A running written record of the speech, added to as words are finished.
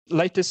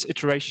latest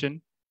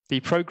iteration, the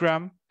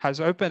program has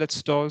opened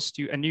its doors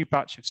to a new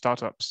batch of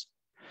startups.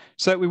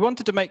 So we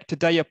wanted to make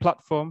today a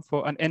platform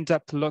for an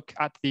in-depth look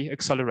at the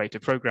Accelerator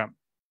program.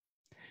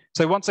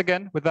 So once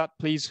again, with that,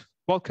 please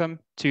welcome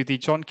to the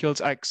John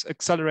Keells X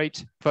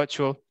Accelerate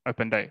Virtual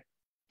Open Day.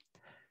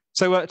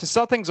 So to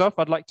start things off,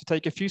 I'd like to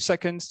take a few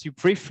seconds to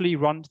briefly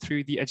run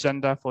through the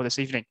agenda for this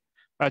evening,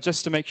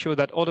 just to make sure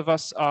that all of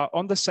us are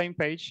on the same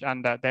page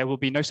and that there will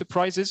be no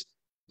surprises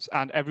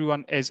and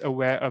everyone is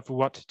aware of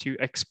what to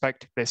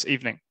expect this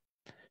evening.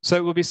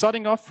 So we'll be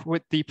starting off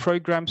with the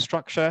program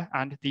structure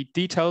and the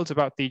details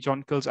about the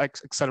John Keells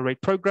X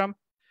Accelerate program,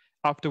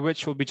 after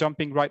which we'll be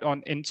jumping right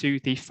on into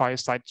the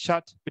fireside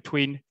chat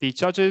between the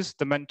judges,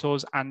 the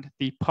mentors, and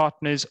the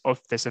partners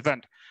of this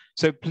event.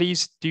 So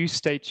please do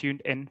stay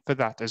tuned in for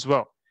that as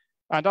well.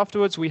 And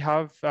afterwards, we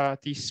have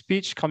the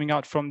speech coming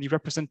out from the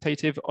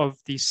representative of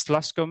the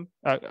Slascom,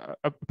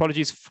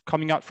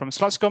 coming out from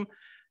Slascom,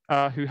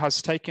 who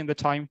has taken the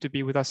time to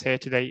be with us here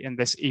today in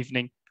this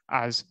evening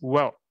as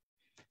well.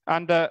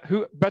 And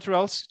who better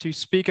else to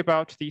speak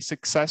about the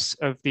success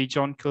of the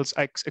John Keells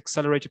X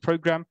Accelerator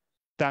program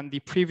than the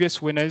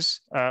previous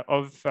winners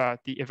of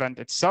the event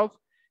itself.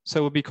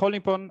 So we'll be calling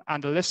upon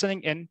and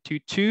listening in to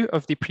two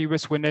of the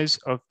previous winners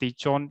of the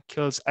John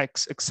Keells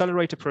X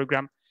Accelerator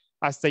program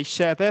as they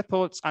share their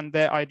thoughts and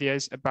their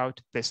ideas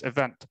about this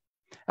event.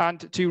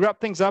 And to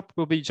wrap things up,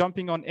 we'll be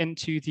jumping on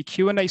into the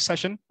Q&A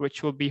session,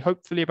 which will be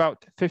hopefully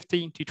about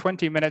 15 to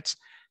 20 minutes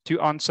to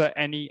answer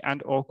any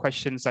and all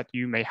questions that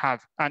you may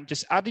have. And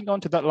just adding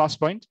on to that last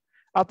point,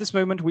 at this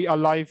moment, we are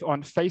live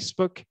on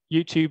Facebook,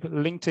 YouTube,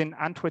 LinkedIn,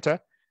 and Twitter,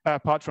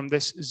 apart from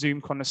this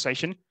Zoom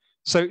conversation.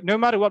 So no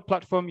matter what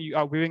platform you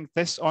are viewing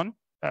this on,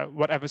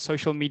 whatever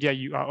social media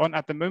you are on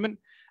at the moment,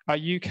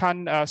 you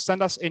can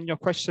send us in your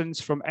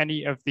questions from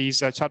any of these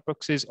chat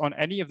boxes on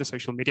any of the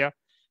social media,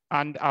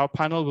 and our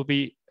panel will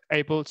be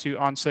able to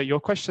answer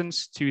your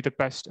questions to the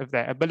best of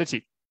their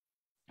ability.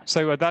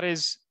 So that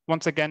is,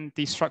 once again,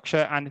 the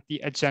structure and the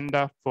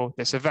agenda for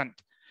this event.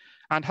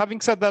 And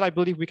having said that, I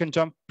believe we can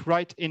jump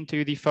right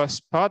into the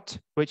first part,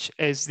 which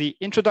is the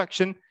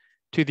introduction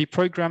to the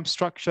program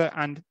structure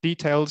and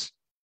details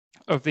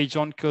of the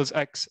John Keells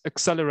X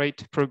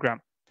Accelerate program.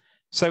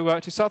 So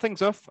to start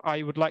things off,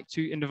 I would like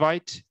to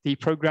invite the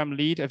program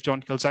lead of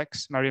John Keells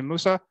X, Mariam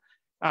Musa,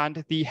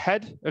 and the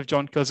head of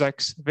John Keells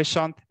X,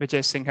 Vishanth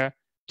Vijay Singha,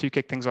 to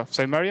kick things off.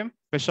 So Mariam,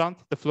 Vishanth,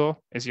 the floor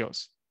is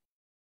yours.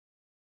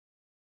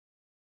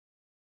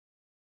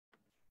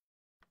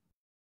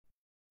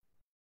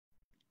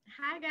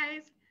 Hi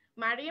guys,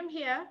 Mariam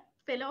here,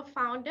 fellow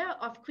founder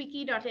of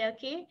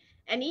Quickie.lk,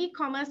 an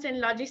e-commerce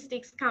and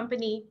logistics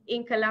company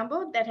in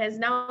Colombo that has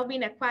now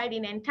been acquired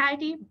in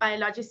entirety by a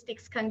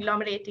logistics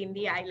conglomerate in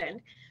the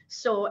island.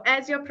 So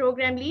as your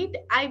program lead,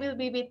 I will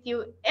be with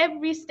you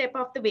every step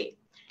of the way,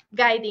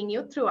 guiding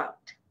you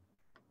throughout.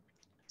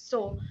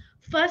 So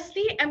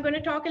firstly, I'm going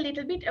to talk a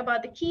little bit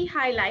about the key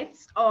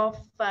highlights of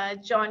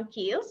John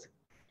Keells.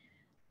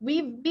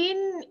 We've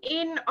been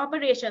in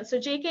operation. So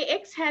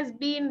JKX has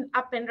been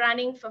up and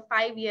running for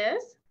 5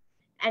 years.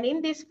 And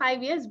in these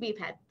 5 years, we've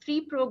had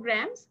 3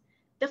 programs.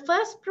 The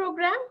first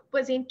program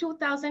was in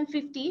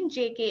 2015,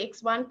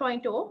 JKX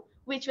 1.0,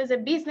 which was a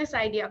business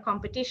idea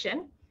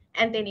competition.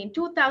 And then in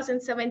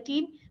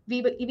 2017,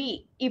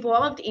 we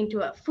evolved into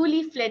a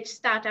fully fledged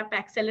startup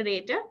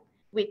accelerator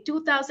with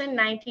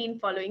 2019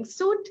 following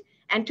suit.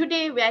 And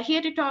today we are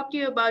here to talk to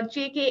you about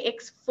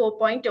JKX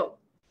 4.0.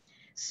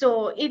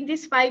 So in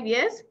these 5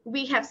 years,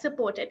 we have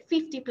supported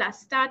 50 plus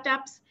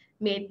startups,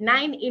 made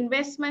 9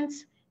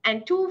 investments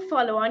and 2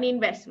 follow-on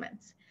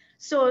investments.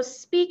 So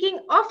speaking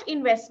of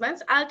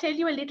investments, I'll tell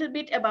you a little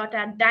bit about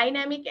our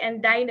dynamic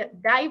and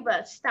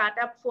diverse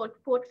startup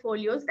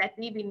portfolios that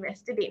we've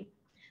invested in.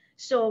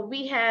 So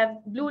we have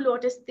Blue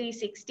Lotus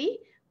 360,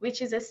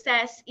 which is a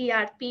SaaS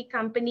ERP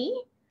company,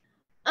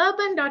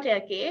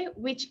 Urban.lk,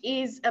 which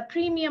is a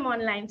premium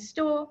online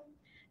store.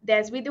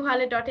 There's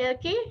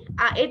Viduhala.lk,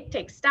 our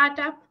EdTech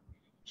startup,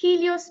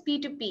 Helios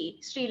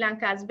P2P, Sri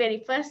Lanka's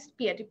very first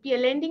peer-to-peer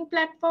lending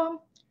platform,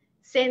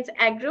 Sense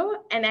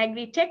Agro, an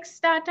agri-tech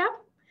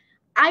startup,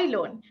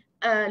 iLoan,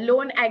 a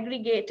loan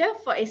aggregator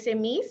for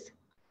SMEs,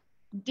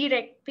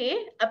 DirectPay,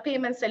 a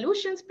payment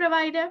solutions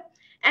provider,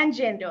 and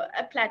Gendo,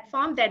 a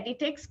platform that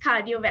detects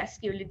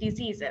cardiovascular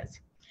diseases.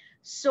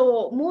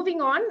 So moving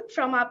on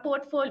from our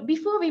portfolio,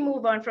 before we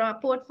move on from our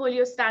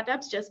portfolio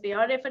startups, just for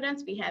your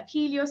reference, we have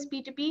Helios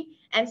P2P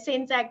and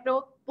Sense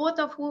Agro, both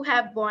of who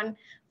have won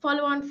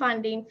follow-on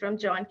funding from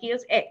John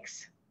Keells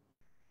X.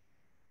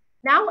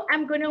 Now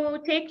I'm going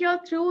to take you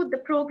through the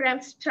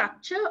program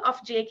structure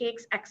of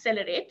JKX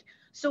Accelerate.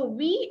 So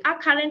we are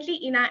currently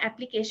in our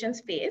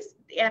applications phase.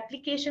 The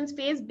applications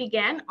phase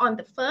began on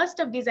the 1st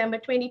of December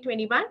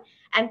 2021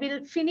 and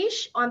will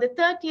finish on the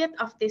 30th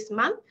of this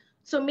month.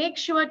 So make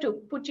sure to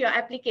put your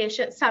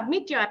application,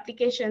 submit your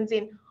applications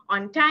in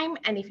on time.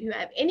 And if you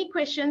have any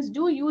questions,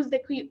 do use the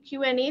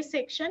Q&A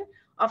section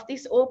of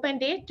this open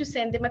day to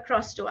send them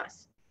across to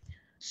us.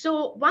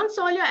 So once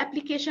all your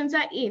applications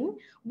are in,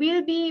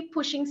 we'll be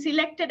pushing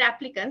selected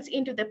applicants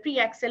into the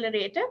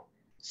pre-accelerator.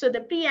 So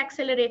the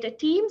pre-accelerator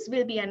teams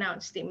will be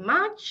announced in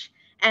March,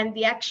 and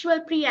the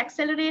actual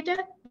pre-accelerator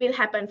will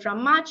happen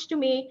from March to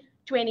May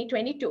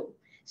 2022.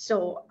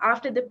 So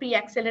after the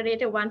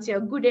pre-accelerator, once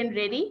you're good and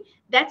ready,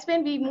 that's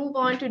when we move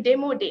on to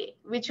demo day,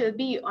 which will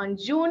be on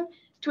June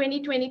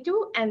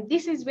 2022. And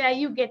this is where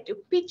you get to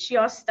pitch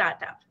your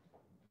startup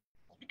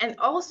and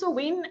also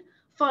win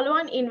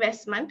follow-on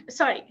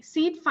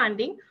seed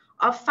funding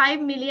of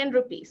 5 million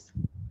rupees.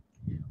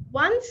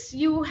 Once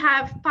you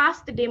have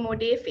passed the demo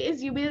day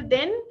phase, you will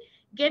then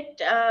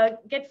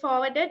get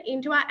forwarded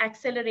into our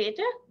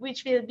accelerator,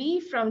 which will be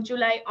from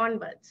July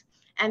onwards.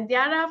 And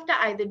thereafter,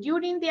 either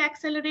during the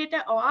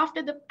accelerator or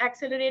after the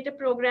accelerator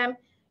program,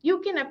 you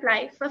can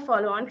apply for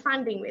follow-on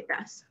funding with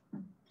us.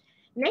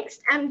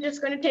 Next, I'm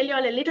just going to tell you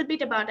all a little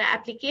bit about our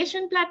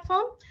application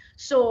platform.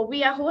 So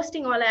we are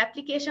hosting all our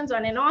applications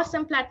on an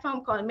awesome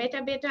platform called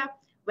MetaBeta,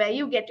 where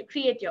you get to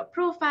create your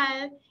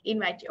profile,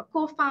 invite your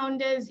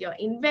co-founders, your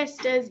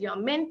investors, your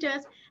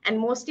mentors, and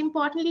most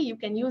importantly, you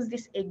can use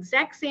this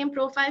exact same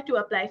profile to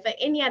apply for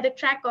any other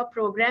track or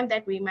program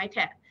that we might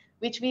have,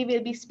 which we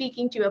will be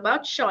speaking to you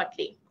about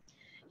shortly.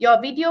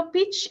 Your video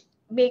pitch,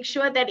 make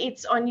sure that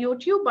it's on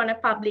YouTube on a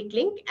public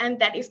link, and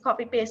that is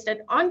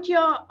copy-pasted onto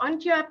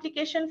your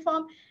application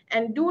form.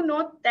 And do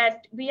note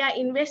that we are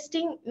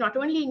investing not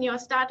only in your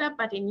startup,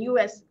 but in you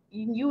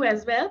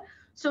as well.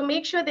 So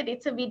make sure that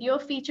it's a video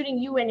featuring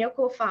you and your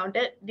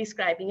co-founder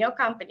describing your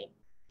company.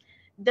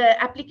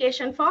 The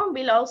application form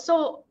will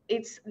also,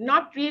 it's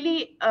not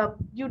really,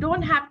 you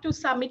don't have to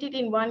submit it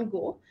in one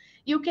go.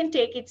 You can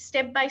take it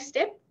step by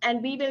step,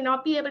 and we will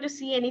not be able to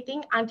see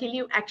anything until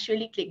you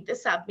actually click the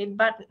submit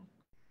button.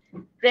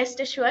 Rest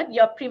assured,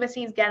 your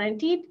privacy is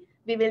guaranteed.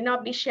 We will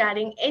not be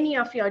sharing any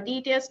of your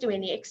details to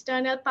any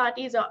external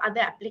parties or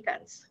other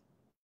applicants.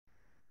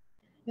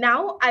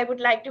 Now, I would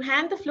like to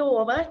hand the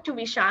floor over to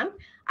Vishant,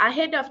 our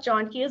head of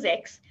John Keells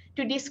X,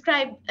 to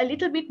describe a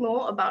little bit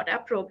more about our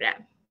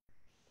program.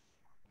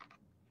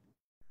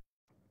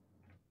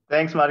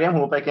 Thanks, Mariam.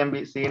 Hope I can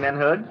be seen and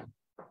heard.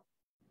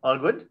 All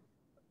good?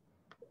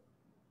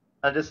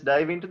 I'll just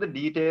dive into the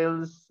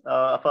details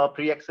of our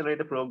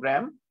pre-accelerator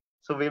program.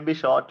 So we'll be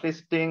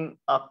shortlisting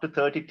up to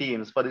 30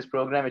 teams for this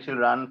program, which will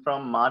run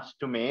from March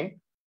to May.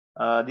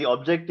 The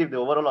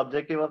overall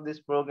objective of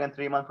this program,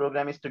 3-month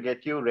program, is to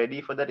get you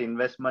ready for that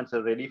investment,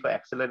 so ready for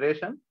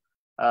acceleration.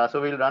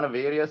 So we'll run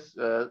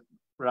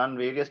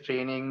various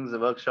trainings,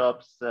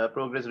 workshops,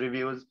 progress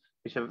reviews,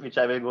 which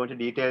I will go into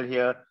detail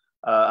here.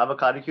 Our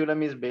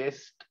curriculum is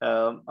based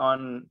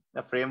on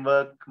a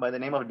framework by the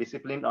name of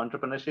Disciplined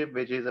Entrepreneurship,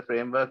 which is a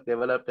framework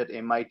developed at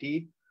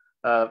MIT.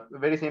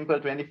 Very simple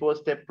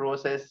 24-step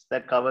process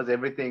that covers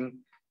everything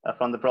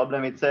from the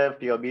problem itself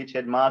to your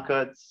beachhead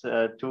markets,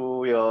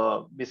 to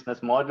your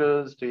business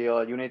models, to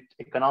your unit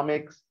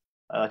economics,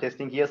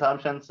 testing key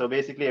assumptions. So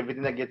basically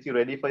everything that gets you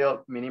ready for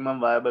your minimum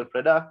viable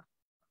product.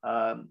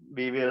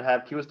 We will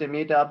have Tuesday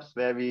meetups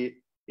where we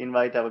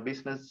invite our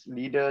business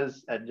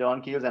leaders at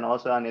John Keells and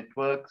also our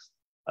networks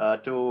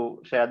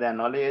to share their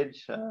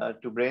knowledge,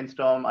 to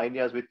brainstorm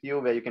ideas with you,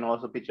 where you can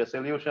also pitch your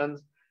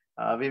solutions.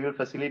 We will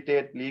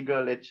facilitate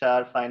legal,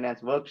 HR,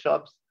 finance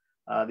workshops.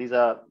 These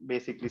are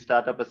basically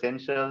startup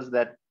essentials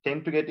that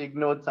tend to get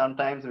ignored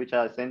sometimes, which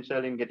are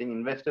essential in getting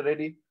investor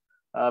ready.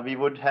 We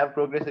would have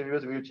progress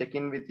reviews. We will check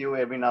in with you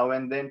every now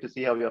and then to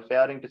see how you're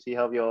faring, to see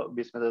how your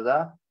businesses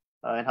are,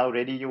 and how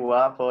ready you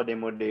are for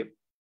demo day.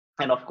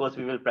 And of course,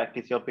 we will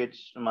practice your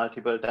pitch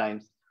multiple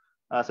times.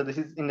 So this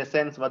is, in a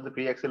sense, what the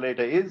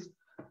pre-accelerator is.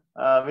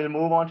 We'll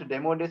move on to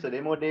demo day. So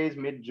demo day is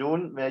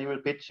mid-June, where you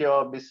will pitch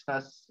your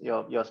business,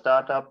 your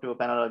startup to a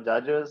panel of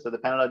judges. So the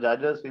panel of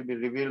judges will be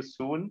revealed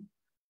soon.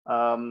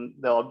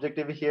 The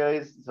objective here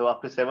is, so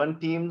up to 7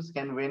 teams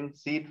can win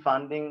seed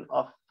funding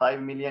of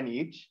 5 million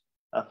each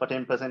for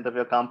 10% of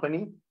your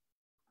company.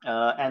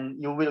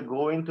 And you will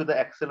go into the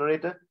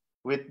accelerator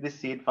with this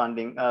seed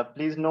funding.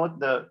 Please note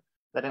that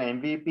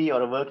an MVP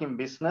or a working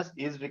business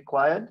is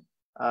required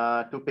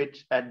to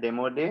pitch at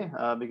demo day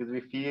because we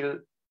feel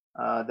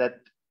that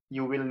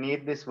you will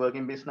need this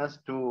working business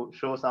to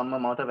show some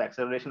amount of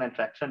acceleration and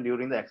traction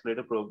during the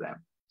accelerator program.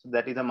 So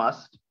that is a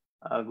must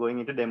going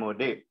into demo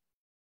day.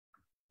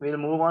 We'll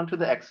move on to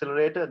the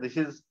accelerator. This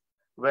is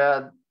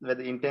where the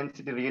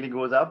intensity really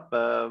goes up,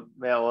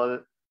 where all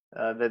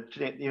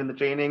even the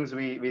trainings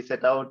we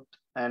set out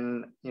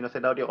and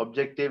set out your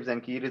objectives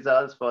and key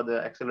results for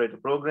the accelerator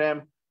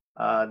program.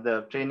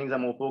 The trainings are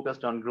more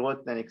focused on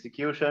growth and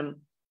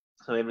execution.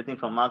 So everything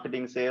from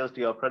marketing, sales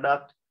to your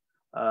product.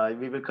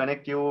 We will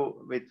connect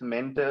you with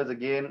mentors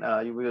again.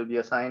 You will be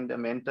assigned a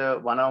mentor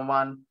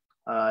one-on-one.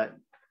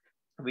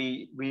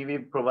 We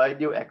will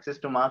provide you access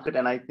to market.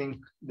 And I think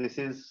this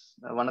is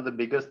one of the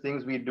biggest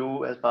things we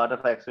do as part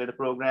of our accelerator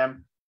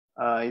program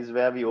is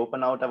where we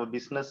open out our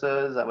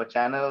businesses, our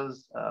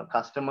channels,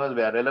 customers,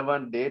 where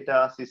relevant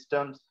data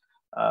systems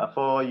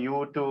for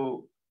you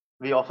to,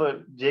 we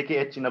offer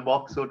JKH in a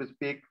box, so to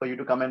speak, for you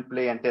to come and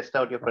play and test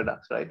out your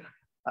products, right?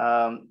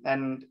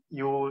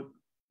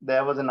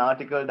 There was an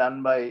article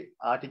done by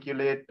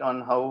Articulate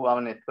on how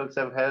our networks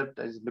have helped.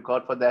 I just look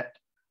out for that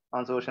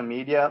on social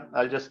media.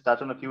 I'll just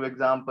touch on a few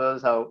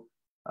examples how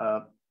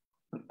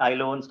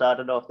iLoan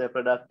started off their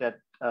product at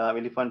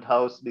Elephant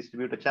House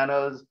distributor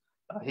channels.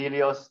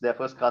 Helios, their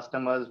first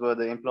customers were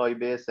the employee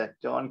base at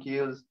John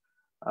Keells.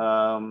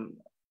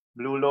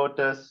 Blue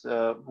Lotus,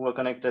 who were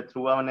connected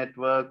through our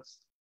networks,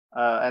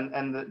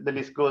 and the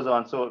list goes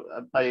on. So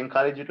I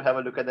encourage you to have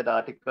a look at that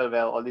article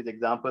where all these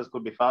examples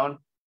could be found.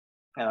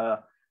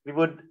 We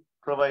would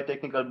provide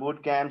technical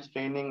boot camps,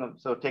 training,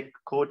 so tech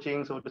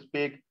coaching, so to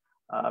speak.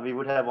 We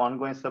would have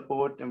ongoing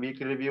support and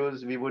weekly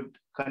reviews. We would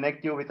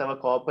connect you with our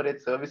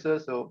corporate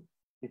services. So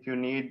if you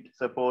need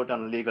support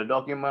on a legal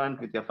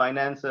document, with your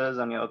finances,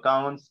 on your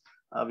accounts,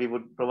 we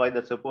would provide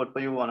that support for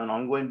you on an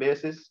ongoing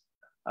basis.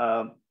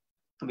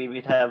 We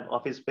would have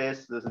office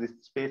space. This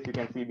space you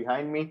can see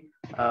behind me,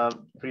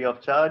 free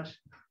of charge.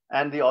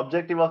 And the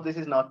objective of this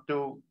is not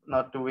to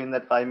win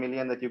that 5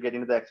 million that you get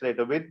into the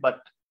accelerator with,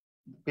 but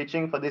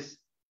pitching for this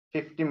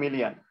 50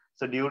 million.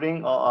 So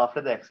during or after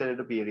the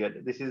accelerator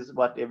period, this is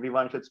what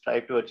everyone should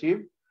strive to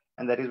achieve.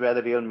 And that is where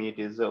the real meat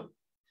is. So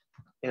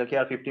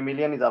LKR 50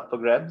 million is up for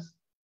grabs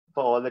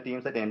for all the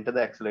teams that enter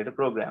the accelerator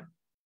program.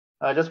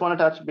 I just want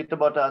to touch a bit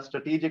about our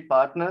strategic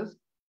partners.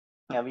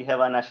 We have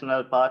our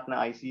national partner,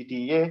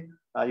 ICTA.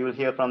 You will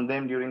hear from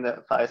them during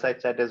the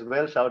Fireside Chat as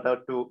well. Shout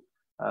out to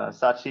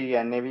Sachi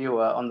and Nevi, who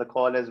are on the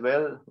call as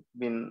well,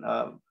 been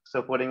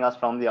supporting us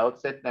from the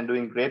outset and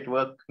doing great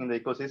work in the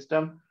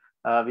ecosystem.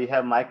 We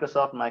have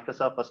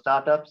Microsoft for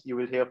startups. You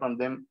will hear from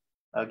them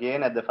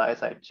again at the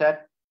Fireside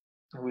Chat.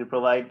 We'll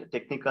provide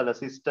technical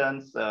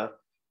assistance,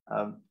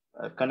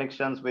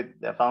 connections with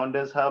the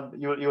Founders Hub.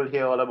 You'll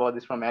hear all about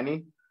this from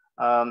Annie.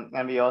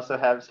 And we also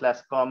have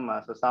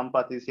Slashcom. So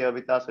Sampath is here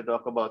with us to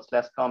talk about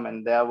Slashcom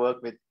and their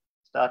work with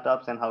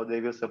startups and how they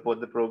will support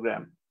the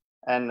program.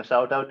 And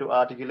shout out to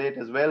Articulate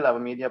as well, our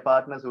media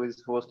partners, who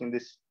is hosting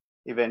this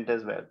event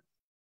as well.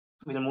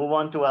 We'll move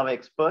on to our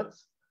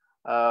experts.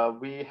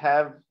 We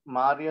have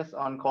Marius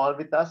on call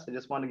with us. I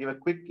just want to give a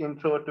quick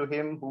intro to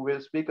him, who will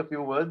speak a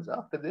few words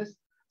after this.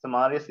 So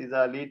Marius is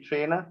our lead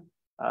trainer,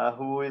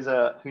 he's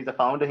a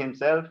founder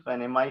himself,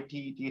 an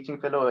MIT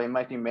teaching fellow, or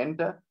MIT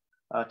mentor,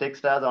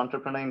 Techstars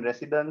entrepreneur in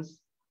residence,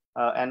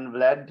 and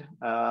Vlad,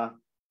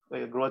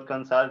 a growth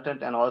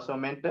consultant and also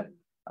mentor.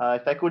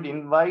 If I could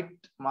invite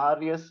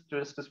Marius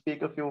just to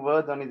speak a few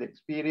words on his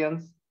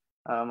experience.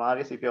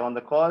 Marius, if you're on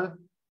the call.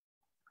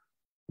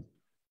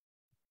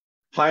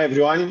 Hi,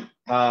 everyone.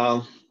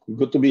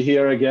 Good to be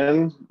here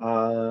again.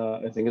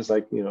 I think it's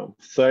like,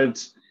 third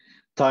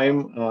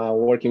time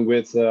working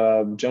with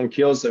John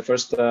Keells. I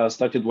first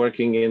started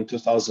working in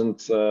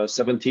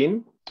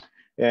 2017.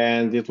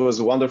 And it was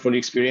a wonderful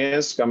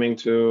experience coming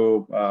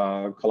to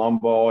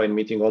Colombo and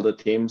meeting all the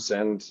teams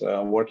and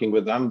working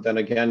with them. Then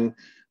again,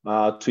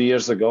 2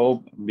 years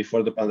ago,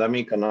 before the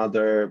pandemic,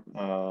 another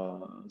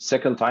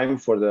second time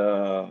for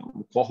the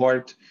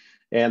cohort.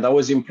 And I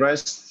was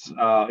impressed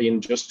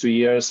in just 2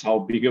 years how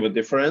big of a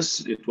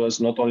difference it was,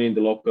 not only in the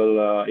local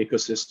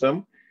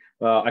ecosystem.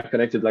 I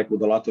connected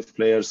with a lot of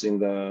players in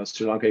the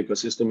Sri Lanka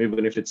ecosystem.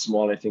 Even if it's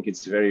small, I think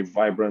it's very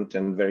vibrant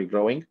and very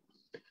growing.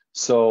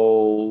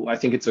 So I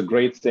think it's a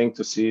great thing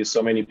to see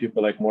so many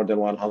people, like more than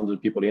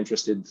 100 people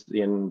interested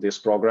in this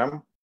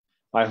program.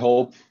 I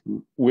hope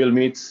we'll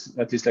meet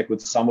at least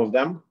with some of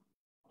them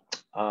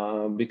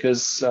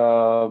because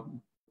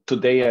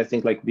today I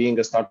think being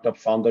a startup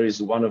founder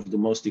is one of the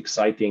most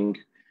exciting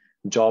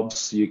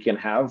jobs you can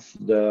have,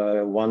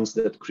 the ones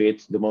that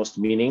create the most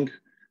meaning,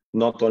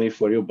 not only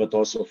for you, but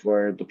also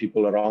for the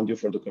people around you,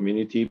 for the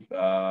community,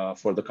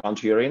 for the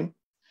country you're in.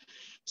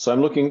 So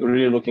I'm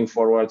really looking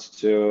forward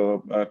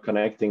to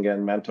connecting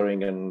and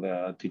mentoring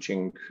and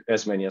teaching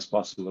as many as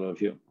possible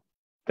of you.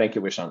 Thank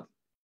you, Vishant.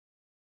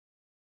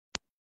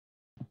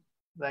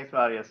 Thanks,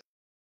 Marius.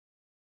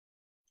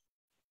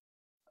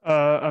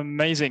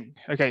 Amazing.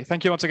 Okay,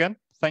 thank you once again.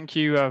 Thank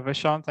you,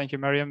 Vishant. Thank you,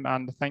 Mariam,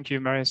 and thank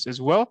you, Marius,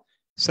 as well.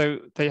 So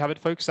there you have it,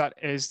 folks. That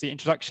is the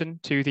introduction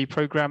to the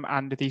program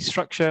and the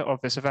structure of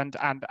this event.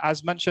 And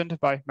as mentioned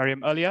by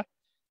Mariam earlier,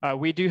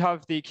 we do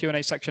have the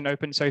Q&A section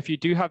open. So if you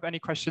do have any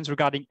questions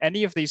regarding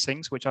any of these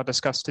things which are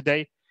discussed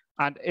today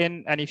and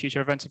in any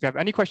future events, if you have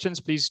any questions,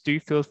 please do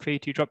feel free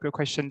to drop your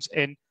questions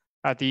in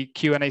the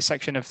Q&A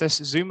section of this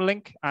Zoom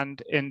link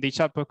and in the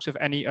chat box of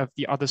any of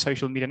the other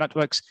social media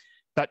networks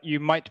that you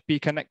might be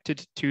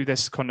connected to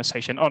this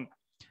conversation on.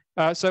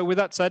 So with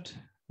that said,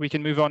 we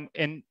can move on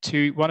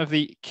into one of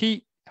the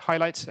key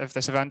highlights of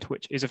this event,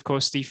 which is, of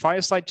course, the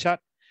Fireside Chat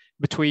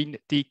between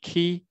the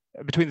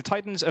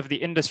titans of the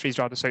industries,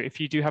 rather. So if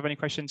you do have any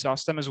questions,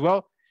 ask them as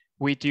well.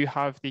 We do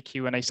have the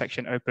Q&A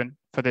section open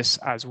for this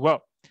as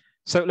well.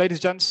 So ladies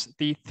and gents,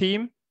 the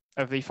theme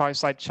of the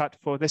Fireside Chat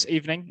for this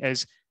evening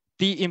is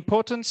the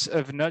importance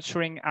of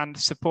nurturing and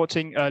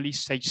supporting early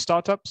stage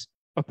startups,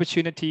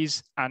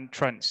 opportunities and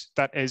trends.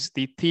 That is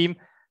the theme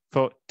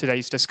for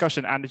today's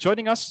discussion. And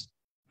joining us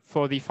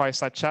for the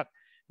Fireside Chat,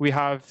 we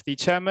have the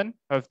chairman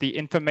of the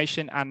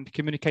Information and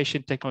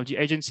Communication Technology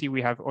Agency.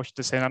 We have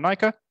Oshita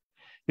Senanaika,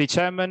 the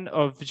chairman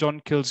of John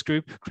Keells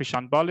Group,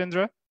 Krishan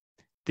Balendra,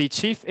 the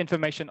Chief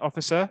Information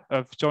Officer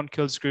of John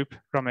Keells Group,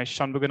 Ramesh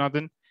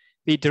Shanmuganathan,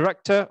 the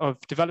Director of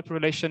Developer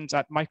Relations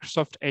at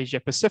Microsoft Asia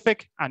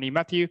Pacific, Annie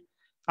Matthew,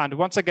 and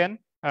once again,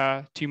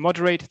 to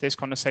moderate this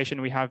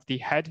conversation, we have the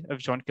head of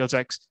John Keells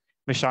X,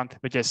 Vishant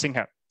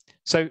Vijay-Singha.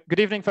 So good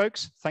evening,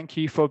 folks. Thank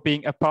you for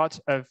being a part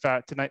of,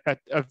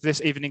 of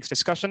this evening's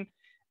discussion.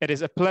 It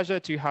is a pleasure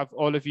to have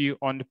all of you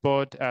on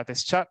board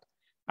this chat.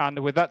 And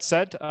with that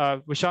said,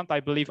 Vishant, I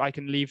believe I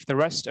can leave the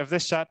rest of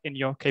this chat in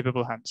your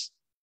capable hands.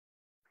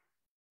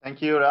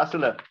 Thank you,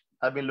 Rasula.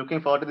 I've been looking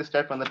forward to this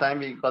chat from the time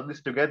we got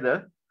this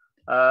together.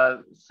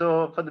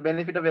 So for the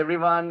benefit of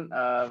everyone,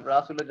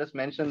 Rasula just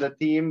mentioned the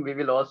theme. We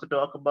will also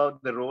talk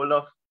about the role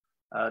of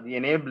the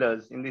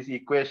enablers in this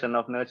equation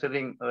of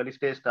nurturing early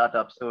stage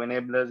startups. So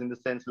enablers in the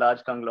sense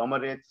large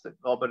conglomerates,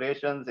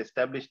 corporations,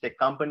 established tech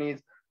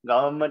companies,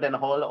 government, and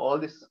all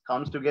this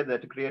comes together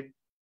to create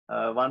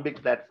one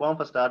big platform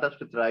for startups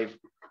to thrive.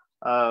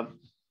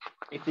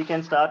 If we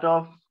can start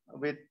off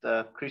with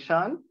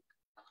Krishan.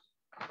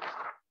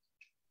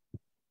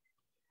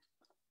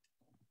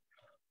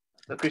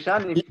 So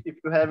Krishan, if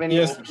you have any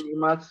opening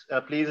remarks,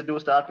 please do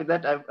start with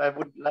that. I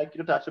would like you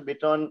to touch a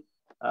bit on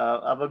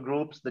our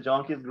groups, the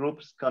John Keells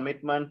Group's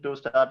commitment to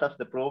startups,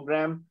 the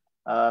program,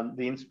 the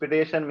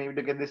inspiration maybe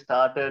to get this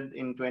started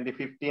in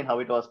 2015, how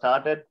it was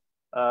started,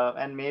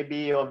 and maybe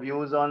your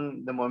views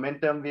on the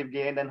momentum we've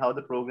gained and how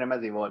the program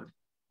has evolved.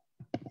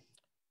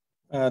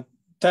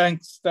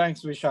 Thanks,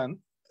 Vishant.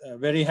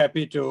 Very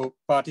happy to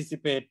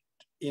participate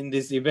in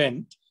this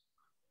event.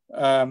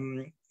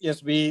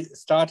 Yes, we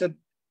started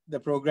the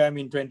program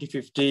in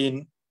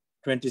 2015,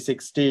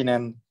 2016,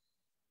 and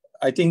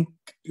I think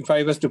if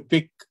I was to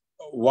pick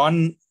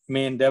one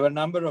main, there were a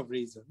number of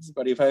reasons,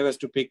 but if I was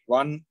to pick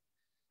one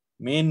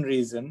main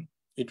reason,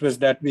 it was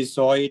that we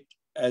saw it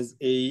as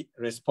a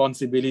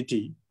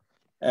responsibility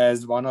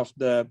as one of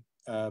the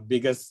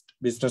biggest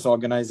business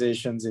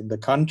organizations in the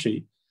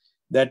country,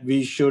 that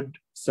we should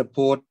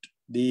support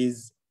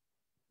these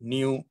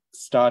new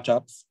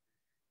startups,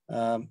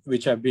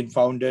 which have been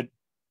founded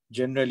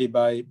generally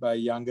by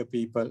younger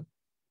people,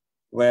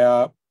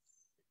 where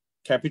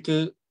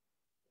capital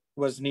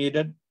was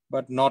needed,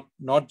 but not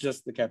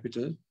just the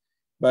capital,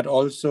 but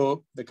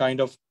also the kind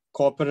of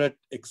corporate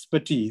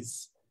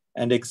expertise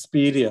and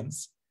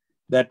experience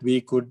that we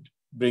could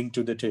bring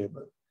to the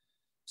table.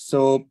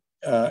 So,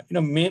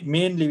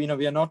 mainly,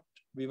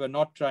 we were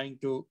not trying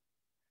to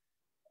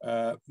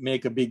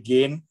make a big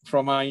gain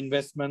from our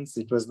investments.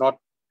 It was not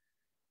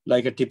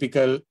like a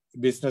typical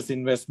business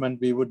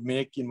investment we would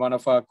make in one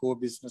of our core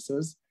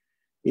businesses.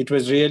 It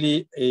was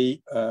really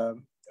a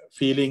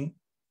feeling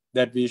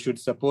that we should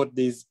support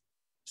these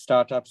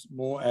startups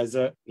more as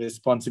a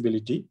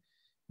responsibility,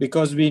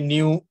 because we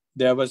knew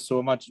there was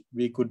so much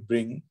we could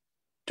bring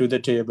to the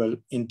table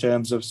in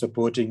terms of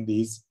supporting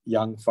these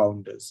young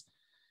founders.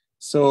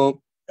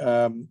 So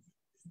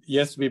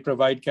yes, we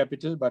provide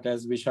capital, but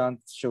as Vishant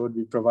showed,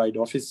 we provide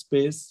office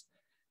space.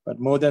 But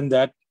more than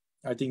that,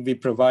 I think we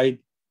provide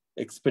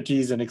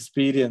expertise and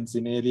experience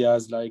in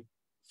areas like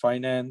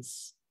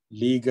finance,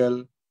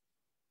 legal,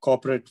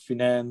 corporate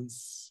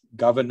finance,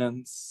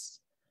 governance,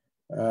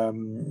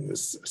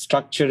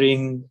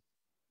 structuring,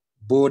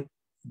 board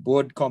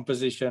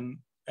composition,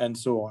 and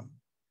so on.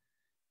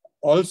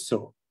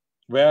 Also,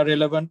 where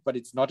relevant, but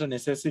it's not a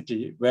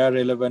necessity, where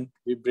relevant,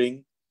 we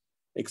bring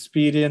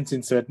experience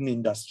in certain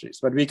industries.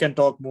 But we can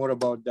talk more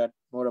about that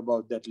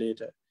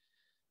later.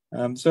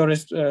 So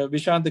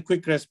Vishant, the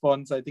quick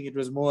response, I think it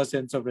was more a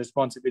sense of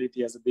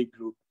responsibility as a big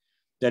group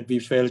that we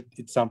felt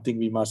it's something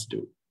we must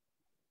do.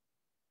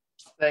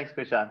 Thanks,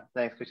 Krishan.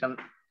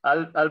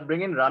 I'll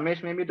bring in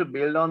Ramesh maybe to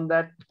build on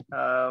that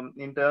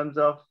in terms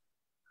of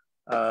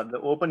the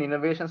open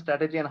innovation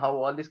strategy and how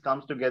all this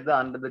comes together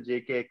under the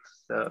JKX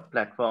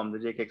platform, the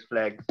JKX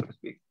flag, so to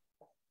speak.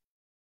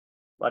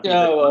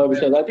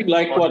 Vishal, I think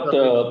like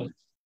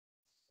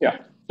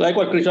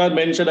what Krishan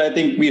mentioned, I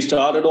think we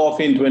started off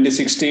in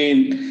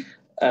 2016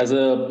 as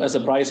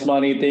a prize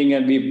money thing,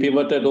 and we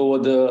pivoted over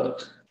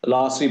the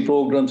last 3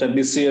 programs. And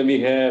this year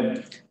we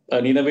have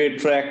an Innovate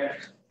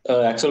track,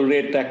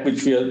 Accelerate track,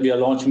 which we are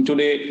launching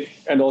today,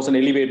 and also an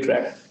Elevate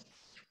track.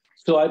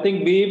 So I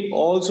think we've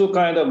also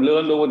kind of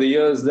learned over the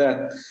years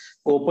that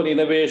open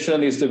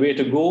innovation is the way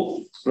to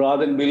go,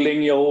 rather than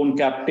building your own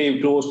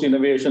captive closed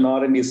innovation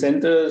R&D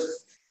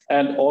centers,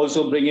 and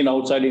also bringing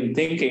outside-in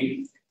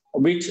thinking,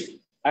 which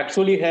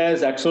actually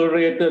has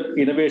accelerated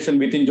innovation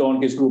within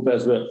John Keells Group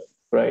as well,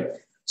 right?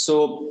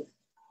 So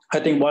I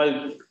think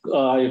while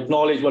I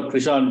acknowledge what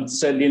Krishan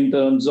said in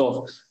terms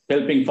of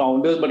helping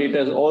founders, but it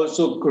has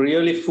also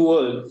really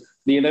fueled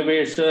the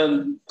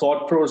innovation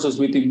thought process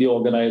within the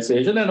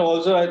organization. And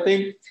also, I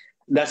think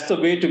that's the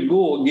way to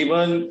go,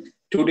 given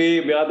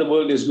today where the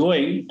world is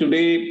going.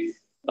 Today,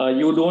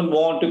 you don't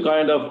want to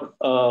kind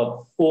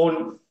of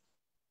own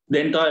the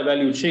entire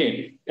value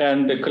chain.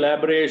 And the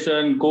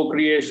collaboration,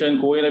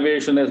 co-creation,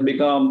 co-innovation has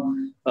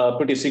become a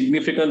pretty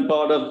significant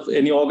part of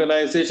any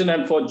organization.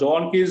 And for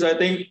John Keells, I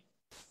think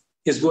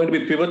it's going to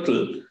be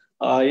pivotal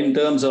in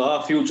terms of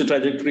our future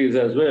trajectories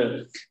as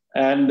well.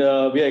 And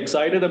we are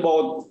excited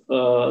about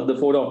the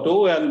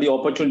 4.0 and the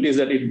opportunities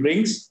that it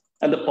brings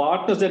and the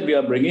partners that we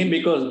are bringing,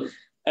 because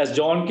as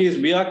John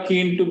Keells, we are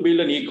keen to build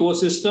an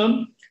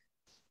ecosystem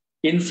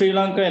in Sri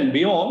Lanka and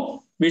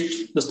beyond,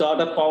 which the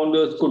startup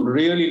founders could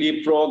really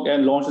leapfrog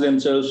and launch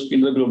themselves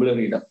in the global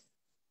arena.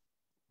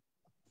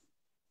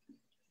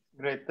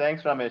 Great,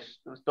 thanks, Ramesh.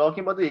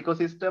 Talking about the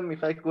ecosystem,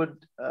 if I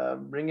could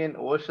bring in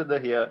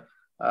Oshada here,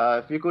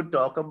 if you could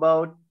talk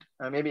about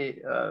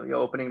maybe your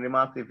opening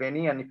remarks, if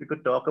any, and if you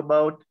could talk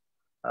about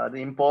the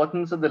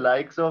importance of the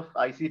likes of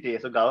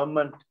ICTA, so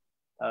government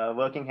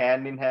working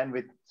hand in hand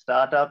with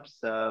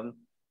startups,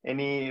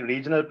 any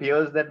regional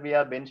peers that we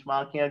are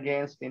benchmarking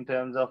against in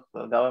terms of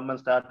government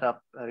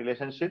startup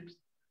relationships,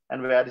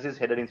 and where this is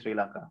headed in Sri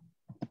Lanka.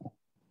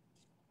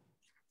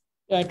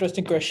 Yeah,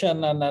 interesting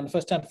question. And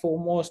first and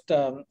foremost,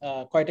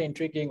 quite an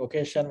intriguing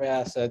occasion,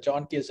 whereas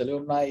John Keells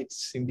Alumni,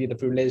 it's indeed a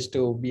privilege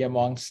to be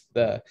amongst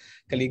the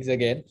colleagues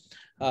again.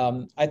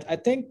 I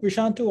think,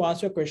 Vishan, to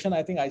answer your question,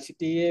 I think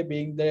ICTA,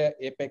 being the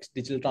apex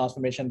digital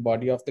transformation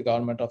body of the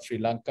government of Sri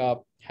Lanka,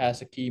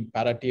 has a key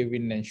imperative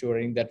in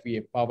ensuring that we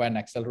empower and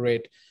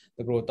accelerate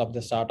the growth of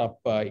the startup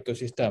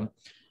ecosystem.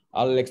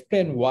 I'll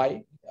explain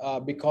why.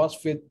 Because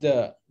with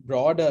the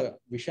broader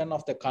vision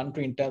of the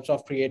country in terms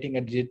of creating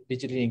a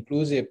digitally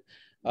inclusive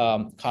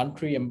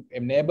country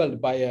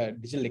enabled by a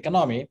digital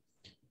economy,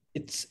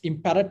 it's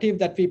imperative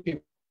that we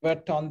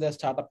pivot on the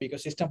startup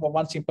ecosystem for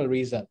one simple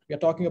reason. We are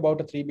talking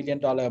about a $3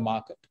 billion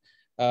market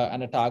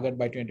and a target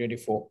by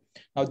 2024.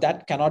 Now,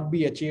 that cannot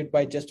be achieved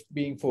by just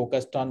being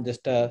focused on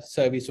just a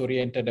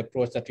service-oriented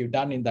approach that we've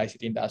done in the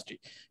ICT industry.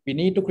 We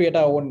need to create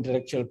our own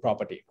intellectual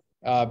property.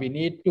 We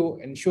need to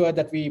ensure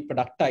that we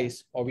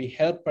productize, or we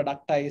help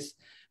productize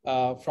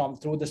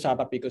through the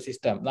startup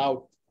ecosystem.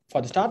 Now,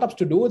 for the startups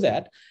to do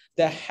that,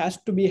 there has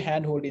to be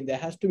handholding, there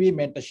has to be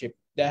mentorship,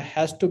 there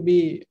has to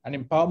be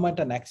an empowerment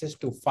and access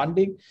to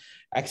funding,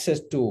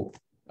 access to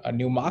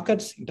new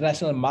markets,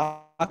 international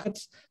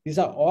markets. These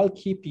are all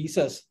key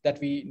pieces that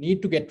we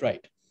need to get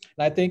right.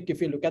 And I think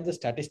if you look at the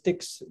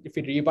statistics, if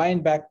we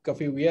rewind back a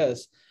few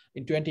years,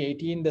 in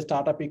 2018, the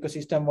startup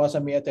ecosystem was a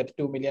mere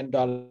 $32 million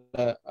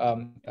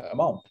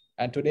amount.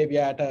 And today we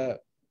are at a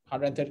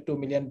 $132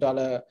 million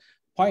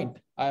point.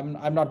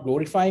 I'm not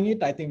glorifying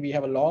it. I think we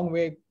have a long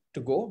way to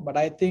go, but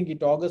I think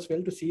it augurs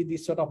well to see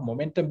this sort of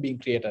momentum being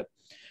created.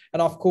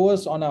 And of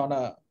course, on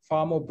a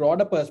far more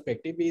broader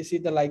perspective, we see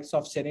the likes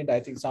of Senate. I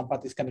think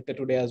Sampath is connected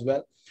today as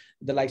well.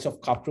 The likes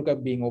of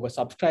Kapruka being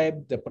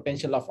oversubscribed, the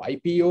potential of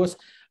IPOs.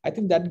 I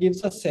think that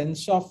gives a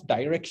sense of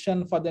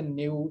direction for the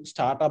new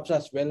startups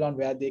as well on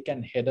where they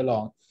can head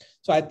along.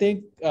 So I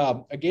think,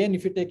 again,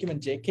 if you take even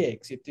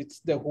JKX,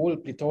 it's the whole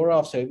plethora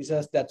of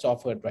services that's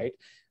offered, right?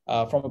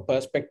 From a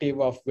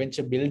perspective of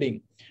venture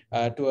building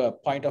to a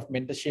point of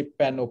mentorship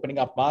and opening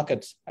up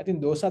markets. I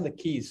think those are the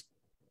keys.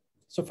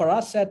 So for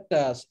us at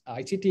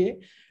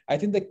ICTA, I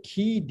think the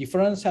key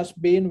difference has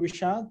been,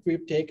 Vishant,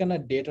 we've taken a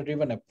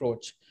data-driven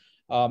approach.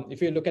 If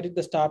you look at it,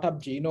 the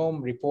Startup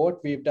Genome Report,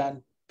 we've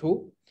done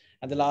 2,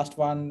 and the last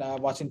one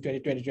was in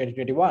 2020,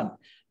 2021.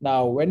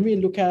 Now, when we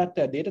look at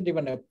a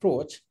data-driven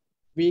approach,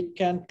 we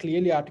can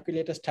clearly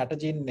articulate a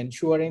strategy in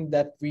ensuring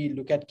that we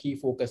look at key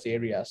focus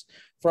areas.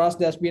 For us,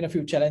 there's been a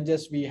few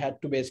challenges we had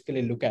to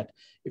basically look at.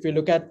 If you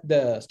look at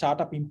the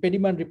Startup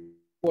Impediment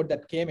Report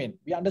that came in,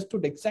 we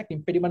understood the exact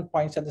impediment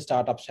points that the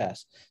startups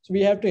has. So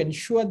we have to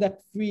ensure that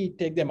we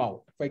take them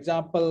out. For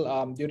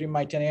example, during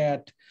my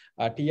tenure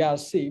at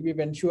TRC, we've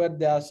ensured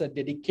there's a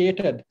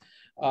dedicated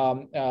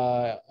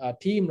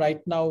team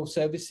right now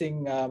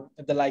servicing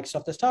the likes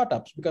of the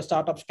startups, because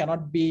startups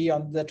cannot be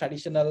on the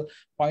traditional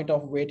point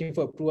of waiting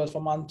for approvals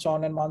for months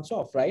on and months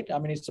off, right? I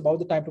mean, it's about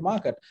the time to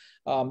market.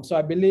 So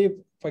I believe,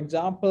 for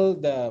example,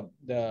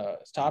 the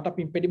Startup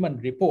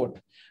Impediment Report,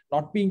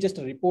 not being just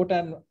a report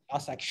and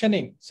us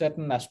actioning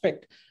certain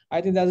aspect,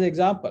 I think that's an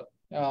example.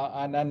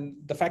 And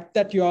the fact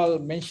that you all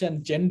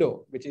mentioned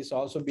Gendo, which is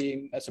also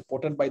being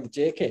supported by the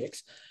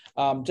JKX,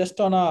 just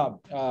on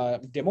a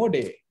demo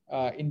day,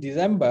 in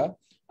December,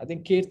 I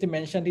think Kirti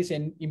mentioned his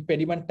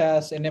impediment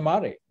as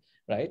NMRA,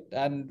 right?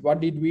 And what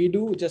did we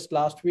do just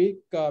last week?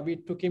 We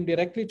took him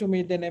directly to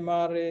meet the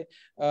NMRA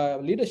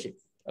leadership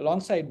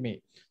alongside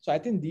me. So I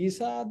think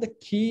these are the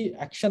key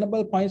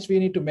actionable points we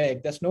need to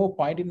make. There's no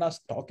point in us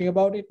talking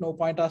about it, no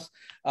point us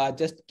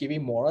just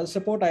giving moral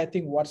support. I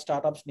think what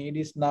startups need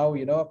is now,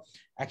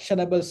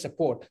 actionable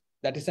support.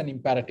 That is an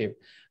imperative.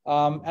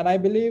 And I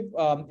believe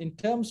in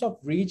terms of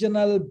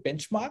regional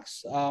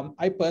benchmarks,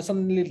 I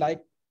personally like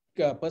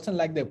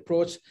the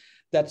approach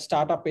that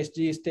Startup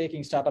SG is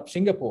taking, Startup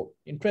Singapore.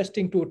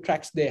 Interesting 2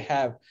 tracks they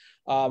have,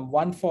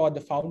 one for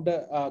the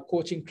founder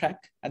coaching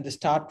track and the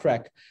start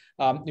track.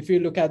 If you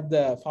look at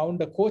the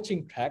founder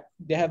coaching track,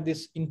 they have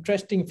this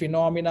interesting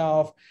phenomena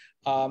of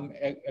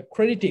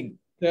accrediting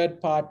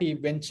third-party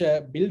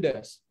venture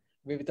builders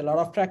with a lot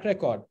of track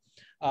record.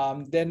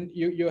 Then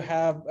you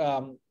have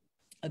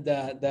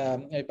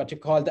what you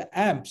call the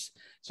AMPs,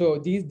 So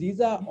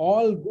these are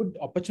all good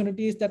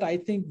opportunities that I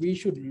think we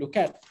should look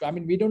at. I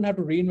mean, we don't have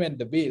to reinvent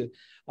the wheel.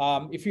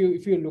 If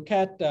you look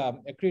at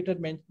accredited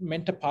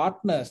mentor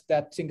partners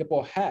that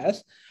Singapore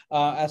has,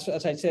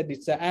 as I said,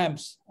 it's the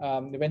AMPs,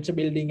 the venture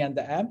building and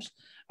the AMPs.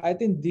 I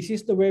think this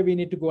is the way we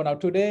need to go now.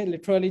 Today,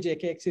 literally,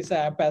 JKX is an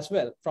AMP as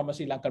well from a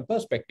Sri Lankan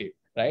perspective,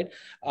 right?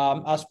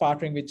 Us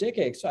partnering with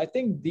JKX. So I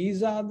think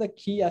these are the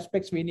key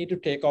aspects we need to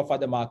take off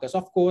other markets.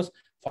 Of course,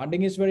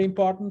 funding is very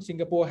important.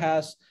 Singapore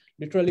has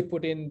literally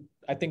put in,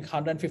 I think,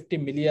 150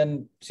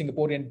 million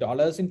Singaporean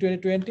dollars in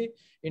 2020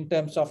 in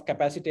terms of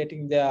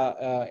capacitating their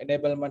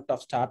enablement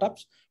of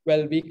startups.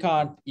 Well, we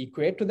can't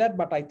equate to that,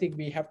 but I think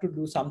we have to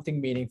do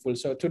something meaningful.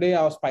 So today,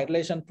 our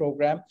Spiralation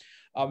program,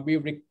 we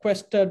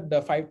requested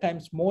 5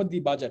 times more the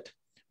budget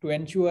to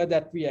ensure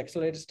that we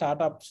accelerate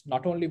startups,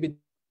 not only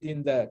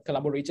within the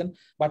Colombo region,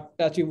 but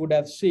as you would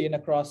have seen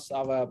across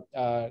our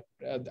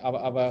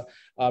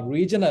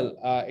regional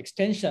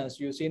extensions.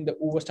 You've seen the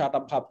Uber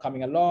Startup Hub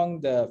coming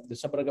along, the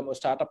Sabaragamo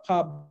Startup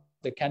Hub,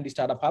 the Kandy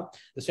Startup Hub,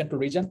 the central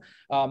region.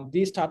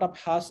 These startup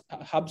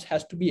hubs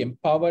has to be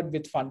empowered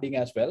with funding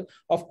as well.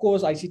 Of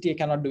course, ICTA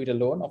cannot do it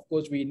alone. Of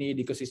course, we need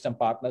ecosystem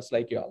partners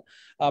like you all.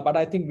 But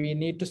I think we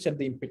need to set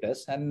the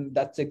impetus, and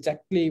that's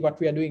exactly what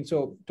we are doing.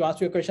 So to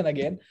answer your question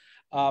again,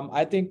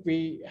 I think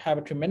we have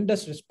a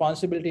tremendous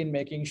responsibility in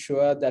making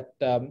sure that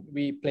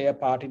we play a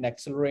part in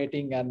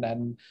accelerating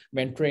and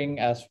mentoring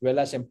as well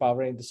as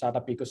empowering the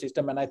startup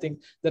ecosystem. And I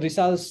think the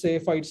results say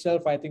for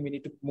itself. I think we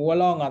need to move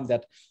along on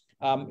that.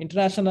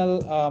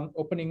 International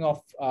opening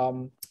of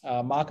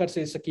markets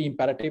is a key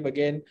imperative.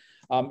 Again,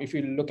 if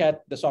you look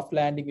at the soft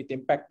landing with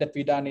impact that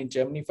we done in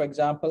Germany, for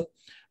example,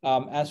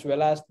 as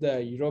well as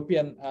the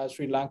European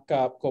Sri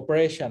Lanka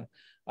cooperation,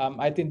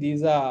 I think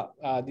these are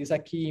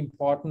key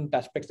important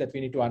aspects that we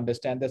need to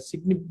understand. There's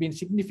been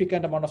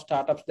significant amount of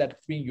startups that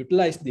have been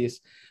utilized this.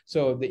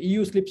 So the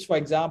EU slips, for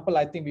example,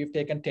 I think we've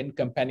taken 10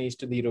 companies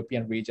to the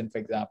European region, for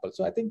example.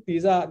 So I think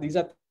these are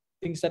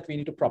things that we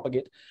need to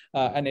propagate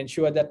and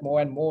ensure that more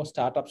and more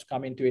startups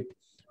come into it.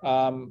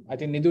 I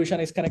think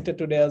Nidushan is connected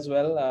today as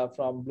well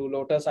from Blue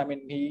Lotus. I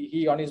mean,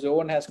 he on his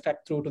own has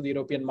cracked through to the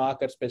European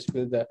market,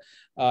 especially the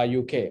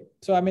UK.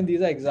 So, I mean,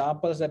 these are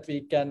examples that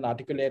we can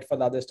articulate for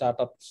the other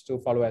startups to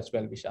follow as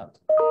well, Vishant.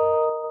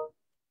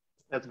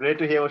 That's great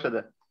to hear,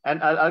 Oshada.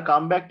 And I'll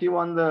come back to you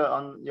on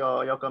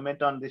your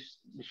comment on this.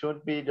 We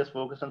shouldn't be just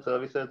focused on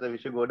services, that we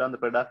should go down the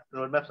product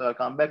roadmap. So I'll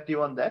come back to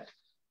you on that.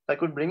 If I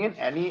could bring in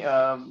any,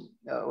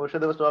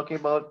 Oshada was talking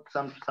about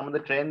some of the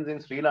trends in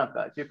Sri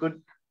Lanka. If you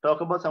could talk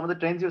about some of the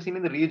trends you've seen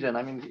in the region.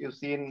 I mean, you've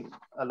seen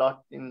a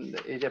lot in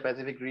the Asia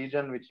Pacific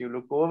region, which you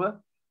look over.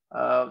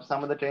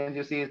 Some of the trends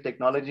you see is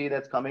technology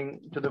that's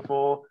coming to the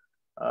fore,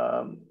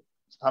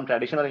 some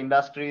traditional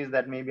industries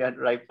that maybe are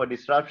ripe for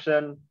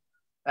disruption,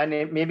 and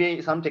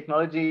maybe some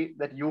technology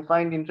that you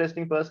find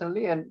interesting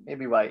personally, and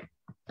maybe why.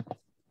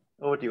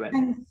 Over to you,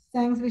 Anne.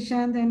 Thanks,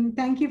 Vishant, and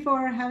thank you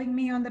for having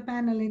me on the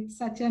panel. It's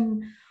such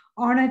an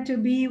honor to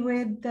be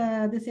with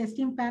this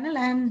esteemed panel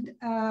and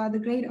the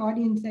great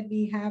audience that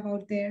we have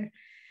out there.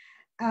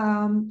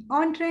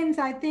 On trends,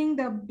 I think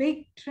the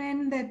big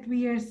trend that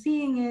we are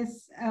seeing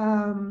is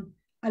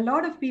a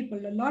lot of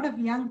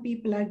young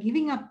people are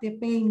giving up their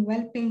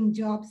well-paying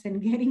jobs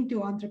and getting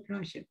to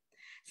entrepreneurship.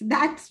 So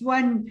that's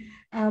one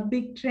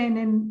big trend.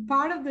 And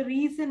part of the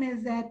reason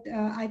is that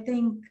I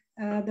think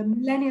the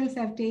millennials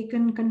have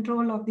taken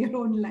control of their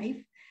own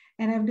life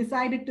and have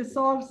decided to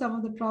solve some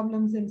of the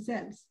problems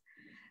themselves.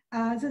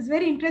 So it's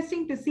very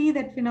interesting to see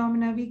that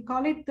phenomena. We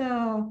call it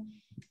the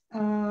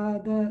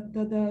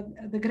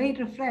great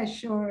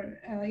refresh, or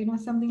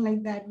something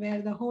like that,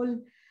 where the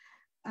whole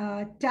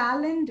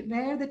talent,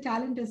 where the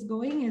talent is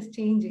going, is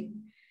changing.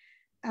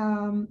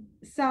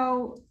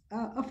 So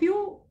a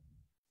few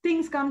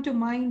things come to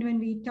mind when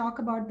we talk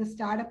about the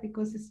startup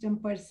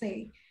ecosystem per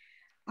se.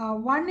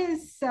 One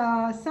is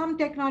some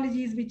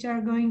technologies which are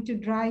going to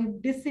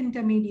drive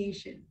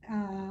disintermediation.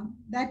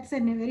 That's a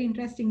very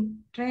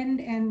interesting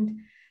trend, and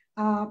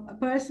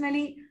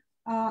personally,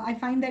 I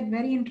find that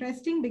very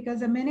interesting, because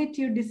the minute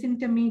you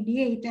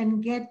disintermediate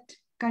and get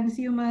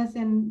consumers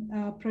and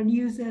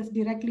producers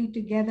directly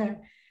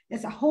together,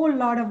 there's a whole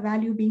lot of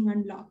value being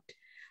unlocked.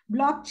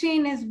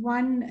 Blockchain is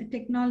one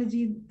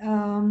technology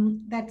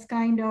that's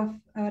kind of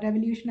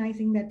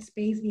revolutionizing that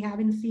space. We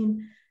haven't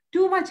seen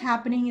too much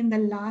happening in the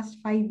last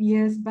 5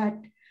 years, but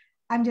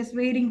I'm just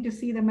waiting to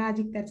see the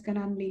magic that's going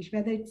to unleash,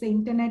 whether it's the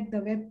internet, the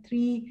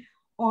Web3,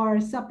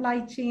 or supply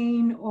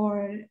chain,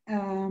 or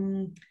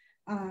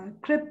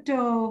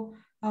crypto,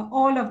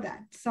 all of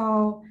that.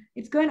 So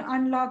it's going to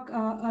unlock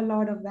a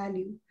lot of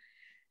value.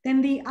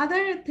 Then the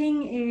other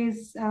thing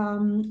is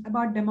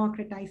about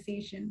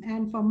democratization.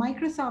 And for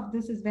Microsoft,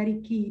 this is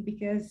very key,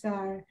 because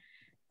our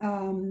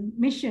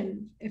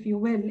mission, if you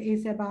will,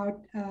 is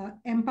about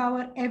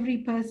empower every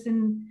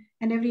person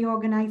and every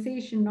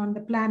organization on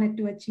the planet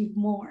to achieve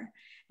more.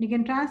 You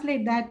can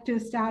translate that to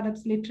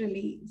startups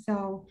literally.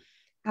 So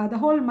the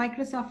whole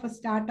Microsoft for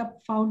Startup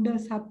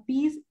Founders Hub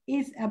piece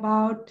is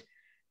about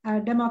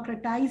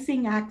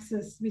democratizing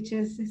access, which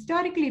has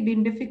historically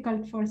been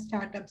difficult for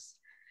startups.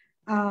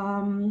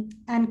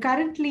 And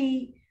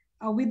currently,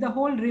 with the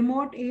whole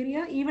remote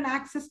area, even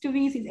access to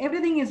VCs,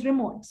 everything is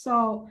remote.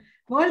 So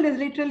world is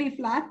literally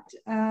flat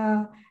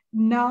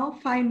now,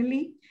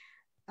 finally.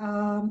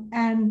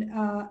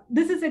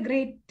 This is a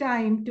great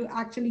time to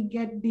actually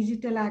get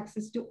digital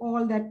access to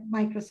all that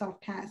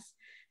Microsoft has.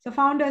 So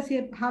Founders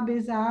Hub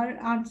is our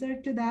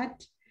answer to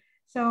that.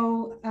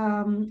 So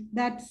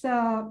that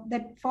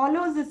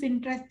follows this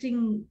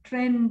interesting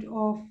trend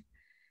of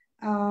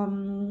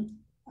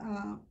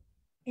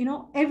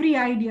every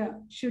idea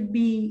should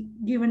be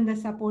given the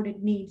support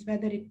it needs,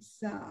 whether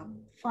it's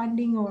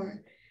funding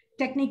or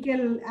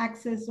technical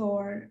access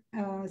or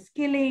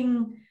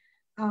skilling,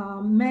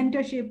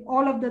 mentorship,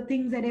 all of the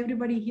things that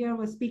everybody here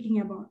was speaking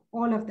about,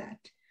 all of that.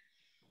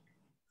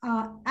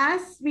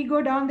 As we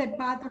go down that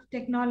path of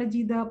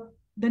technology,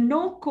 the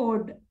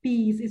no-code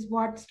piece is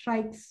what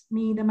strikes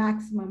me the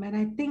maximum. And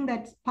I think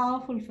that's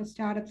powerful for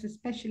startups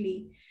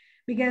especially,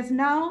 because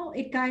now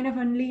it kind of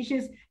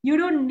unleashes, you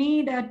don't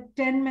need a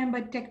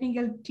 10-member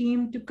technical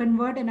team to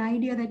convert an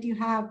idea that you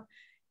have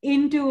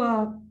into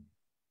a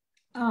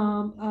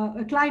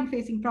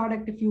client-facing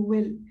product, if you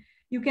will.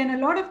 You can a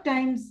lot of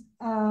times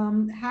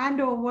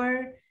hand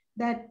over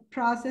that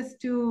process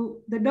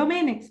to the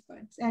domain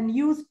experts and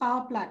use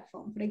Power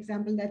Platform. For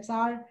example, that's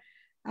our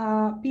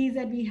piece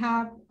that we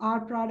have,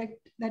 our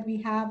product that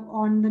we have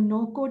on the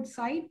no-code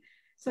side.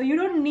 So you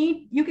don't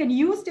need, you can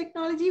use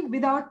technology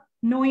without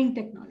knowing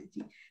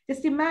technology.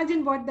 Just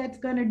imagine what that's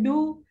going to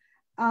do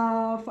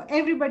for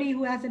everybody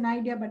who has an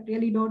idea but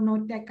really don't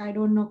know tech, I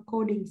don't know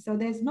coding. So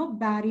there's no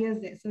barriers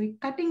there. So we're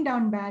cutting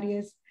down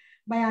barriers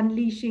by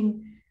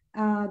unleashing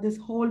this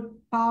whole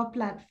Power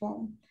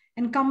Platform,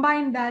 and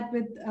combine that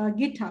with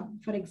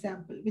GitHub, for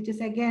example, which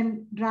is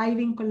again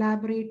driving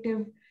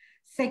collaborative,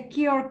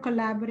 secure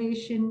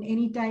collaboration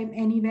anytime,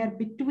 anywhere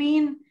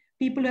between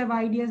people who have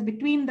ideas,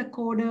 between the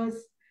coders,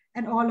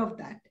 and all of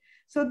that.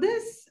 So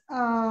this,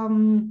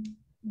 when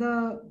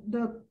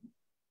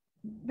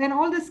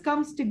all this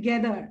comes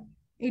together,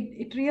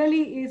 it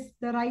really is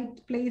the right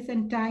place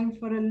and time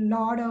for a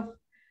lot of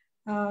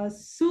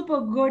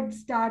super good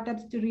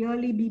startups to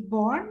really be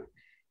born,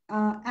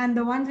 and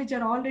the ones which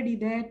are already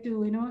there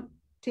to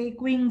take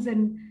wings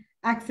and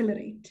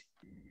accelerate.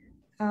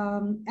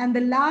 And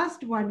the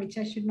last one, which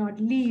I should not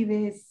leave,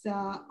 is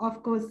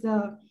of course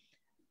the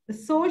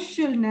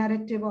social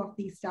narrative of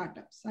these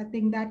startups. I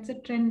think that's a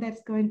trend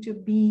that's going to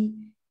be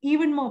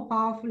even more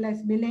powerful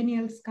as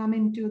millennials come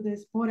into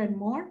this more and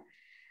more.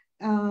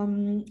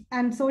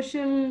 And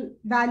social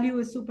value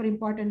is super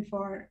important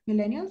for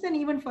millennials and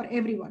even for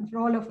everyone, for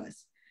all of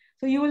us.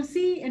 So you will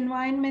see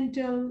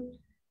environmental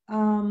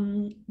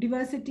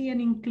diversity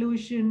and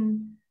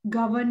inclusion,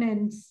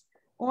 governance,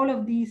 all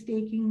of these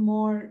taking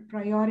more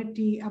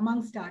priority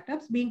among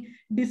startups, being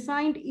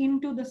designed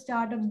into the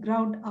startup's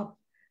ground up,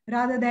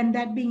 rather than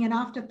that being an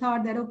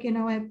afterthought that, okay,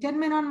 now I have 10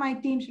 men on my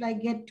team, should I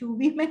get 2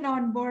 women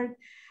on board?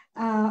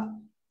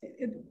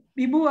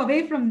 We move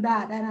away from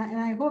that. And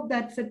I hope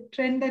that's a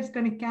trend that's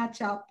going to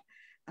catch up,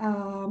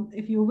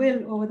 if you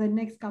will, over the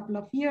next couple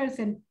of years,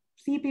 and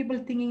see people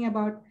thinking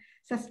about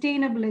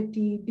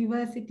sustainability,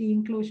 diversity,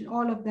 inclusion,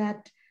 all of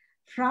that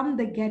from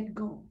the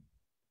get-go.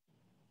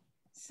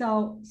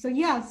 So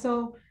yeah,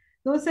 so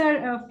those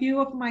are a few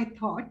of my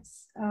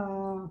thoughts.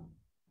 I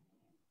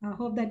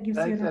hope that gives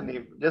you enough.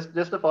 Thanks,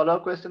 just a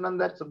follow-up question on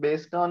that. So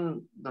based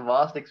on the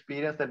vast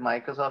experience that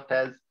Microsoft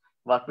has,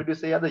 what would you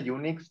say are the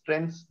unique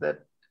strengths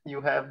that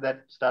you have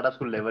that startups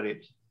will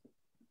leverage?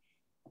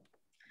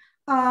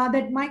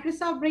 That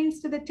Microsoft brings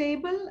to the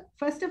table?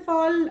 First of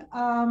all,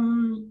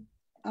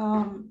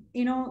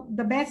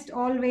 the best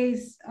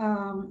always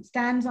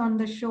stands on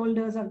the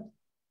shoulders of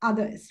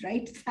others,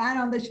 right? Stand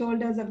on the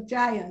shoulders of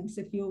giants,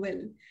 if you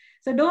will.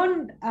 So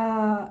don't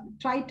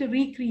try to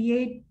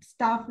recreate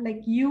stuff,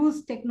 like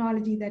use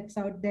technology that's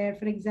out there.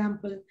 For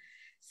example,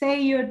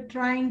 say you're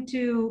trying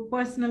to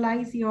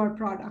personalize your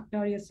product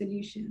or your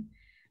solution,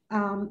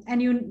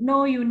 and you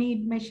know you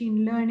need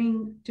machine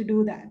learning to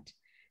do that.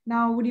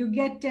 Now, would you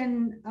get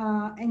 10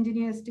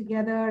 engineers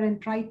together and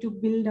try to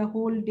build a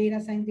whole data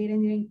science, data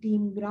engineering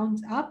team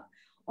grounds up?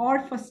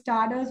 Or for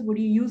starters, would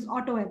you use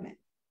AutoML?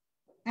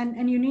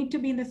 And you need to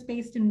be in the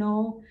space to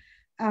know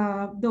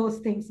those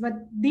things. But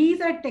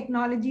these are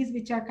technologies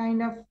which are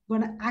kind of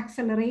going to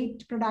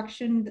accelerate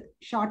production,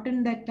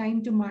 shorten that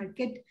time to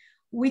market,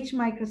 which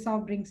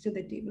Microsoft brings to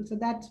the table. So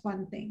that's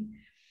one thing.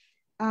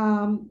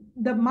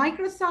 The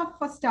Microsoft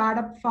for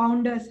Startup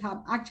Founders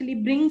Hub actually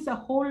brings a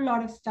whole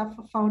lot of stuff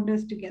for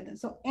founders together.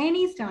 So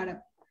any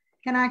startup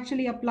can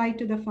actually apply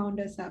to the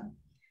Founders Hub.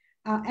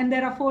 And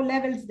there are 4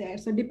 levels there.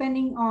 So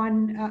depending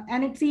on,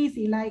 and it's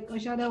easy, like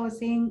Oshada was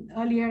saying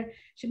earlier,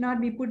 should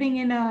not be putting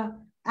in a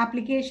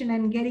application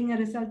and getting a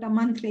result a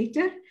month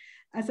later.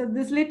 So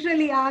this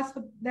literally asks,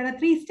 there are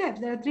 3 steps,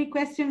 there are 3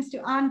 questions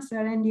to answer,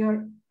 and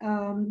you're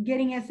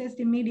getting assessed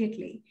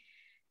immediately.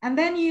 And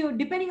then you,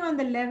 depending on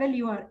the level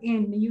you are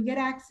in, you get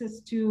access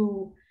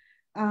to,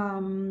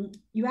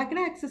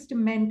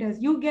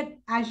 mentors. You get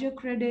Azure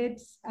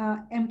credits,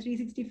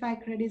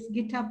 M365 credits,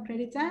 GitHub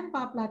credits, and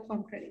Power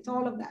Platform credits,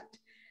 all of that.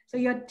 So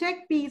your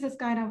tech piece is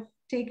kind of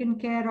taken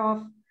care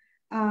of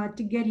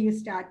to get you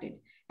started.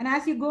 And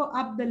as you go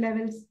up the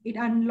levels, it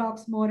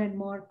unlocks more and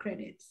more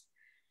credits.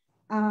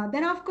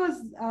 Then, of course,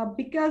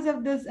 because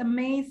of this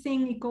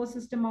amazing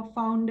ecosystem of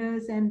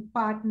founders and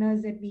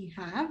partners that we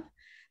have,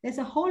 there's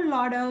a whole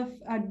lot of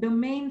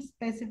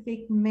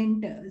domain-specific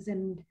mentors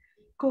and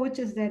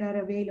coaches that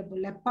are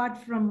available, apart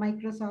from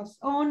Microsoft's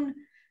own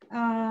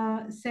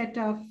set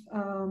of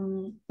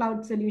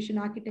cloud solution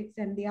architects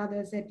and the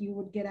others that you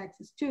would get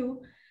access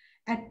to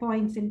at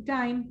points in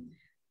time.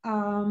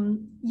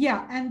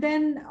 Yeah, and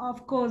then,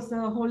 of course,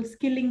 the whole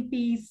skilling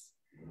piece.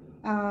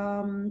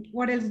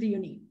 What else do you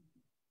need?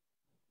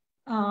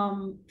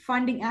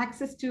 Funding,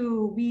 access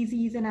to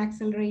VCs and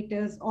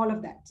accelerators, all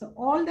of that. So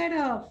all that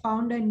a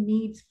founder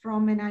needs,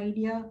 from an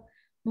idea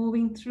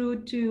moving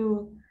through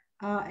to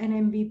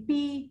an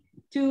MVP,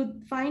 to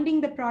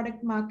finding the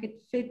product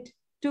market fit,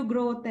 to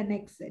growth and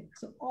exit.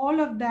 So all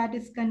of that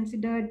is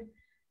considered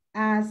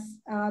as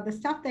the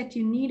stuff that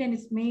you need, and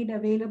is made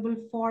available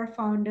for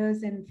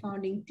founders and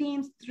founding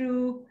teams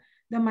through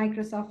the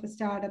Microsoft for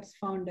Startups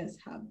Founders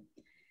Hub.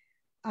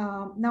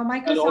 Now,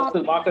 Microsoft... And also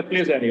the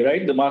marketplace, Annie,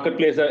 right? The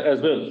marketplace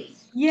as well.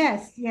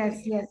 Yes,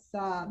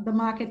 the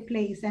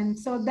marketplace. And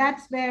so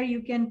that's where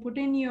you can put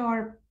in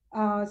your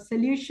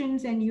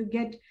solutions, and you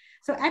get...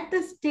 So at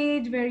the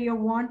stage where you're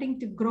wanting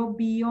to grow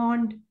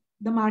beyond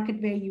the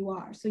market where you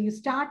are. So you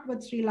start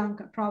with Sri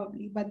Lanka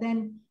probably, but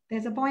then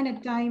there's a point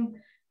in time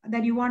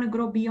that you want to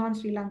grow beyond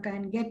Sri Lanka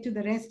and get to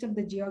the rest of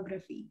the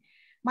geography.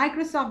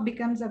 Microsoft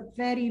becomes a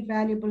very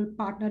valuable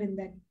partner in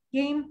that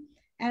game.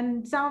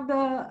 And some of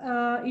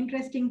the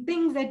interesting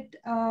things that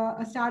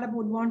a startup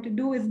would want to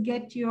do is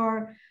get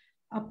your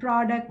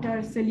product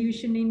or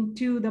solution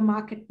into the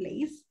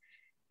marketplace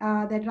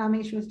that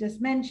Ramesh was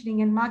just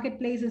mentioning. And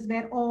marketplace is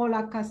where all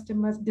our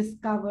customers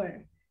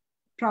discover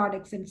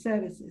products and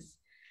services.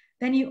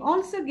 Then you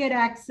also get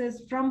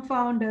access from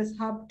Founders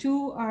Hub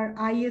to our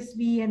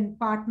ISV and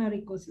partner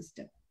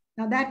ecosystem.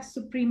 Now that's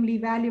supremely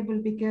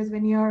valuable, because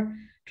when you're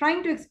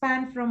trying to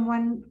expand from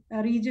one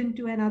region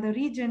to another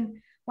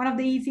region, one of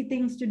the easy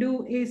things to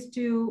do is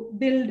to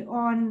build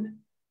on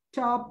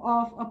top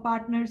of a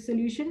partner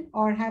solution,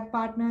 or have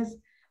partners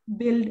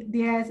build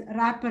theirs,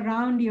 wrap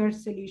around your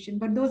solution.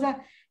 But those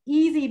are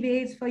easy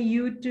ways for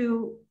you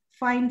to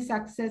find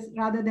success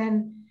rather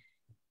than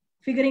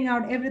figuring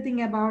out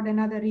everything about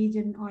another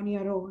region on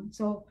your own.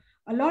 So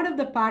a lot of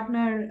the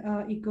partner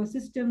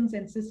ecosystems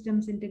and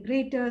systems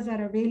integrators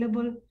are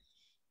available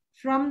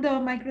from the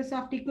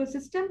Microsoft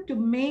ecosystem to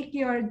make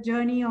your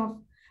journey of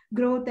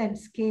growth and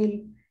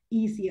scale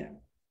easier.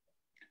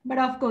 But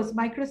of course,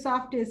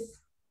 Microsoft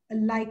is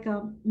like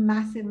a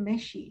massive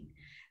machine.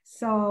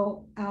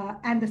 So,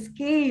 and the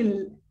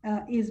scale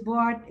is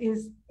what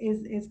is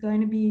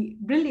going to be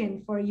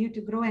brilliant for you to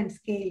grow and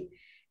scale.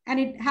 And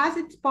it has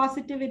its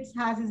positives, it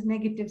has its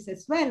negatives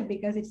as well,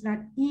 because it's not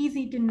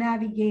easy to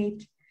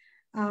navigate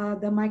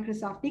the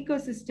Microsoft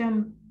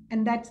ecosystem.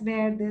 And that's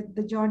where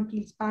the John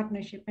Keells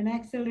partnership and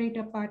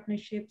accelerator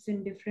partnerships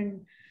in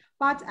different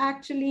parts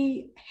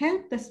actually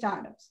help the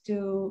startups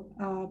to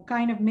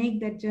kind of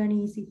make that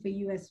journey easy for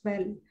you as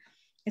well,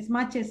 as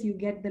much as you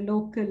get the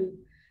local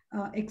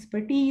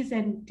expertise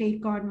and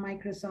take on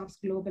Microsoft's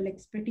global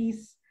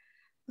expertise,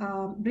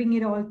 bring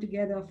it all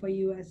together for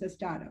you as a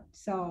startup.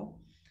 So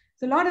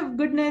a lot of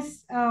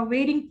goodness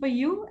waiting for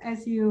you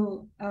as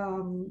you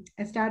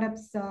as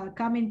startups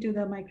come into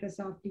the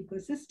Microsoft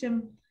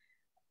ecosystem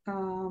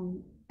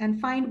and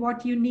find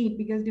what you need,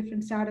 because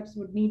different startups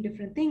would need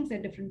different things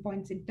at different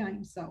points in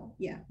time. So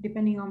yeah,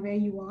 depending on where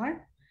you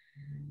are,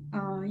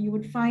 you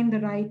would find the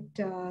right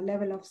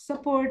level of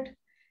support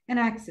and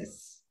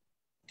access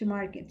to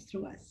markets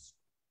through us.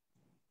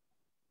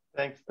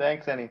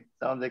 Thanks, Annie.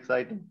 Sounds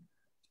exciting.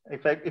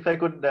 If I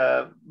could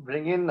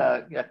bring in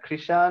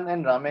Krishan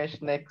and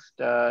Ramesh next,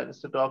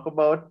 just to talk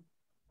about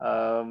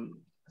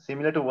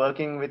similar to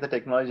working with a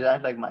technology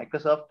giant like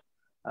Microsoft.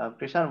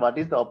 Krishan, what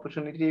is the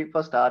opportunity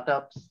for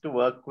startups to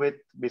work with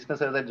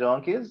businesses like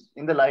John Keells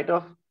in the light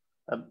of,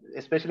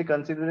 especially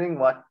considering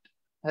what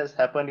has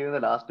happened in the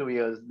last 2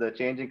 years, the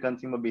change in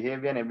consumer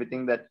behavior and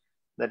everything that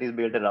is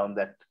built around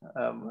that?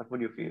 What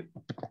would you feel?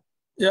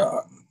 Yeah,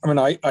 I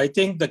mean, I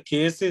think the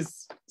case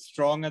is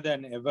stronger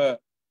than ever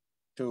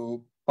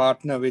to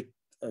partner with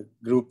a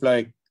group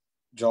like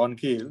John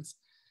Keells.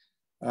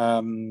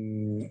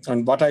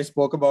 And what I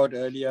spoke about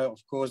earlier,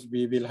 of course,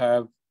 we will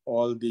have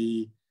all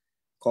the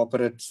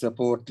corporate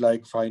support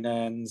like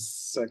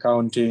finance,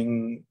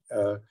 accounting,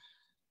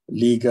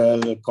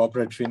 legal,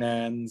 corporate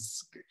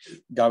finance,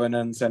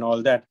 governance, and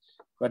all that.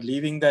 But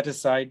leaving that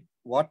aside,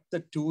 what the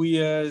 2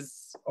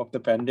 years of the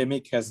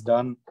pandemic has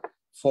done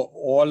for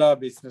all our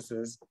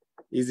businesses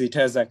is it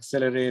has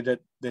accelerated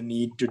the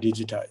need to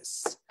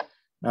digitize.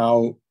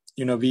 Now,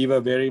 we were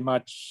very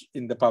much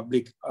in the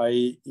public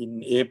eye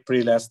in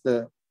April as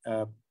the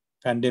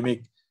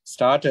pandemic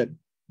started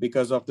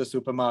because of the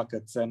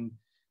supermarkets. And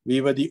we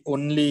were the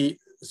only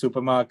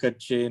supermarket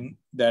chain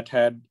that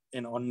had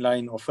an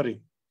online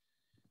offering.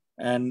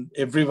 And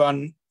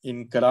everyone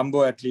in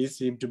Colombo at least,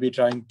 seem to be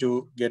trying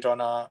to get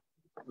on our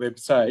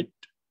website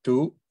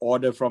to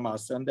order from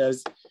us. And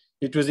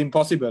it was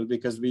impossible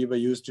because we were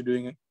used to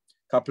doing a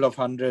couple of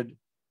hundred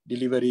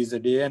deliveries a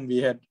day, and we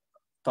had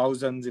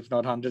thousands, if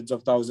not hundreds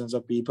of thousands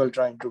of people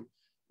trying to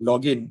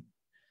log in.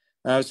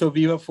 So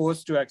we were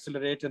forced to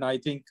accelerate, and I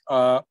think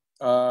our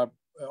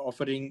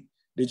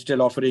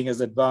digital offering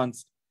has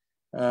advanced.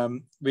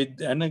 And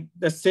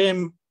the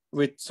same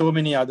with so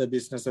many other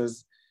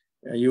businesses.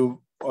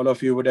 All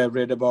of you would have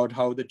read about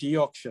how the tea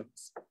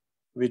auctions,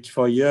 which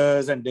for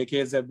years and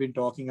decades have been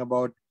talking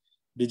about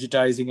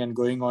digitizing and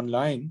going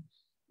online,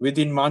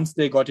 within months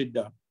they got it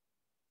done.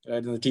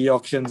 Right? The tea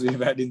auctions we've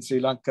had in Sri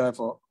Lanka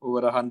for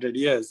over 100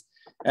 years.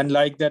 And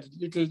like that,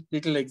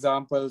 little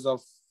examples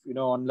of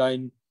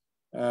online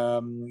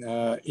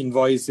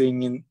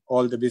invoicing in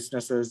all the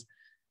businesses.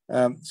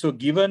 So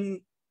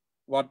given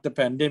what the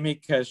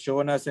pandemic has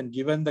shown us, and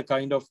given the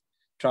kind of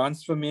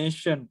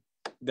transformation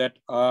that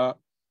our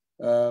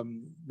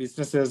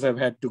businesses have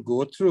had to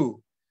go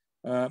through,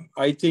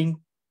 I think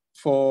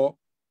for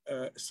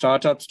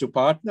startups to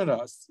partner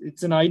us,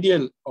 it's an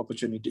ideal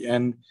opportunity.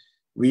 And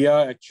we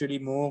are actually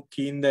more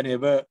keen than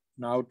ever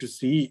now to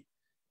see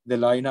the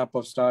lineup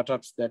of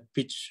startups that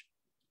pitch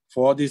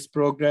for this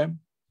program.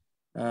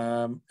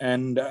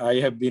 And I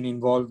have been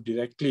involved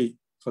directly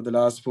for the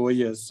last 4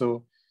 years.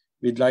 So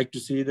we'd like to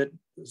see that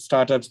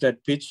startups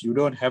that pitch. You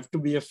don't have to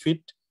be a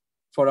fit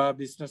for our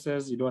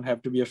businesses. You don't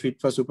have to be a fit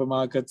for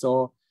supermarkets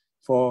or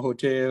for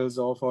hotels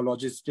or for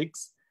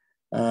logistics.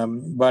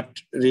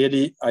 But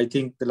really, I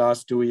think the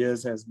last 2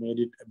 years has made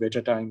it a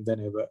better time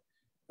than ever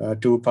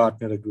to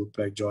partner a group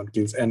like John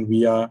Keells. And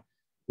we are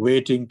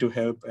waiting to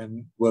help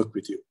and work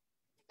with you.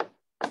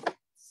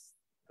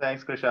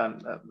 Thanks,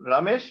 Krishan.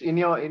 Ramesh, in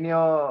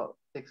your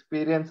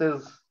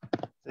experiences,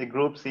 say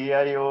group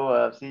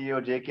CIO,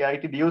 CEO,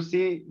 JKIT, do you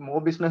see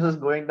more businesses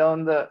going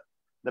down the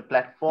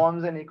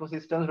platforms and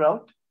ecosystems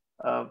route?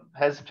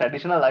 Has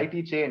traditional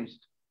IT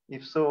changed?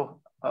 If so,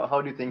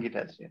 how do you think it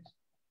has changed?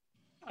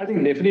 I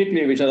think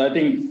definitely, Vishal. I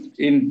think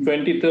in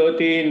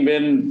 2013,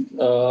 when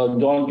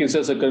John Keells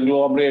as a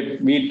conglomerate,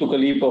 we took a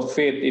leap of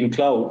faith in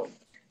cloud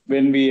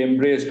when we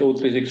embraced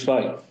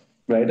O365,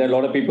 right? A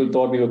lot of people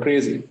thought we were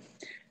crazy.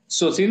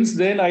 So since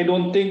then, I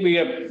don't think we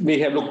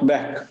have looked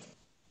back.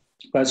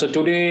 Right? So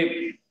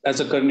today, as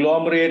a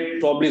conglomerate,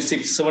 probably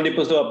 70%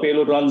 of our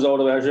payload runs out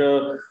of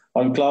Azure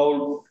on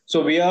cloud.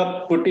 So we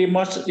are pretty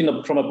much,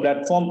 from a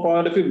platform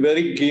point of view,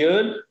 very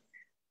geared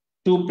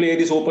to play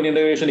this open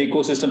innovation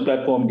ecosystem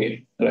platform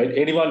game, right?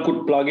 Anyone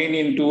could plug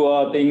into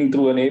our thing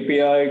through an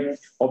API.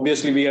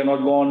 Obviously, we have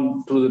not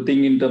gone through the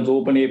thing in terms of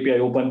open API,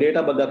 open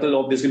data, but that will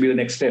obviously be the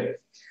next step.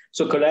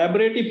 So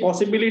collaborative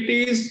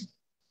possibilities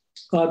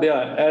are there.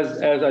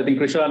 As I think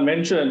Krishan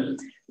mentioned,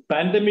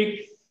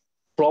 pandemic,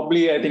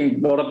 probably I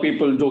think a lot of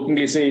people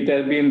jokingly say it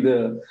has been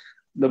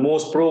the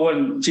most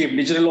proven chief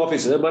digital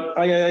officer, but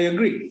I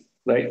agree,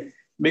 right?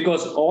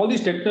 Because all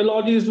these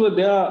technologies were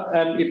there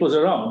and it was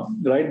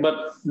around, right? But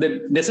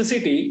the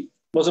necessity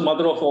was the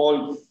mother of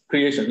all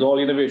creations, all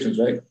innovations,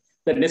 right?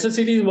 That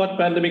necessity is what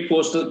pandemic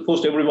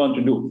forced everyone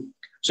to do.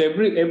 So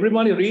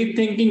everyone is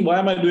rethinking, why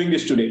am I doing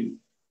this today?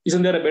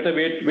 Isn't there a better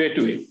way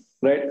to it,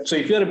 right? So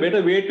if you have a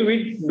better way to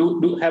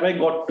it, have I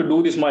got to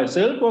do this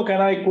myself, or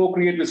can I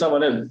co-create with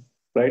someone else,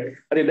 right?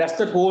 I think that's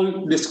that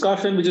whole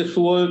discussion which is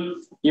full.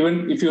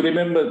 Even if you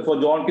remember,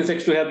 for John Keells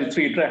X to have the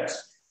 3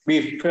 tracks,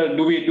 we felt,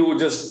 do we do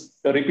just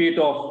a repeat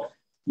of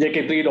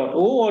JK 3.0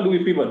 or do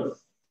we pivot?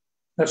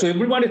 So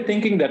everyone is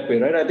thinking that way,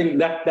 right? I think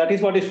that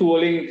is what is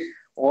fueling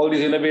all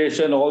this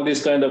innovation, all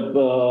this kind of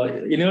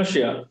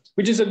inertia,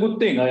 which is a good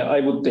thing, I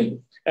would think.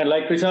 And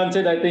like Krishan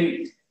said, I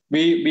think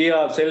we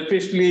are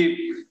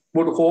selfishly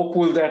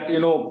hopeful that,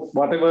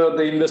 whatever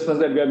the investments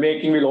that we are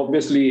making will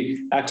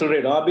obviously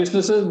accelerate our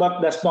businesses,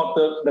 but that's not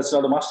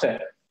a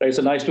must-have, right? It's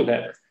a nice to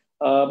have.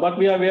 But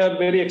we are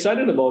very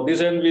excited about this,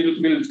 and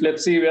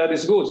let's see where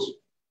this goes.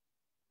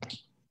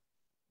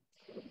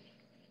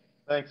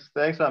 Thanks,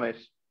 Ramesh.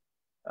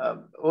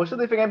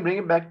 Oshad, if I can bring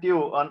it back to you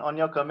on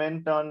your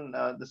comment on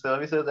the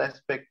services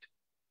aspect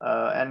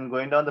and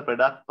going down the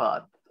product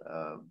path,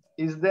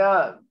 is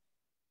there,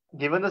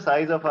 given the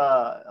size of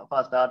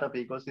our startup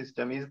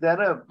ecosystem, is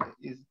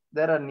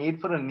there a need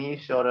for a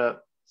niche or a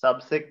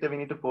subsector we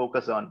need to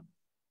focus on?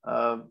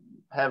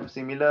 Have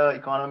similar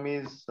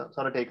economies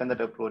sort of taken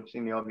that approach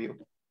in your view,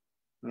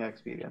 in your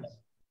experience?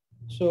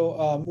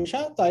 So,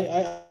 Vishant,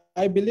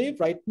 I believe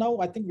right now,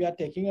 I think we are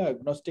taking an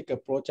agnostic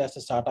approach as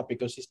a startup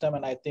ecosystem.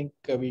 And I think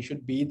we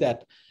should be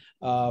that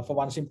for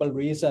one simple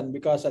reason,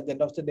 because at the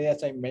end of the day,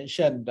 as I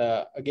mentioned,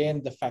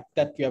 again, the fact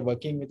that we are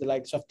working with the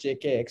likes of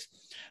JKX,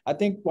 I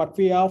think what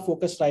we are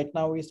focused right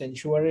now is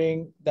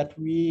ensuring that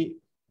we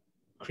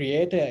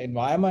create an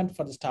environment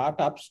for the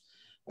startups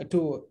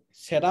to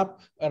set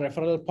up a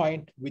referral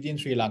point within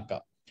Sri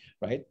Lanka,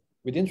 right?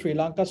 Within Sri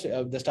Lanka,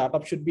 the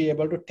startup should be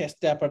able to test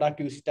their product,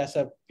 use it as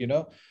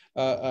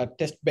a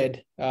test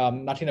bed,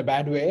 not in a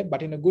bad way,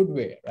 but in a good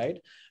way,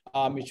 right?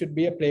 It should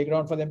be a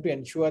playground for them to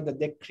ensure that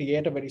they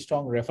create a very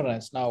strong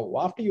reference. Now,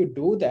 after you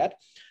do that,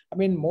 I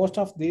mean, most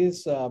of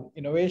these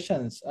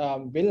innovations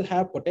will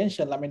have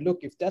potential. I mean, look,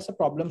 if there's a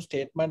problem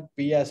statement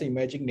we as an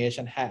emerging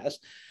nation has,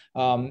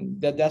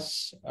 that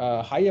there's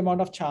a high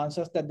amount of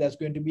chances that there's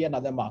going to be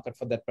another market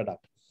for that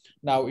product.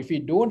 Now, if we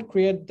don't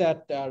create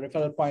that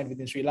referral point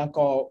within Sri Lanka,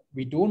 or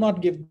we do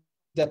not give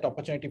that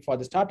opportunity for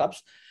the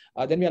startups,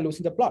 then we are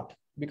losing the plot.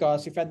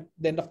 Because if at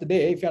the end of the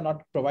day, if you're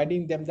not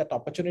providing them that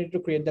opportunity to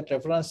create that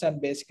reference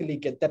and basically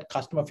get that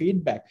customer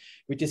feedback,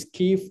 which is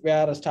key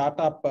where a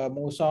startup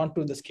moves on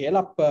to the scale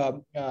up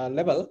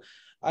level,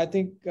 I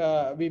think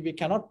we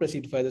cannot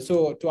proceed further.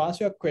 So to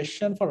answer your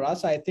question, for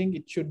us, I think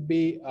it should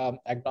be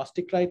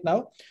agnostic right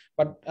now.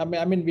 But I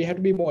mean, we have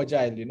to be more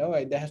agile, you know,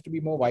 there has to be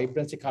more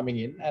vibrancy coming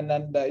in. And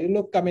then you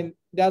look, I mean,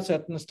 there are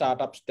certain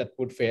startups that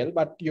would fail,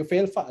 but you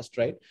fail fast,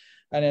 right?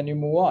 And then you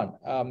move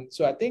on.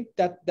 So I think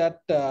that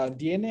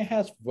DNA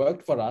has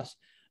worked for us.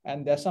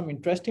 And there's some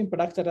interesting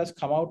products that has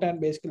come out and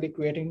basically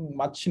creating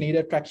much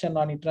needed traction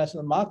on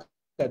international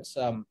markets.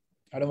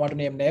 I don't want to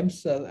name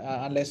names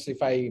unless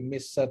if I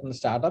miss certain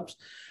startups,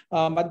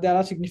 but there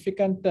are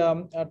significant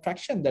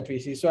traction that we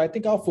see. So I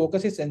think our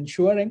focus is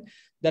ensuring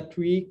that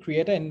we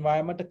create an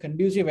environment, a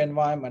conducive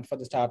environment for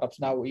the startups.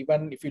 Now,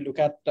 even if you look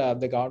at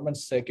the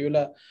government's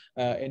circular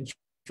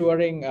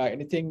ensuring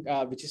anything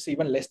which is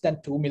even less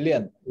than 2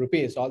 million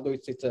rupees, although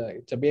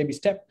it's a baby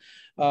step,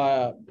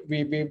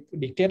 we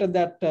dictated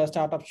that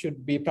startups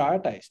should be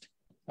prioritized.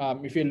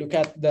 If you look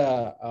at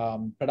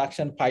the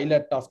production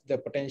pilot of the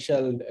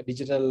potential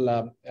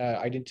digital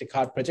identity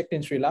card project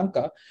in Sri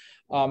Lanka,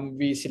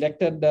 we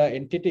selected the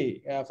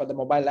entity for the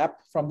mobile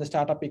app from the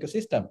startup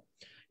ecosystem.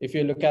 If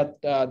you look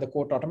at the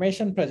court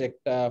automation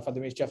project for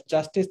the Ministry of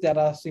Justice, there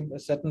are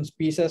certain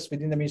pieces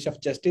within the Ministry of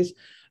Justice.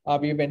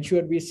 We've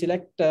ensured we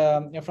select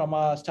from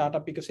our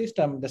startup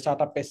ecosystem, the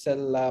Startup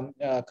SL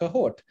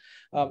cohort.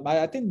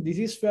 I think this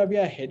is where we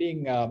are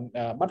heading.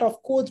 But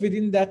of course,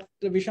 within that,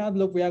 Vishant,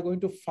 look, we are going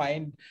to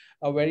find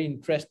a very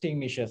interesting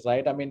niches,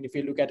 right? I mean, if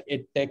you look at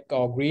EdTech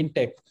or Green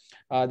Tech,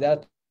 there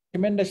are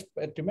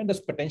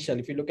tremendous potential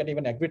if you look at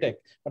even agri-tech.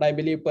 But I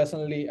believe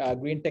personally,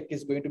 green tech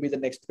is going to be the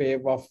next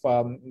wave of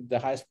the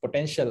highest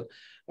potential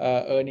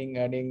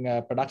earning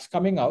products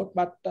coming out.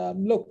 But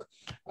look,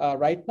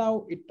 right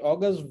now it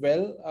augurs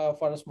well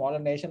for a smaller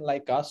nation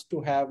like us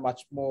to have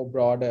much more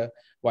broader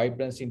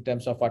vibrancy in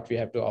terms of what we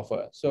have to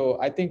offer. So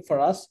I think for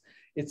us,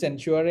 it's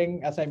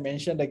ensuring, as I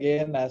mentioned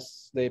again,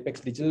 as the Apex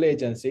Digital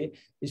Agency,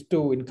 is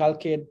to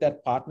inculcate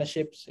that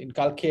partnerships,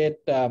 inculcate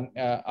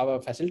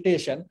our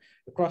facilitation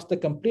across the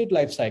complete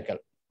life cycle,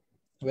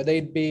 whether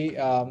it be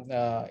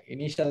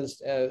initial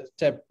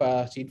step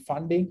seed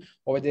funding,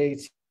 or whether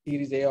it's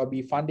Series A or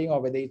B funding, or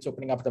whether it's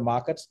opening up the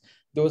markets.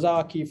 Those are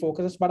our key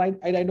focuses. But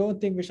I don't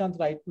think, Vishant,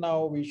 right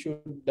now we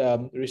should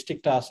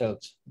restrict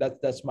ourselves.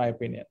 That's my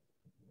opinion.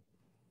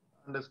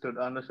 Understood,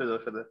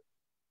 Oshada.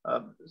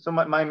 So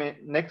my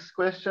next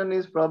question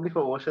is probably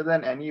for Oshada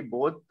and Annie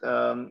both.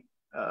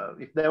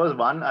 If there was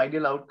one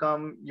ideal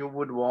outcome you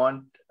would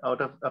want out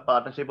of a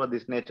partnership of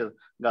this nature,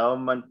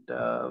 government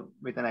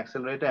with an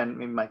accelerator and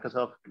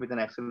Microsoft with an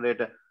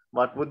accelerator,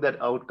 what would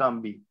that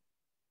outcome be?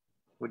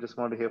 We just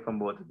want to hear from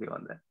both of you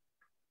on that.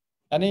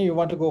 Annie, you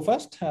want to go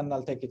first and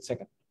I'll take it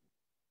second.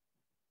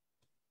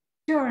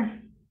 Sure.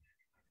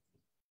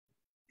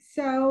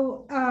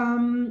 So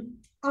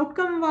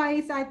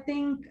outcome-wise, I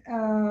think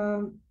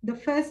the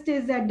first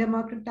is that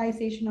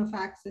democratization of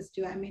access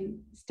to, I mean,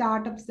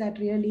 startups that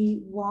really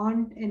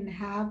want and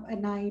have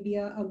an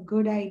idea, a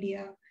good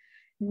idea,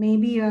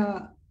 maybe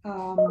a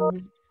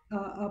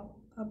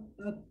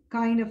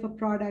kind of a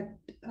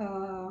product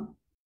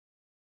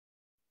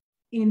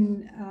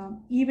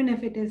even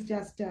if it is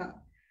just a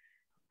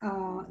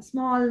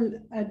small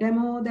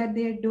demo that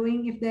they're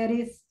doing, if there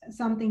is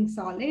something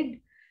solid,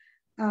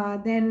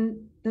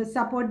 then the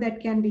support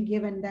that can be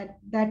given,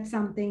 that's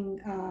something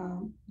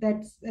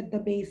that's at the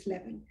base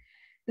level.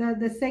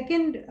 The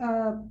second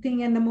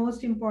thing and the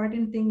most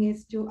important thing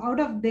is to, out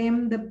of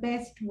them, the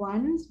best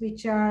ones,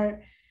 which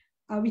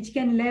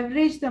can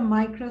leverage the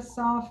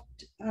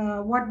Microsoft,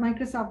 what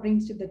Microsoft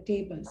brings to the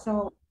table.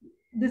 So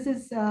this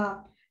is,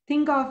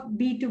 think of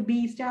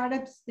B2B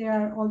startups. There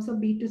are also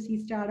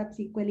B2C startups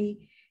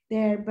equally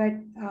there, but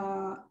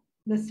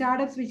the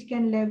startups which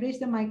can leverage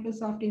the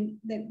Microsoft in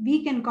that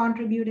we can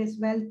contribute as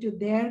well to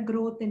their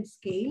growth and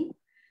scale,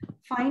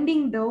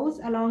 finding those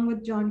along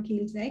with John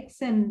Keells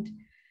X and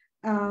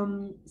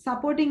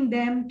supporting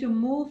them to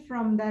move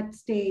from that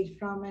stage,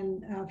 from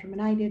an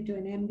idea to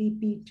an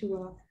MVP to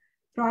a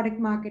product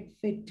market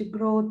fit to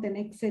growth and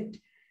exit,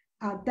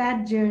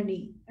 that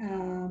journey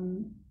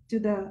to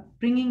the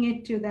bringing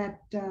it to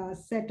that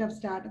set of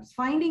startups.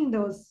 Finding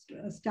those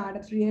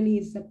startups really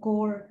is the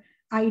core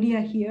idea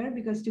here,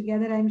 because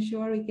together I'm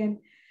sure we can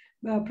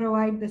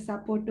provide the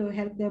support to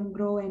help them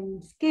grow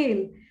and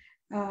scale.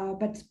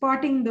 But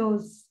spotting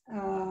those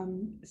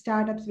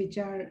startups which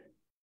are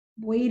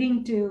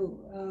waiting to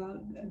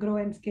grow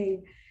and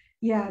scale.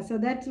 Yeah, so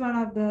that's one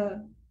of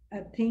the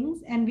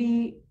things. And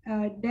we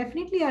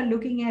definitely are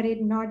looking at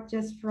it not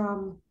just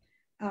from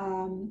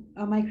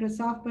a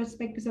Microsoft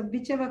perspective, so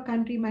whichever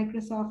country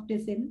Microsoft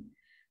is in,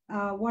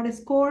 what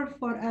is core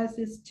for us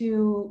is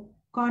to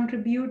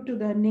contribute to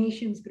the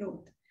nation's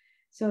growth.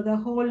 So the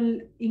whole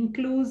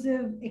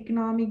inclusive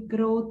economic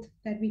growth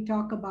that we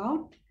talk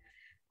about.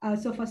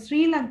 So for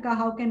Sri Lanka,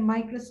 how can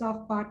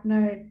Microsoft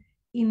partner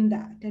in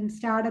that? And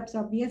startups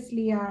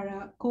obviously are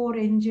a core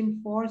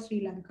engine for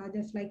Sri Lanka,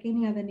 just like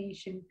any other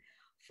nation,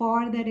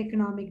 for their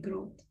economic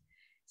growth.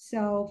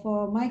 So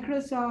for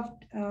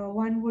Microsoft,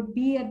 one would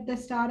be at the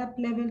startup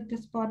level to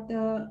spot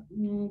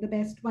the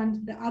best ones.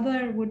 The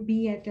other would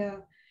be at a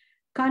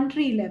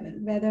country level,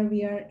 whether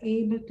we are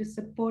able to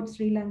support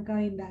Sri Lanka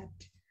in that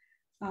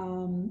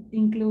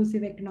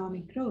inclusive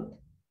economic growth.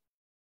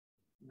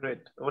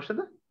 Great.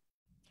 Oshada?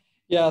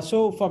 Yeah,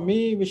 so for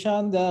me,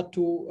 Vishan, there are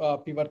two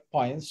pivot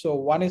points. So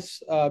one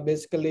is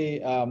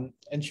basically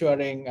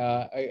ensuring,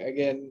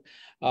 again,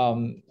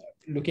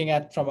 looking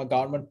at from a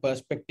government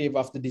perspective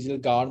of the digital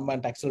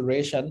government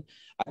acceleration.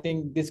 I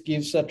think this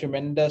gives a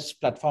tremendous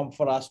platform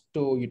for us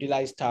to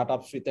utilize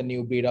startups with a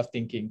new breed of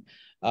thinking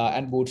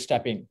and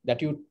bootstrapping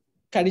that you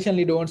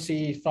traditionally don't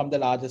see from the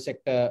larger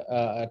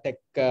sector tech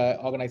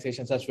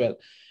organizations as well.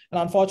 And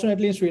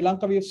unfortunately, in Sri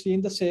Lanka, we've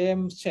seen the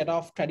same set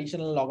of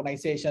traditional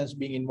organizations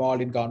being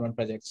involved in government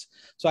projects.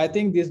 So I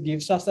think this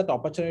gives us that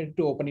opportunity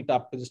to open it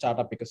up to the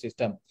startup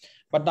ecosystem.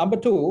 But number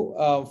two,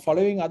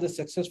 following other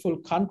successful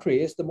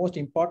countries, the most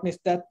important is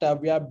that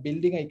we are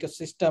building an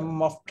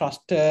ecosystem of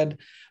trusted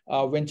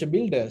venture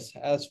builders,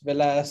 as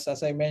well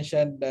as I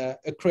mentioned,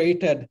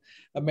 accredited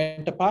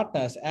mentor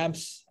partners,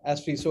 AMPs,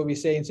 as we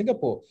say in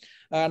Singapore.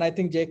 And I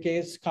think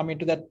JK's come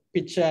into that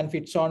picture and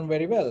fits on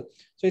very well.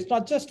 So it's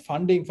not just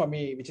funding for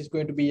me, which is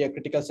going to be a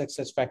critical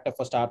success factor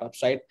for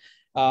startups, right?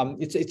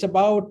 It's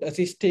about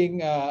assisting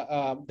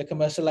the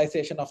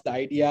commercialization of the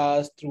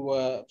ideas through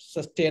a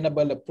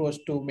sustainable approach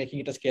to making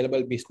it a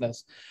scalable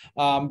business,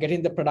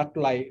 getting the product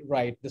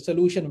right, the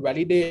solution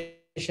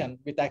validation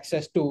with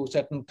access to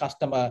certain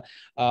customer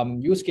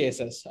use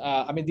cases.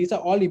 I mean, these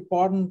are all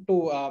important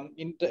to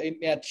in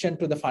addition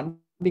to the funding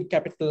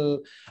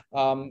capital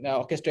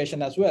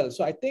orchestration as well.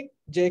 So I think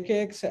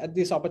JKX at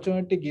this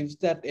opportunity gives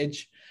that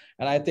edge.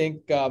 And I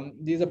think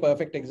this is a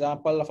perfect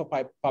example of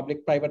a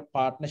public-private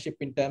partnership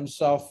in terms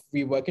of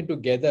we working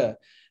together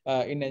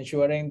in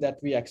ensuring that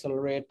we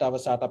accelerate our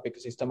startup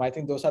ecosystem. I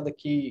think those are the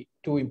key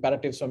two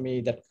imperatives for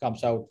me that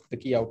comes out, the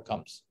key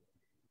outcomes.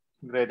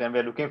 Great. And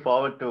we're looking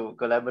forward to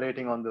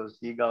collaborating on those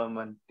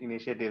e-government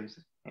initiatives,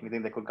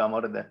 anything that could come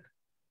out of that.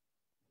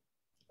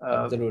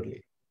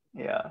 Absolutely.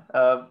 Yeah,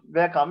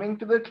 we're coming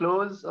to the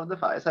close of the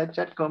Fireside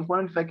Chat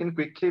component. If I can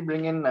quickly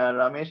bring in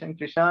Ramesh and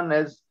Krishan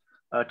as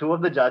two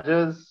of the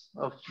judges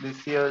of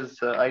this year's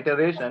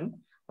iteration.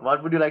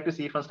 What would you like to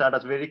see from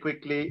startups very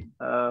quickly?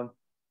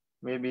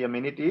 Maybe a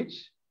minute each,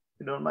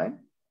 if you don't mind.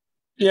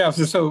 Yeah,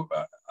 so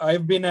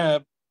I've been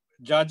a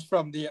judge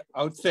from the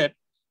outset.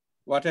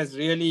 What has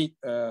really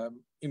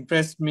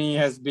impressed me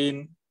has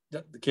been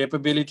the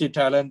capability,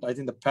 talent, I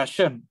think the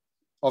passion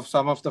of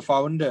some of the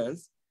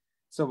founders.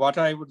 So what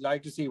I would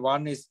like to see,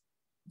 one is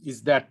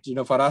that, you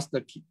know, for us,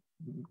 the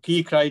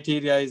key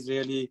criteria is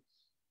really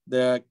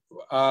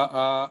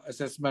our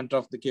assessment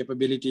of the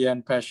capability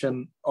and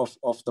passion of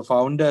the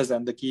founders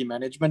and the key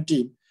management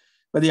team.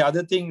 But the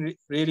other thing,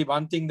 really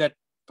one thing that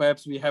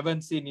perhaps we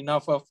haven't seen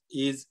enough of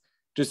is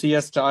to see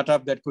a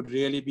startup that could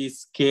really be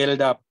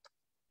scaled up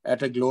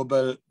at a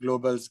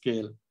global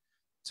scale.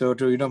 So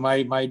to, you know,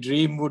 my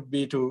dream would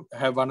be to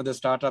have one of the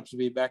startups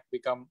we back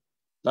become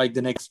like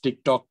the next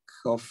TikTok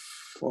of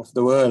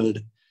the world.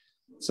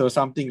 So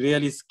something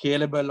really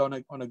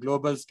scalable on a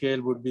global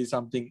scale would be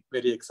something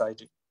very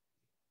exciting.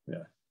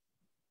 Yeah.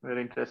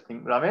 Very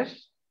interesting. Ramesh?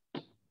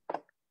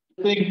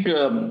 I think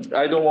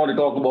I don't want to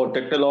talk about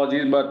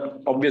technologies,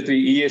 but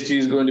obviously ESG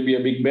is going to be a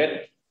big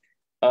bet.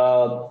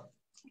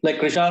 Like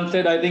Krishan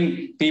said, I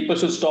think people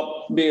should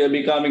stop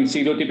becoming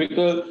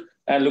stereotypical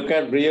and look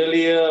at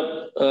really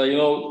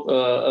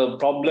a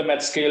problem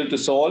at scale to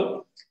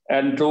solve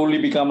and truly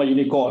become a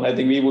unicorn. I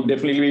think we would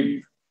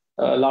definitely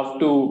love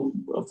to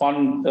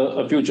fund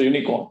a future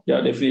unicorn.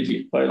 Yeah,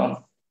 definitely. Right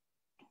on.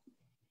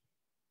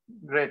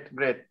 Great.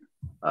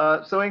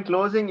 So in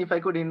closing, if I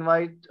could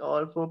invite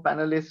all four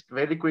panelists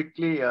very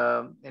quickly,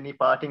 any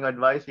parting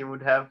advice you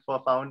would have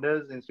for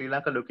founders in Sri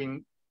Lanka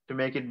looking to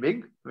make it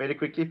big? Very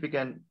quickly, if we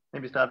can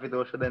maybe start with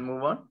Osha, then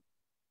move on.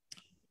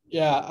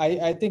 Yeah,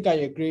 I think I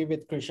agree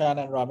with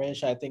Krishan and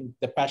Ramesh. I think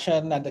the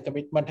passion and the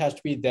commitment has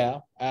to be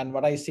there. And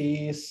what I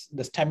see is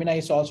the stamina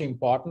is also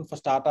important for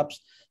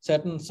startups.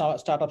 Certain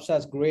startups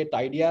has great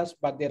ideas,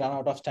 but they run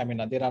out of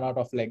stamina, they run out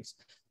of legs.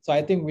 So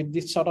I think with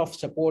this sort of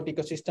support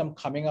ecosystem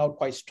coming out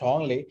quite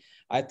strongly,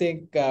 I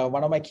think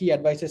one of my key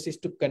advices is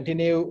to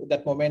continue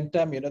that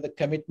momentum, you know, the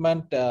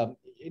commitment.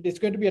 It is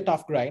going to be a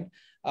tough grind,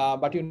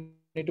 but you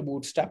need to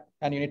bootstrap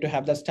and you need to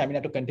have that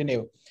stamina to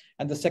continue.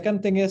 And the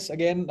second thing is,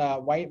 again,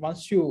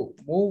 once you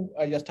move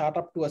your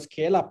startup to a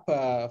scale up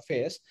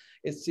phase,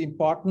 it's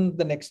important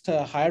the next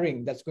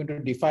hiring that's going to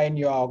define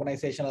your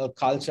organizational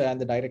culture and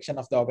the direction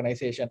of the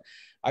organization.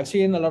 I've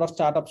seen a lot of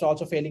startups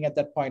also failing at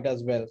that point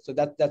as well. So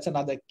that's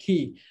another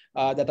key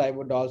that I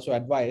would also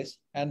advise.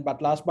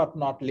 But last but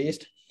not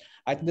least,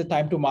 I think the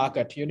time to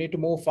market, you need to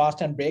move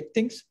fast and break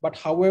things, but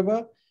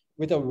however,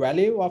 with a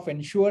value of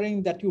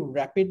ensuring that you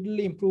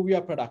rapidly improve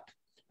your product.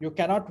 You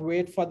cannot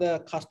wait for the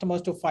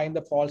customers to find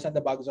the faults and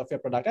the bugs of your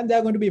product, and there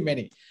are going to be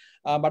many.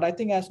 But I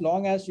think as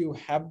long as you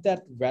have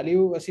that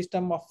value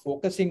system of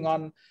focusing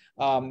on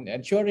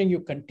ensuring you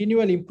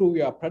continually improve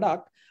your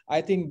product,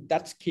 I think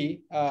that's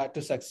key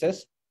to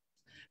success.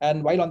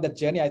 And while on that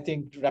journey, I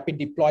think rapid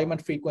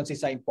deployment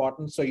frequencies are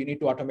important. So you need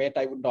to automate.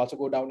 I would also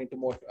go down into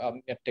more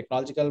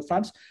technological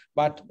fronts,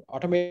 but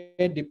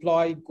automate,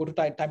 deploy, go to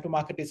time to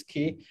market is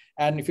key.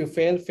 And if you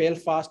fail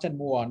fast and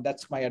move on.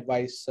 That's my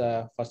advice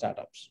for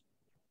startups.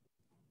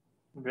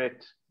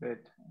 Great.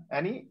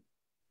 Annie,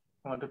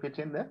 want to pitch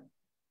in there?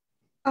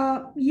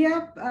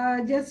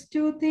 Just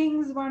two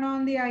things. One,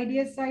 on the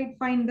idea side,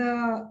 find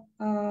the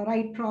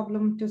right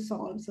problem to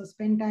solve. So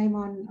spend time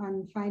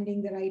on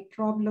finding the right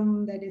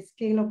problem that is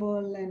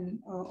scalable and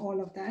all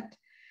of that.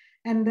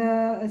 And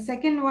the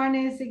second one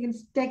is,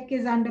 tech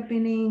is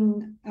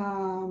underpinning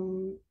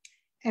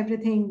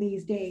everything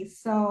these days.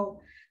 So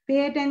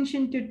pay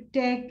attention to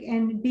tech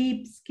and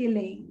deep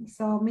skilling.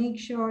 So make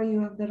sure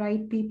you have the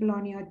right people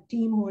on your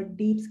team who are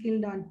deep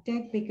skilled on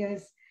tech,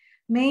 because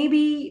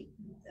maybe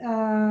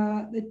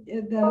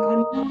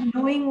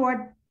knowing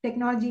what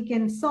technology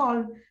can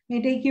solve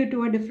may take you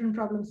to a different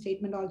problem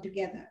statement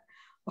altogether,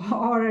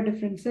 or a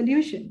different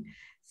solution.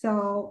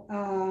 So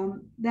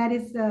that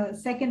is the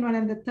second one.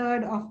 And the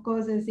third, of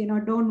course, is,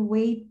 don't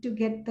wait to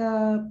get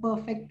the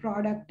perfect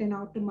product and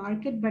out to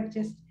market, but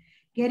just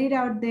get it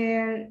out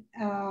there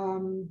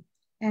and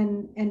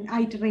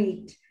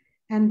iterate,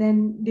 and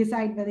then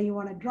decide whether you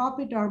want to drop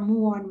it or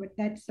move on. But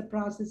that's the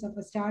process of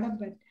a startup,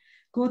 but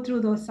go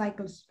through those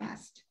cycles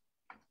fast.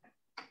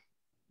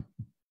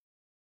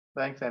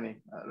 Thanks, Annie.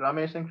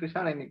 Ramesh and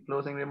Krishan, any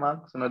closing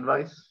remarks and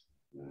advice?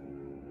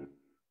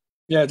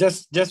 Yeah,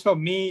 just for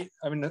me,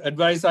 I mean,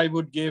 advice I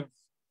would give,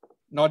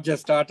 not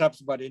just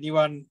startups, but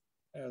anyone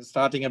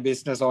starting a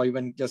business or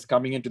even just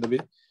coming into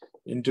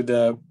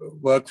the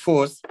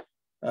workforce.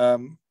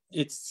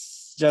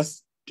 It's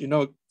just,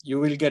 you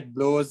will get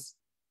blows,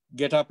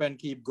 get up and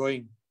keep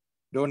going.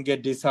 Don't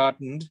get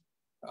disheartened.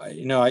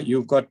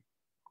 You've got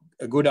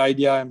a good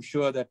idea. I'm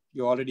sure that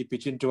you already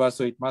pitched into us,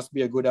 so it must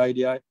be a good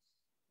idea.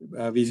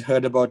 We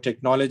heard about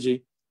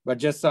technology, but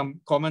just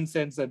some common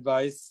sense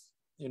advice.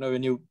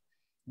 When you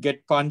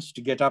get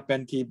punched, get up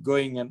and keep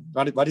going. And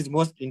what is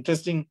most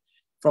interesting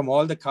from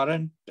all the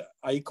current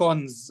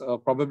icons,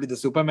 probably the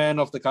Superman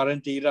of the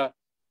current era,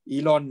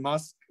 Elon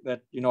Musk,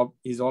 that,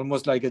 he's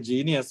almost like a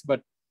genius,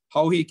 but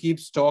how he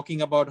keeps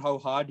talking about how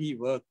hard he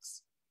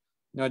works,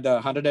 the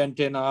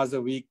 110 hours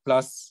a week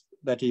plus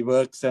that he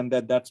works, and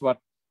that's what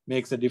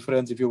makes a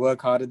difference. If you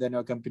work harder than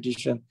your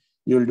competition,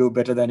 you'll do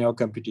better than your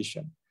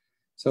competition.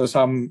 So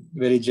some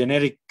very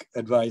generic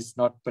advice,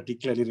 not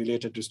particularly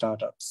related to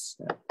startups.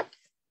 Yeah.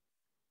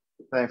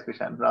 Thanks,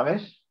 Krishan.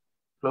 Ramesh,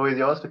 floor is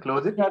yours to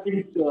close it. I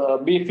think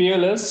be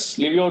fearless,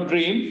 live your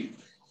dream.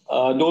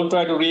 Don't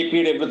try to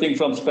recreate everything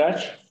from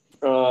scratch.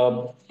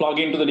 Plug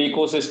into the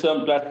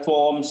ecosystem,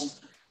 platforms,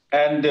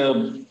 and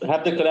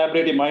have the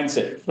collaborative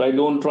mindset, right?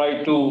 Don't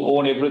try to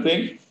own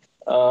everything.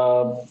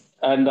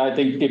 And I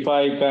think if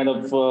I kind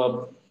of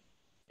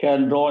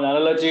can draw an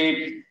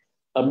analogy,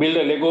 build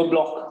a Lego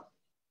block,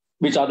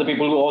 which other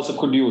people also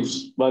could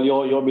use while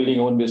you're building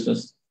your own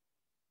business.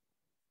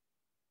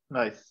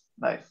 Nice.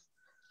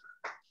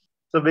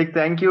 So big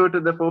thank you to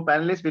the 4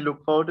 panelists. We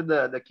look forward to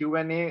the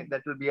Q&A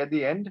that will be at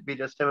the end. We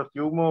just have a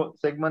few more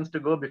segments to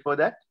go before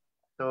that.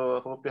 So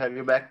hope to have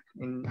you back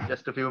in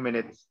just a few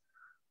minutes.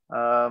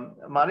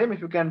 Mariam, if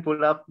you can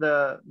pull up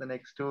the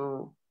next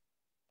 2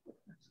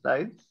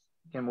 slides,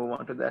 you can move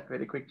on to that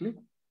very quickly.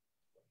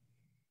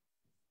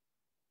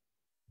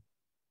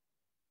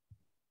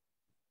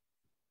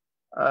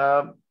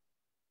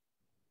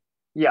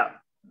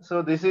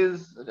 So this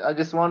is, I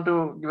just want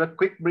to give a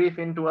quick brief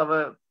into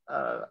our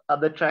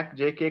other track,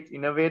 JKX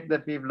Innovate,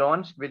 that we've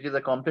launched, which is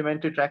a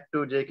complementary track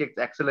to JKX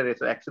Accelerate.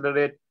 So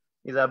Accelerate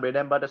is our bread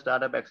and butter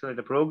startup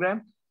accelerator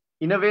program.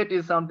 Innovate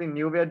is something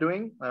new we are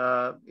doing.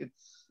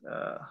 It's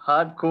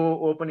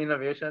hardcore open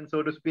innovation,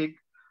 so to speak,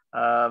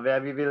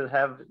 where we will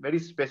have very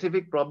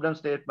specific problem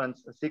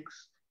statements,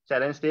 6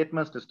 challenge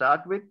statements to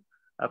start with,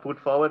 put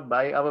forward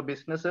by our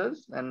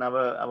businesses and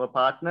our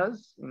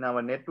partners in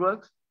our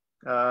networks.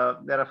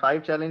 There are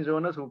 5 challenge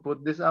owners who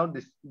put this out.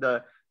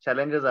 The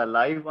challenges are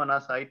live on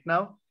our site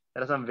now.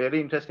 There are some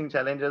very interesting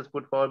challenges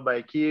put forward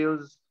by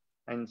Keells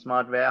in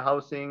smart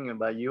warehousing,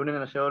 by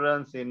Union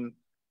Assurance in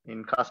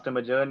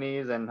customer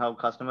journeys and how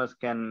customers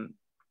can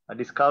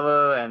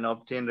discover and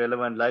obtain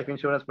relevant life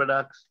insurance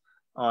products,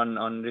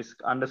 on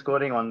risk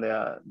underscoring,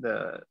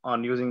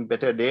 on using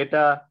better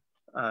data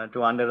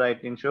to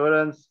underwrite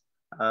insurance.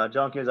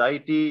 John Keells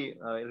IT,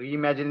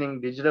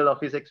 reimagining digital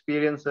office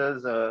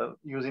experiences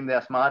using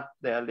their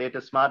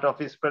latest smart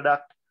office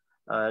product.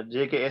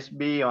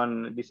 JKSB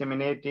on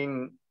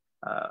disseminating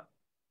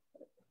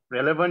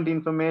relevant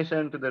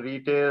information to the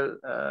retail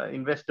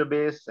investor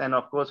base. And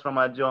of course, from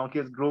our John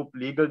Keells Group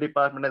legal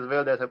department as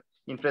well, there's an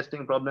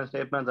interesting problem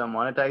statements on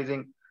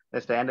monetizing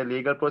their standard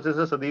legal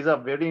processes. So these are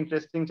very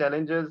interesting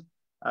challenges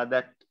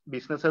that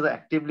businesses are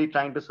actively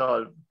trying to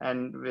solve.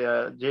 And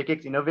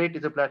JKX Innovate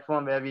is a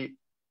platform where we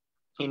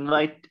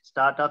invite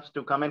startups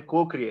to come and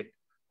co-create,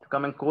 to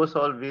come and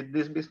co-solve with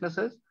these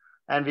businesses.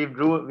 And we've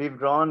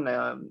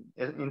drawn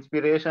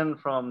inspiration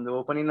from the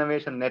Open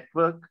Innovation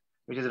Network,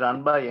 which is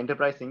run by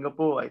Enterprise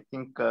Singapore. I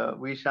think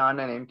Vishan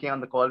and MK on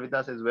the call with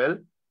us as well.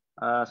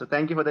 So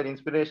thank you for that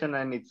inspiration,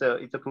 and it's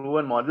a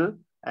proven model,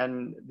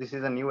 and this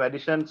is a new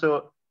addition.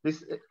 So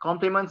this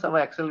complements our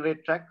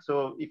Accelerate track.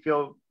 So if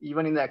you're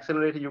even in the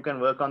Accelerator, you can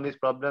work on these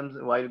problems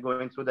while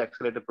going through the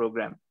Accelerator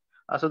program.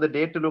 So the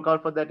date to look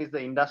out for that is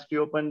the Industry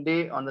Open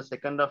Day on the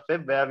 2nd of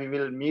Feb, where we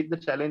will meet the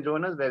challenge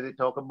owners, where we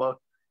talk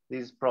about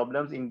these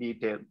problems in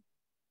detail.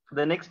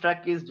 The next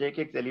track is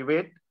JKX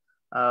Elevate,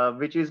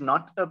 which is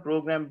not a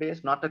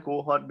program-based, not a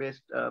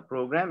cohort-based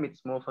program.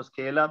 It's more for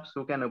scale-ups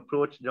who can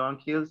approach John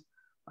Keells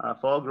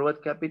for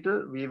growth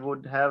capital. We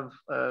would have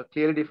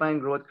clearly defined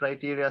growth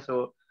criteria.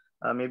 So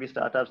maybe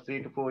startups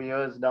 3 to 4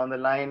 years down the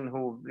line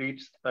who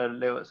reached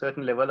a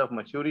certain level of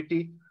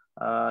maturity.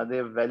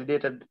 They've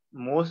validated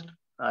most,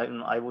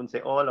 I wouldn't say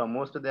all or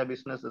most of their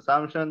business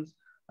assumptions,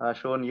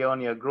 shown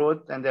year-on-year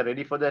growth, and they're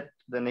ready for that,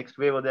 the next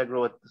wave of their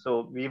growth.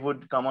 So we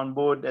would come on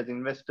board as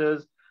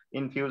investors,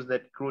 infuse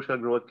that crucial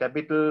growth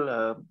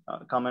capital,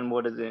 come on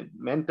board as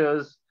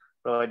mentors,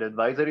 provide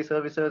advisory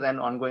services and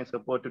ongoing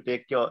support to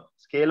take your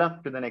scale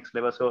up to the next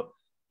level. So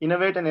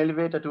Innovate and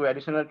Elevate are 2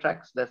 additional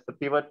tracks. That's the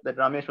pivot that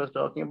Ramesh was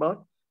talking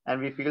about. And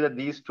we feel that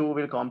these 2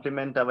 will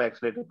complement our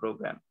Accelerator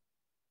program.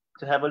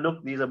 So have a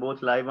look. These are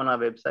both live on our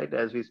website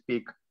as we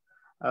speak.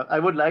 I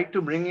would like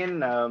to bring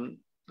in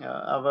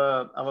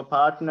our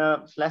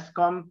partner,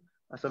 Slashcom.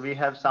 So we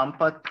have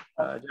Sampath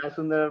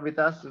Jayasundar with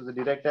us, who's the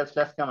director at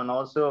Slashcom, and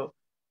also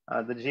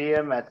the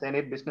GM at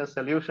Zenith Business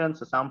Solutions.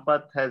 So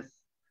Sampath has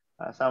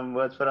some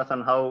words for us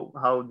on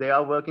how they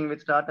are working with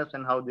startups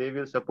and how they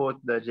will support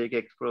the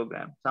JKX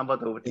program.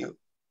 Sampath, over to you.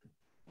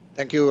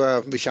 Thank you,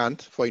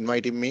 Vishant, for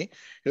inviting me.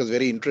 It was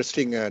very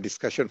interesting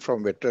discussion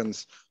from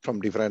veterans from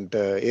different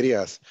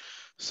areas.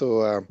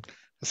 So,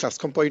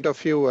 SASCOM point of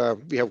view,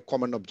 we have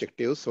common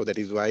objectives. So that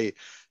is why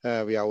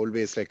we are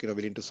always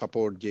willing to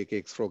support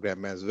JKX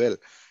program as well.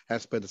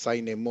 As per the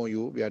signed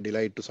MOU, we are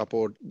delighted to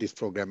support this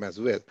program as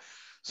well.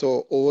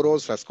 So overall,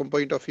 SASCOM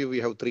point of view, we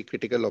have 3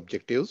 critical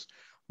objectives.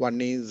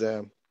 One is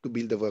to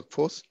build the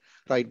workforce.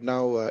 Right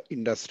now,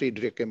 industry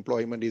direct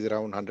employment is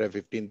around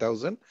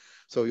 115,000.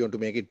 So we want to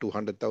make it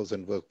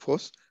 200,000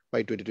 workforce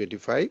by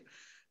 2025.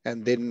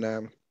 And then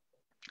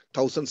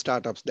 1,000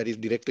 startups that is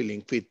directly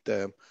linked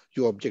with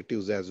your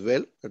objectives as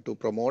well, to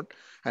promote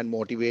and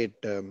motivate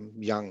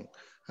young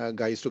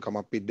guys to come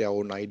up with their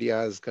own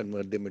ideas,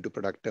 convert them into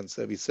product and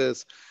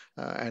services,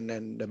 and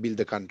then build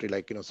the country.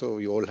 So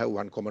we all have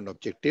one common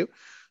objective.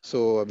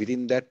 So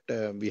within that,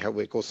 we have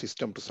an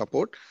ecosystem to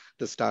support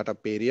the startup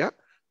area.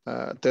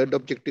 Third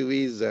objective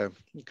is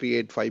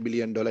create $5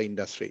 billion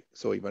industry.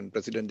 So even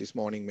President this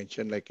morning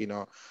mentioned by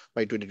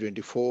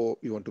 2024,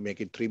 we want to make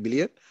it 3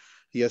 billion.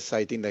 Yes,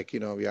 I think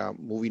we are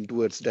moving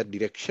towards that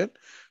direction.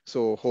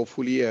 So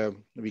hopefully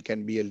we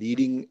can be a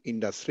leading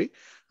industry,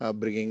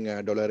 bringing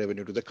dollar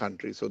revenue to the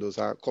country. So those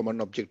are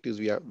common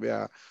objectives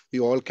where we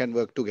all can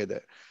work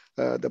together.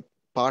 The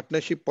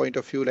partnership point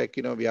of view,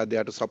 we are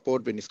there to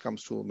support when it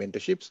comes to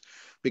mentorships,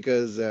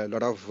 because a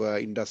lot of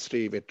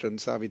industry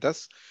veterans are with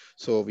us.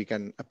 So we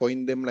can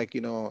appoint them,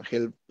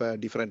 help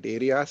different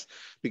areas,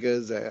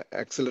 because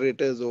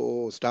accelerators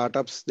or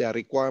startups, their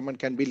requirement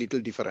can be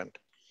little different.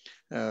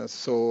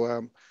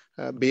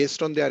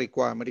 Based on their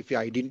requirement, if we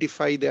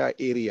identify their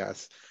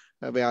areas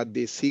where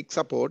they seek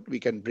support, we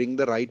can bring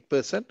the right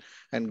person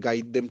and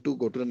guide them to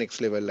go to the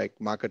next level, like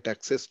market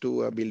access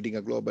to building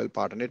a global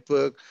partner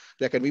network.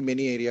 There can be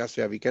many areas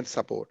where we can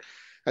support.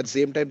 At the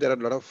same time, there are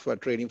a lot of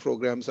training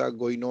programs are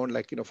going on,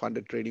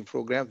 funded training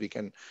programs.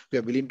 We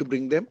are willing to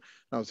bring them.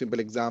 Now, simple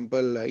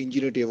example,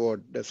 Ingenuity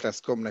Award, the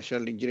SLASCOM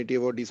National Ingenuity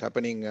Award is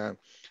happening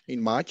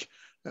in March.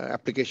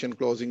 Application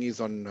closing is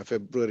on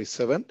February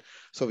 7th.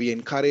 So we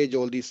encourage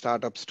all these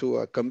startups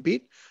to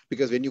compete,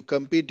 because when you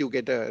compete, you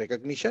get a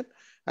recognition.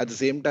 At the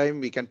same time,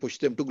 we can push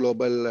them to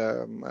global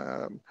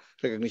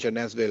recognition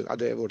as well,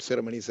 other award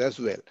ceremonies as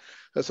well.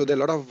 So there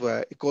are a lot of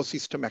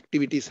ecosystem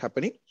activities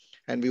happening,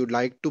 and we would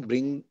like to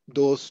bring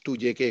those to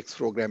JKX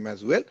program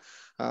as well.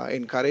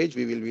 Encourage,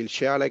 we'll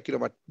share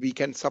what we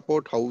can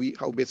support,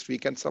 how best we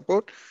can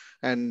support.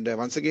 And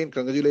once again,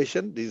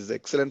 congratulations, this is an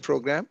excellent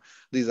program.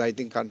 This is, I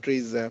think,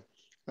 countries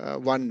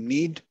one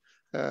need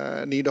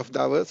of the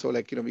hour. So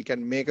we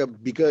can make a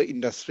bigger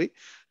industry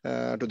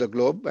to the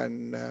globe.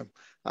 And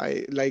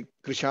I like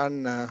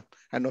Krishan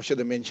and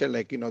Noshad mentioned,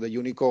 the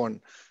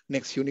unicorn,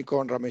 next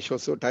unicorn, Ramesh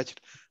also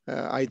touched.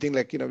 I think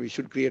we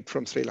should create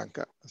from Sri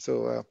Lanka.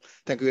 So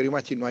thank you very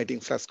much inviting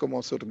SLASCOM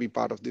also to be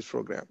part of this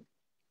program.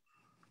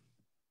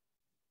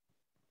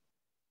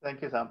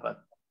 Thank you, Sampath.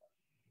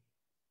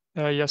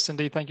 Yes,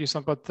 indeed. Thank you,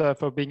 Sampath,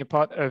 for being a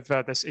part of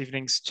this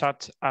evening's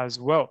chat as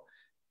well.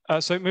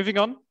 So moving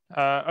on,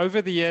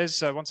 Over the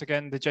years, once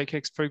again, the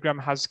JKX program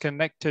has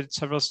connected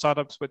several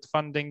startups with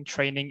funding,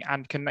 training,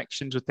 and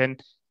connections within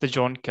the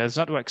John Keells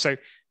network. So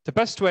the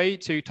best way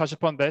to touch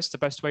upon this, the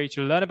best way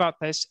to learn about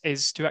this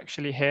is to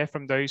actually hear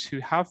from those who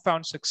have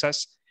found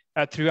success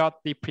throughout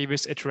the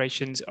previous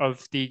iterations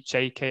of the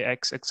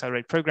JKX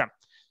Accelerator program.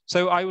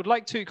 So I would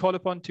like to call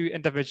upon two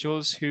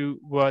individuals who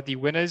were the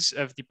winners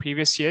of the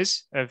previous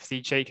years of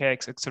the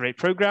JKX Accelerator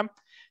program.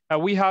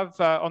 We have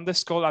on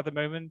this call at the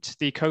moment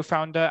the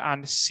co-founder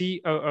and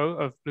COO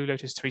of Blue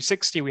Lotus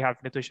 360. We have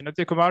Nithushan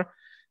Nityakumar,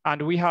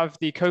 and we have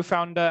the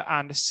co-founder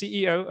and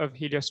CEO of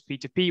Helios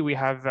P2P. We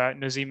have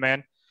Nuzi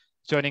Mayan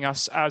joining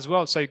us as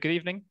well. So good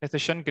evening,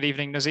 Nithushan. Good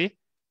evening, Nuzi.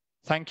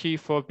 Thank you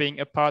for being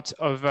a part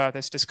of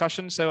this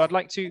discussion. So I'd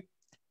like to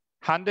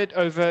hand it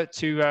over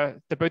to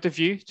the both of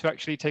you to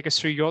actually take us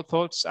through your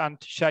thoughts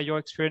and share your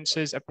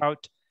experiences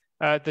about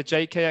the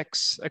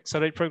JKX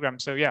Accelerate program.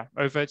 So yeah,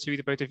 over to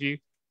the both of you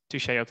to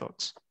share your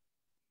thoughts.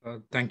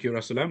 Thank you,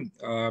 Rasulam.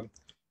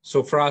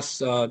 So for us,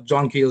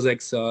 John Keells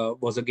X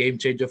was a game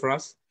changer for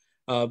us.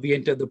 We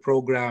entered the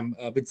program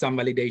with some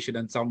validation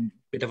and some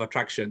bit of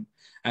attraction.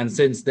 And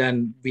since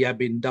then, we have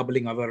been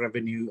doubling our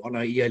revenue on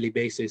a yearly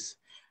basis.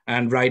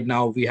 And right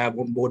now, we have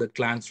onboarded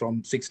clients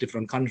from 6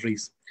 different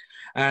countries.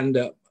 And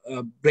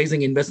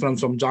raising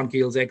investments from John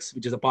Keells X,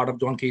 which is a part of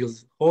John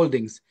Keells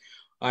Holdings,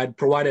 had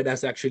provided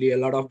us actually a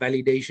lot of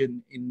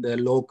validation in the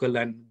local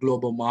and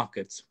global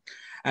markets.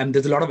 And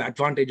there's a lot of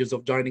advantages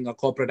of joining a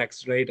corporate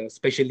accelerator,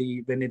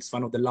 especially when it's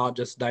one of the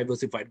largest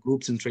diversified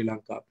groups in Sri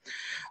Lanka.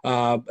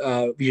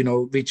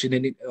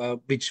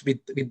 Which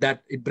with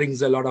that, it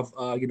brings a lot of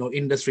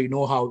industry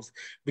know-hows,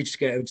 which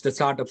the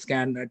startups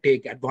can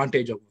take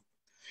advantage of.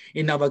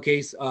 In our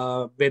case,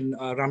 when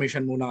Ramesh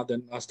and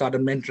Munadhan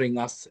started mentoring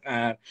us,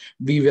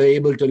 we were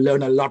able to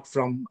learn a lot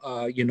from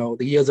the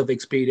years of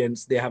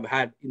experience they have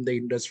had in the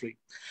industry.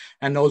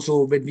 And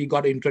also when we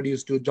got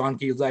introduced to John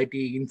Keells IT,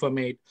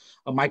 Informate,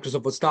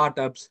 Microsoft for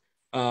Startups,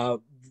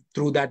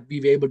 through that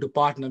we were able to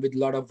partner with a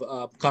lot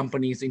of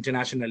companies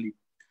internationally.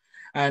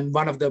 And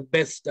one of the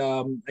best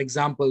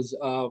examples,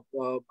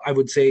 I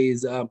would say,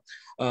 is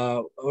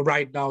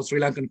right now,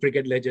 Sri Lankan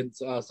cricket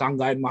legends,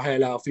 Sangha and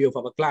Mahela, a few of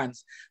our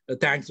clients,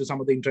 thanks to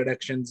some of the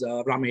introductions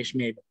Ramesh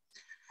made.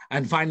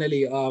 And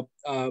finally,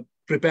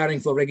 preparing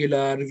for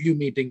regular review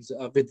meetings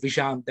with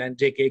Vishant and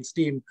JKX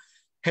team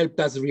helped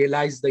us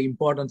realize the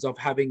importance of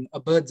having a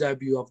bird's eye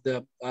view of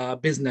the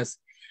business,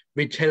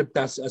 which helped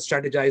us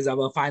strategize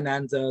our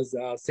finances,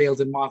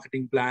 sales and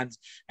marketing plans.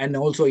 And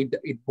also it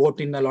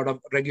brought in a lot of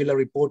regular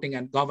reporting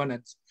and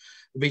governance,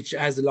 which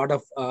has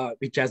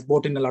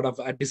brought in a lot of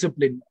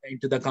discipline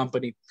into the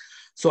company.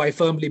 So I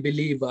firmly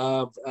believe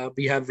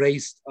we have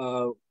raised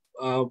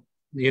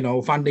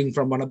funding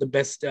from one of the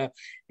best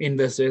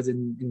investors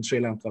in Sri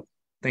Lanka.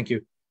 Thank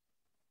you.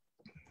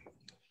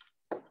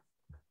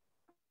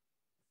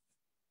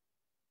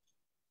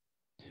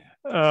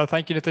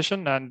 Thank you,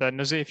 Nithushan. And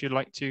Nuzi, if you'd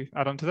like to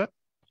add on to that.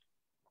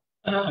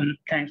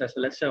 Thanks,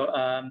 Asala. So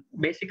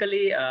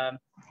basically,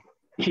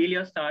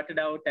 Helios started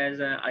out as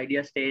an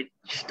idea stage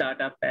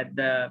startup at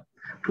the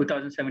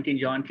 2017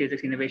 John Keells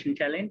X Innovation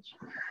Challenge.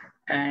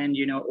 And,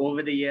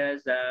 over the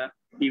years,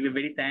 we were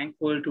very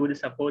thankful to the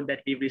support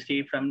that we've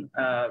received from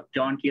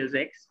John Keells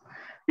X.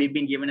 We've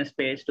been given a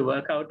space to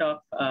work out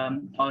of,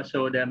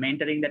 also the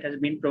mentoring that has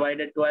been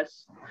provided to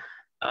us.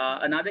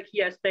 Another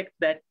key aspect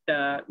that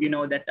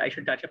that I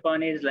should touch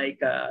upon is like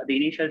the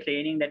initial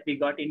training that we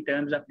got in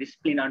terms of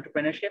disciplined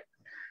entrepreneurship,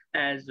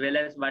 as well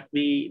as what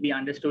we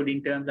understood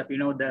in terms of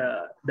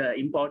the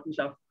importance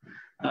of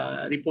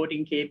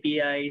reporting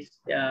KPIs,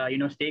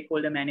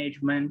 stakeholder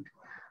management,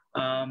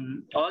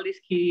 all these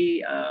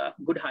key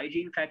good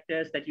hygiene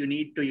factors that you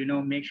need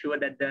to make sure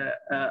that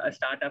a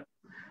startup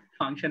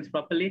functions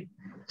properly.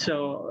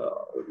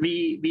 So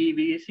we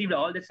received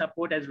all the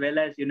support, as well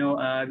as we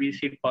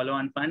received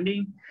follow-on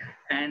funding,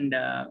 and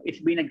it's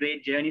been a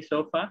great journey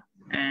so far.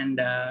 And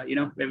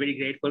we're very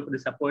grateful for the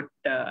support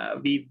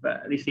we've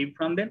received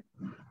from them.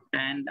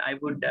 And I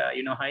would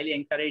highly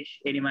encourage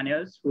anyone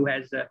else who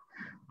has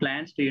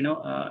plans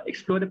to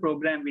explore the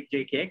program with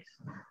JKX.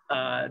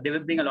 They will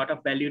bring a lot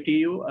of value to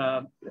you.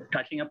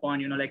 Touching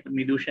upon like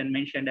Nithushan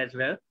mentioned as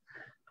well.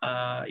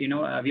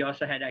 We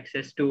also had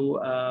access to,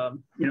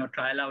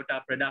 trial out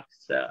our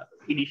products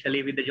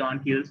initially with the John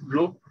Keells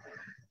group.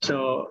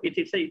 So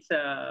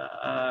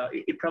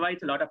it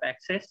provides a lot of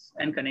access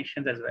and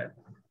connections as well.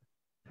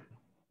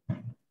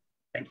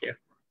 Thank you.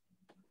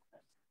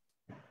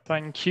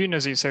 Thank you,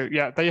 Nuzi. So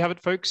yeah, there you have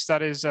it, folks.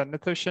 That is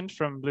Nithushan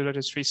from Blue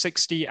Lotus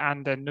 360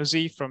 and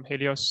Nuzi from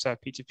Helios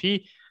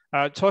P2P,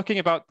 talking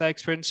about their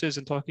experiences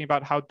and talking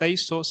about how they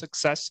saw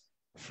success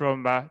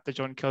from the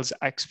John Keells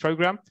X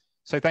program.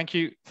 So thank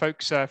you,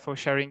 folks, for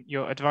sharing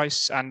your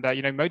advice and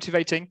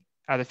motivating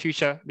the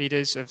future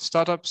leaders of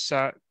startups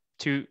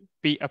to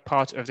be a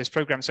part of this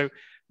program. So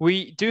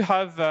we do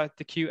have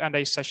the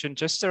Q&A session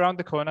just around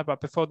the corner,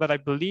 but before that, I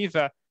believe,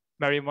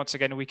 Mariam, once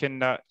again, we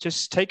can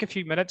just take a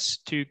few minutes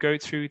to go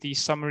through the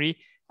summary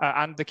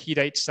and the key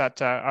dates that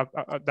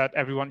that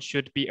everyone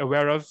should be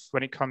aware of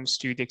when it comes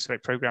to the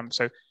Accelerate program.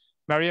 So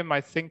Mariam,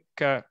 I think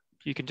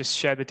you can just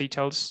share the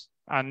details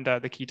and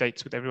the key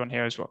dates with everyone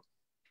here as well.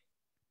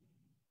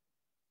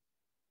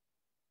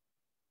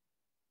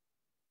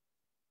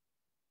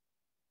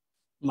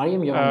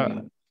 Mariam, you're on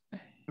mute.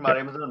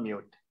 Mariam is on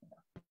mute.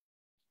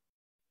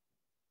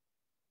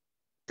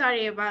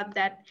 Sorry about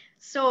that.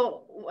 So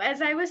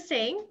as I was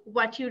saying,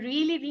 what you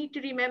really need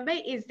to remember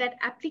is that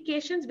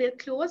applications will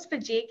close for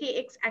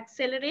JKX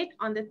Accelerate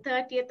on the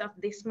 30th of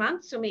this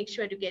month. So make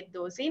sure to get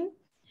those in.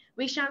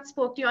 Vishant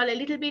spoke to you all a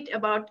little bit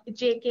about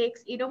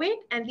JKX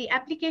Innovate, and the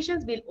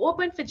applications will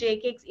open for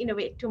JKX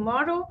Innovate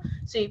tomorrow.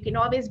 So you can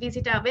always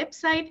visit our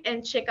website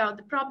and check out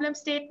the problem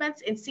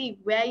statements and see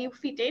where you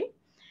fit in.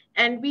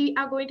 And we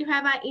are going to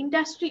have our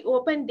industry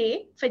open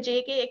day for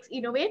JKX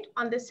Innovate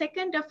on the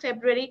 2nd of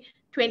February,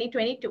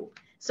 2022.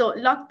 So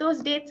lock those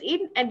dates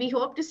in, and we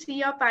hope to see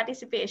your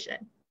participation.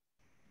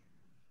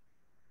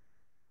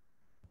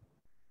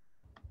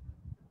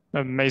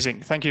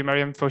 Amazing. Thank you,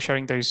 Mariam, for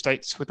sharing those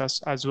dates with us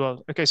as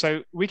well. Okay,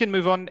 so we can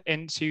move on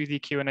into the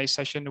Q&A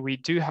session. We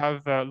do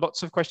have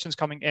lots of questions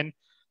coming in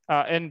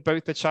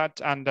both the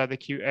chat and the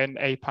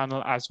Q&A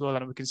panel as well.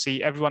 And we can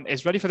see everyone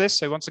is ready for this.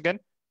 So once again,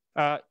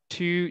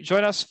 to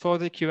join us for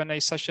the Q&A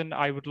session,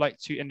 I would like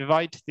to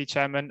invite the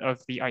chairman of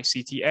the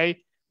ICTA.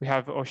 We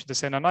have Oshita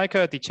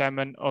Senanaika, the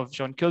chairman of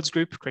John Keells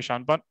Group,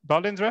 Krishan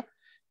Balendra,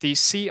 the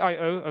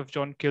CIO of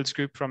John Keells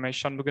Group,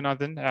 Ramesh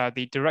Shanmuganathan,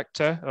 the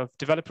director of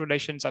developer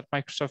relations at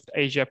Microsoft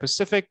Asia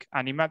Pacific,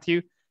 Annie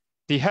Matthew,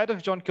 the head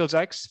of John Keells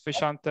X,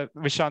 Vishant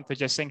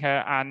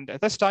Vijayasinghe, and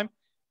at this time,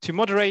 to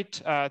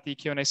moderate the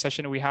Q&A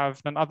session, we have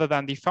none other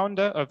than the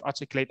founder of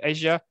Articulate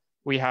Asia.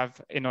 We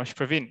have Enosh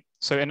Praveen.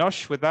 So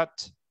Enosh, with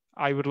that,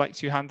 I would like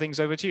to hand things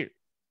over to you.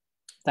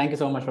 Thank you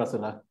so much,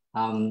 Rasula.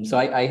 So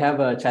I have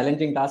a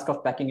challenging task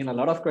of packing in a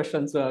lot of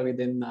questions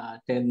within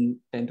 10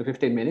 to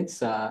 15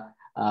 minutes,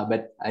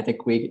 but I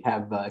think we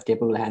have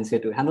capable hands here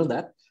to handle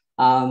that.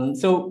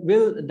 So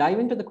we'll dive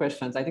into the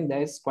questions. I think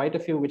there's quite a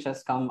few which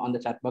has come on the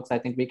chat box. I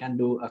think we can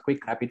do a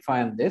quick rapid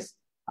fire on this.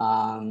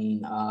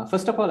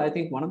 First of all, I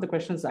think one of the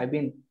questions I've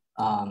been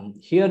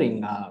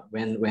hearing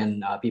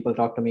when people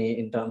talk to me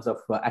in terms of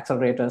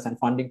accelerators and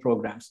funding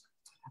programs,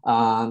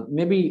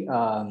 maybe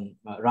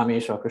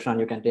Ramesh or Krishan,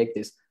 you can take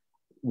this.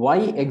 Why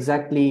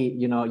exactly,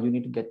 you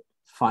need to get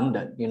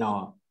funded?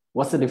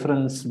 What's the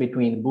difference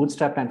between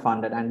bootstrapped and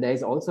funded? And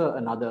there's also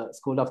another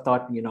school of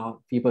thought,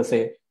 people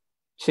say,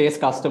 chase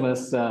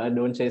customers,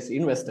 don't chase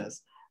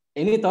investors.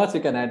 Any thoughts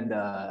you can add,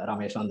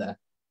 Ramesh, on that?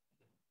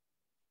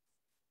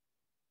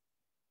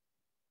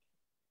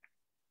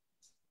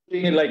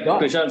 Like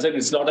Krishan said,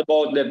 it's not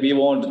about that we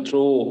want to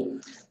throw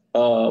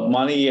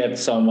money at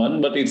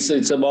someone, but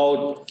it's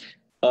about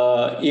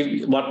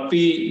what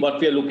we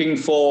are looking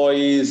for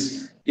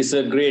is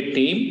a great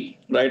team,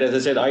 right? As I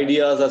said,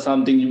 ideas are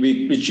something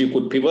which you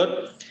could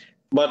pivot.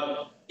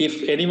 But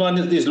if anyone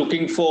is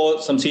looking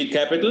for some seed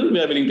capital, we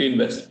are willing to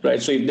invest,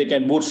 right? So if they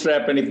can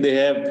bootstrap and if they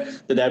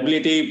have the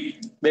ability,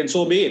 then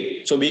so be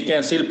it. So we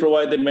can still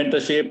provide the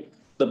mentorship,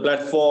 the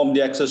platform,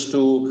 the access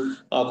to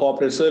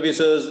corporate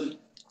services.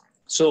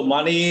 So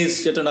money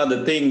is yet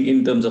another thing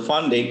in terms of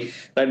funding,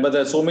 right? But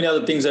there are so many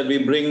other things that we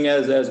bring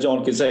as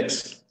John Keells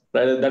X,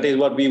 right? That is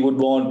what we would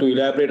want to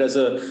elaborate as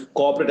a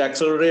corporate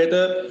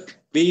accelerator.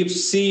 We've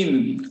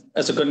seen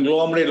as a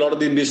conglomerate, a lot of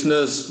the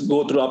business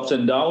go through ups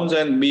and downs,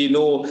 and we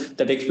know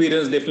that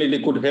experience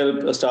definitely could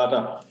help a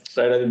startup,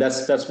 right? And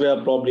that's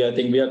where probably I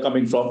think we are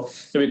coming from.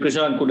 Maybe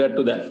Krishan could add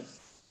to that.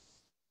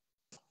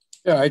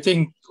 Yeah, I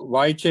think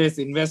why chase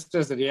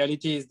investors? The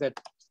reality is that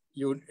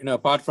you know,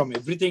 apart from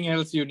everything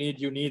else you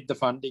need the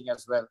funding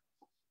as well.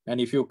 And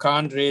if you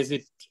can't raise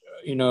it,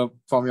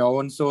 from your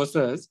own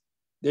sources,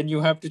 then you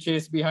have to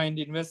chase behind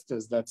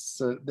investors. That's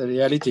the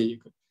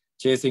reality.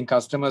 Chasing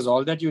customers,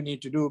 all that you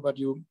need to do, but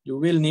you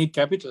will need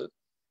capital.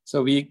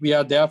 So we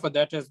are there for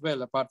that as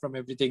well, apart from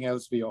everything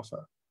else we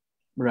offer.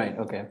 Right.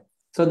 Okay.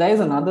 So there is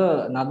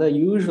another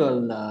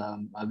usual,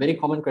 a very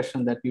common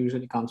question that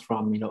usually comes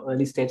from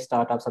early stage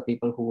startups or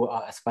people who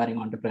are aspiring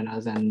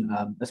entrepreneurs and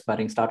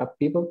aspiring startup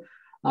people.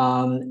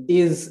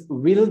 Is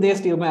will they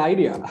steal my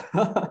idea?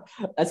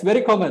 That's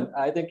very common.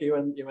 I think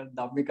even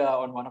Dhammika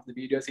on one of the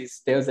videos, he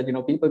tells that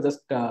people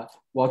just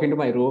walk into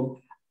my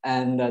room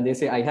and they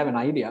say, I have an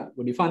idea,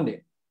 would you fund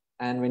it?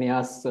 And when he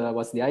asks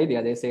what's the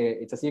idea, they say,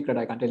 it's a secret,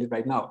 I can't tell you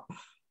right now.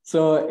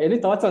 So any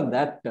thoughts on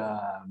that?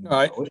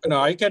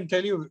 I can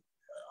tell you,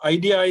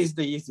 idea is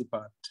the easy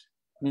part.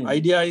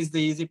 Idea is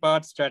the easy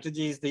part,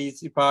 strategy is the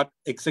easy part,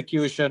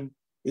 execution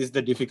is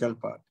the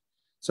difficult part.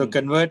 So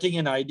converting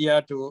an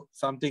idea to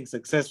something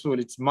successful,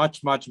 it's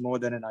much, much more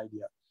than an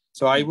idea.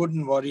 So I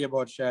wouldn't worry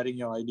about sharing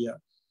your idea.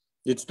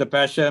 It's the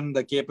passion,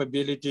 the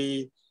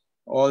capability,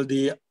 all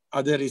the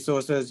other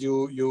resources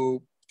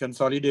you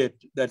consolidate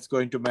that's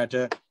going to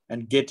matter,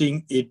 and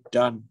getting it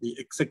done. The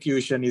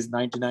execution is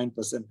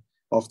 99%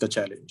 of the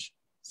challenge.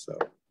 So,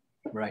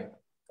 right.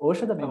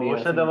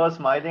 Oshada was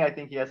smiling. I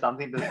think he has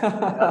something to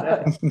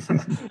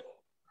say.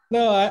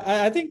 No,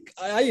 I think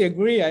I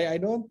agree. I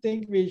don't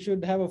think we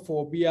should have a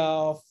phobia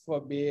of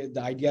the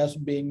ideas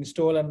being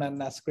stolen.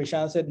 And as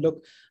Krishan said,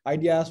 look,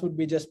 ideas would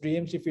be just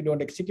dreams if you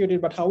don't execute it.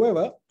 But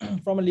however,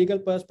 from a legal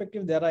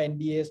perspective, there are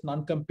NDAs,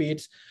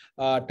 non-competes,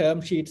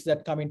 term sheets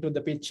that come into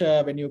the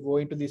picture when you go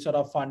into this sort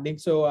of funding.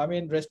 So, I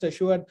mean, rest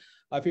assured,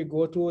 if you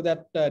go through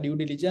that due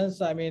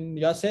diligence, I mean,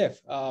 you're safe.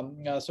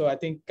 So I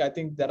think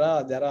there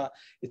are.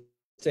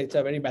 It's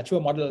a very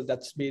mature model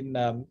that's been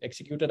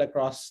executed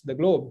across the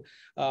globe.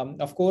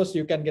 Of course,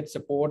 you can get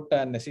support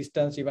and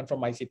assistance even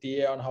from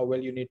ICTA on how well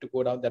you need to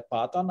go down that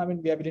path on. I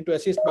mean, we are willing to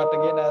assist, but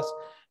again, as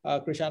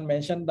Krishan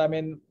mentioned, I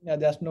mean,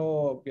 there's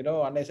no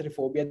unnecessary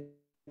phobia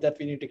that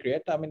we need to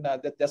create. I mean,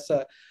 that's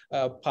a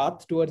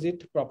path towards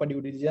it. Proper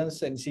due diligence,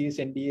 NCs,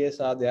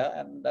 NDAs are there,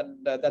 and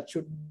that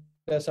should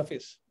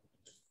suffice.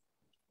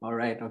 All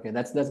right. Okay,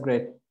 that's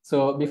great.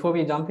 So before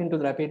we jump into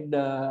the rapid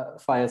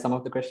fire, some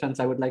of the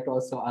questions I would like to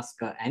also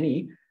ask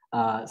Annie.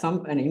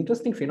 An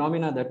interesting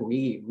phenomena that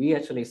we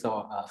actually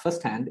saw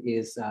firsthand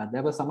is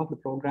there were some of the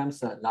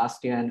programs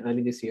last year and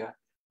early this year,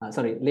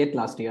 late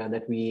last year,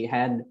 that we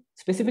had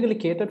specifically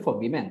catered for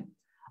women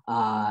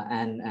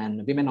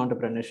and women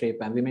entrepreneurship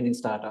and women in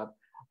startup.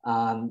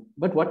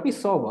 But what we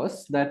saw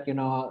was that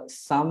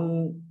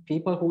some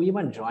people who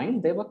even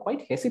joined, they were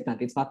quite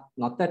hesitant. It's not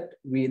that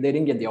they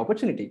didn't get the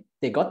opportunity.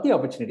 They got the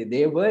opportunity.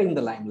 They were in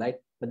the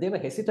limelight, but they were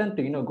hesitant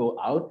to go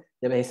out.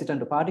 They were hesitant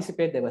to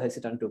participate. They were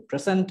hesitant to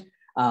present.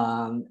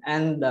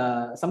 And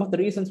some of the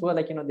reasons were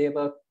they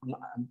were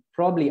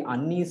probably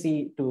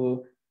uneasy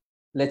to,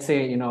 let's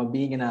say,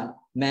 being in a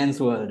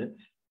man's world.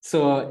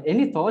 So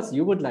any thoughts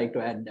you would like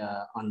to add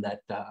on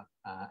that,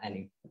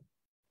 Annie?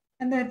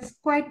 And that's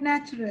quite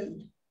natural.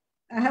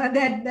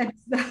 That's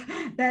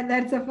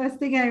the first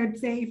thing I would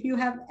say. If you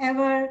have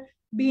ever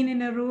been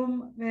in a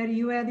room where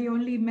you are the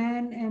only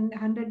man and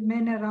 100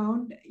 men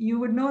around, you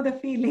would know the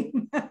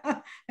feeling.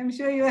 I'm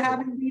sure you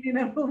haven't been in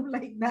a room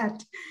like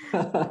that.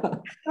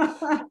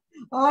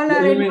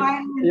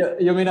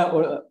 You mean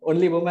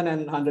only woman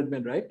and 100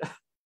 men, right?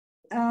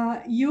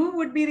 You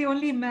would be the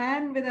only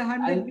man with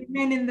 100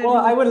 women in the room. Oh,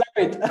 I would love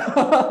it.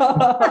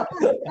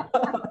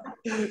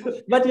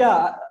 But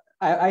yeah,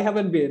 I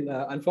haven't been,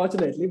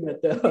 unfortunately, but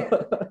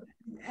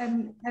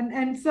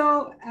and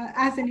so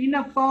as in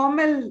a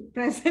formal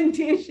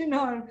presentation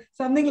or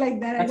something like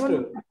that, that's I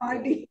don't true. know,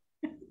 party.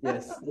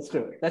 Yes,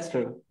 that's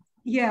true.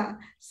 Yeah,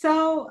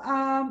 so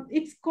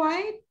it's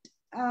quite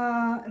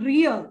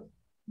real,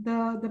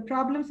 the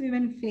problems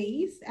women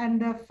face, and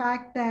the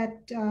fact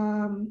that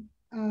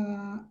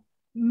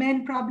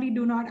men probably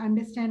do not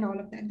understand all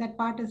of that. That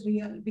part is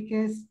real,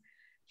 because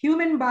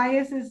human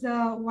bias is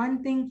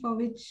one thing for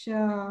which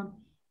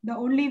the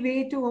only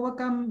way to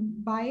overcome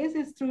bias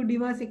is through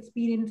diverse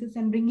experiences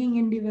and bringing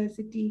in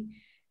diversity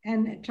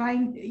and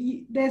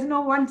there's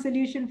no one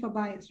solution for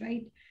bias,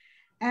 right?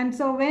 And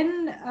so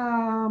when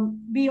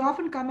we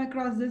often come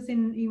across this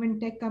in even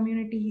tech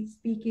community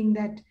speaking,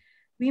 that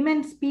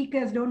women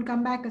speakers don't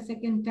come back a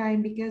second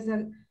time because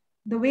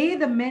the way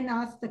the men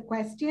ask the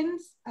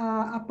questions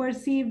are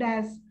perceived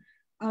as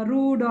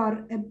rude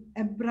or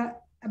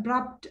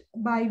abrupt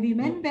by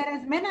women,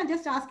 whereas men are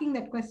just asking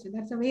that question.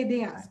 That's the way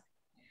they ask.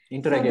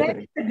 Interrogatory. So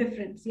that's the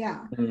difference, yeah.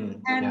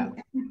 And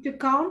to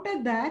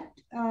counter that,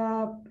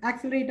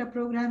 accelerator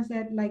programs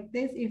that like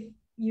this, if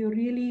you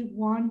really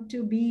want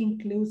to be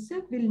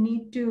inclusive, will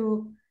need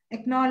to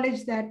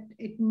acknowledge that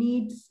it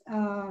needs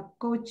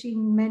coaching,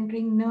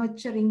 mentoring,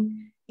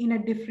 nurturing in a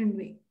different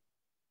way.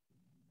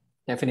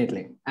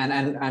 Definitely,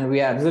 and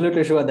we are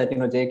absolutely sure that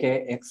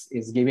JKX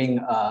is giving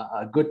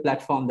a good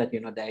platform that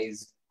there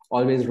is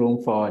always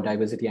room for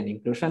diversity and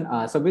inclusion.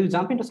 So we'll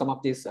jump into some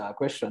of these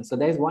questions. So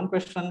there is one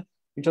question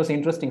which was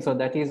interesting. So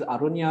that is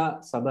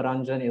Arunya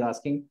Sabaranjan is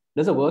asking,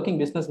 does a working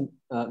business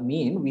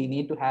mean we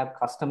need to have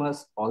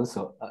customers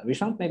also?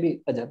 Vishant,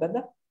 maybe a jab at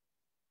that?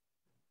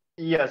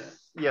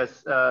 Yes.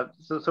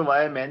 So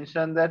why I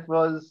mentioned that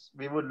was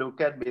we would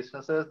look at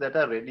businesses that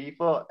are ready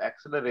for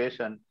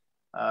acceleration,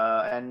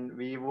 and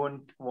we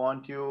wouldn't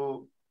want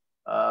you.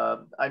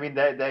 I mean,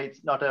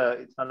 it's not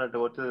a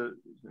total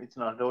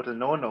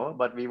no,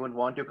 but we would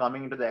want you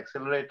coming into the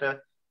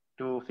accelerator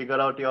to figure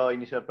out your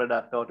initial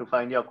product or to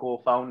find your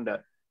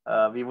co-founder.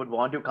 We would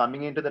want you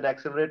coming into that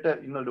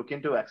accelerator,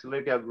 looking to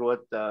accelerate your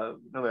growth,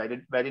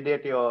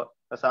 validate your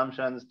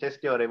assumptions,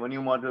 test your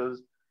revenue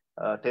models,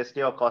 test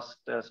your cost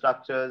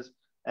structures,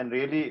 and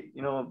really,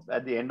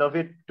 at the end of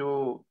it,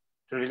 to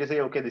really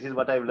say, okay, this is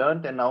what I've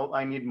learned, and now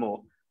I need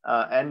more.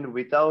 And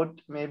without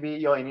maybe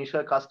your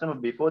initial customer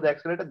before the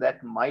accelerator,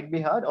 that might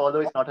be hard, although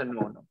it's not a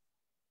no.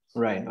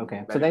 Right.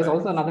 Okay. So there's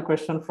also another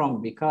question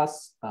from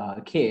Vikas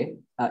K.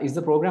 Is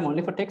the program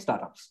only for tech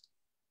startups?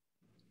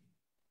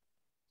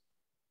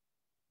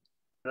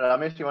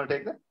 Ramesh, you want to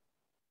take that?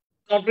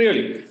 Not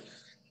really.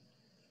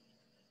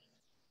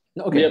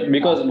 Okay. Yeah,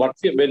 because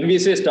when we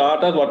say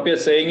startups, what we are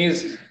saying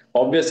is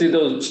obviously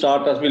those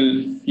startups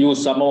will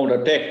use some amount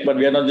of tech, but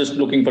we are not just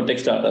looking for tech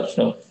startups.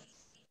 No.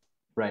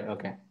 Right.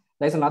 Okay.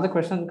 There's another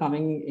question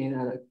coming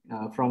in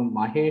from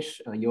Mahesh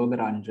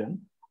Yogaranjan.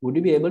 would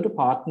you be able to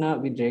partner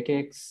with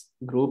JKX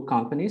group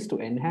companies to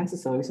enhance the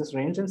services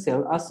range and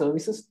sell our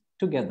services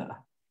together?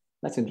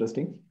 That's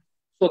interesting.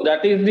 So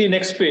that is the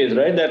next phase,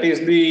 right? That is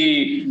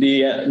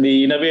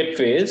the innovate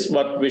phase,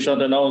 what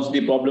Vishant announced,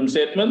 the problem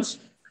statements.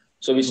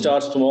 So we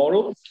start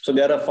tomorrow. So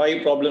there are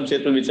 5 problem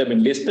statements which have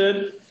been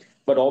listed,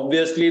 but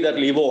obviously that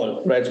will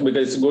evolve, right? So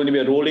because it's going to be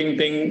a rolling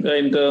thing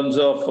in terms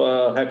of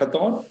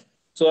hackathon.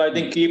 So I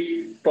think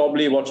keep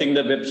probably watching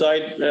the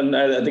website, and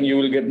I think you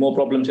will get more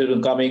problem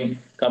statements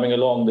coming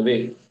along the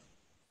way.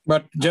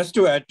 But just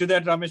to add to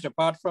that, Ramesh,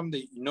 apart from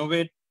the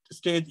innovate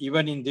stage,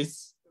 even in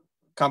these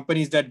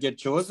companies that get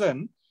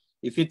chosen,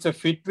 if it's a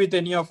fit with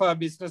any of our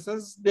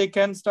businesses, they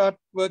can start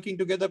working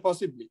together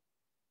possibly.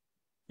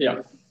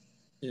 Yeah.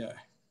 Yeah.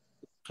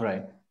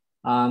 Right.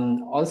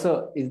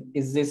 Also,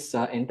 is this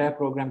entire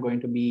program going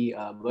to be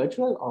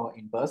virtual or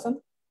in person?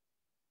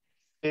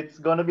 It's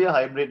going to be a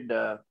hybrid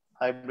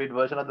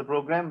version of the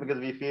program, because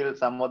we feel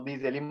some of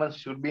these elements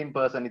should be in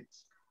person.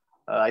 It's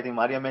I think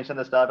Maria mentioned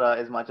at the start,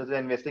 as much as we're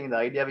investing in the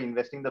idea, we're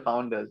investing in the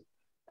founders.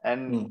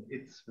 And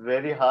it's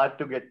very hard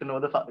to get to know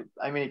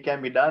I mean, it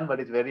can be done, but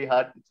it's very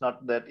hard. It's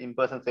not that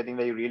in-person setting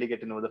where you really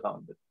get to know the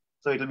founders.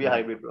 So it'll be a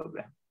hybrid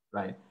program.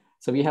 Right.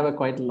 So we have a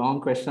quite long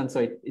question.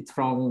 So it's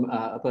from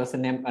a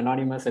person named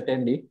Anonymous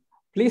Attendee.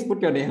 Please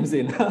put your names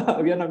in.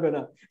 We are not going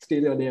to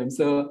steal your name.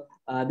 So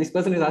this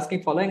person is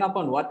asking, following up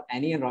on what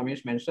Annie and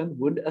Ramesh mentioned,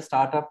 would a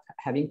startup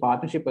having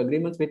partnership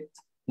agreements with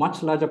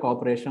much larger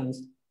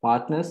corporations,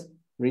 partners,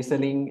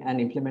 reselling and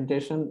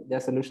implementation, their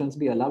solutions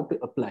be allowed to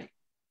apply?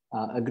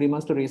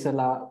 Agreements to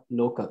resell are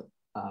local.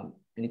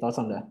 Any thoughts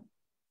on that?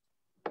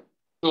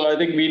 So I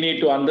think we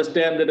need to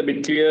understand that a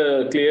bit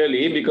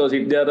clearly, because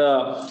if there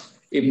are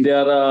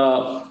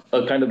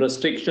kind of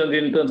restrictions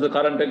in terms of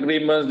current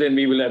agreements, then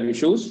we will have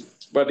issues.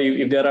 But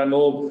if there are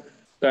no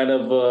kind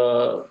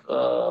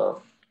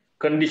of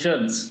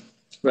conditions,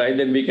 right,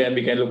 then we can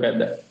look at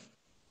that.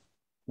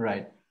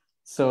 Right.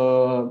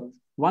 So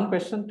one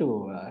question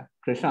to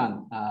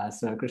Krishan.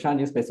 So Krishan,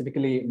 you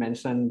specifically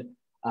mentioned,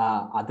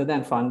 other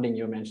than funding,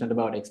 you mentioned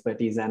about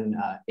expertise and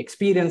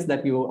experience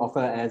that you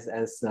offer as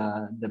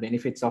the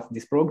benefits of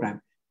this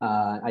program.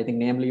 I think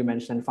namely you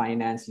mentioned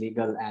finance,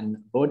 legal, and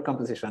board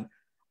composition.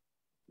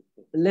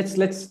 Let's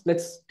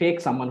take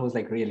someone who's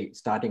like really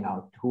starting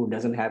out, who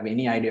doesn't have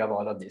any idea of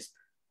all of this,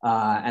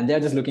 and they're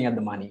just looking at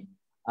the money.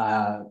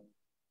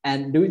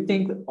 And do you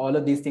think all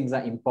of these things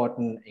are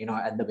important,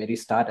 at the very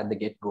start, at the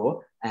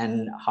get-go?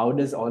 And how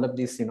does all of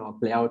this,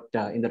 play out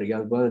in the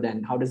real world?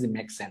 And how does it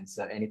make sense?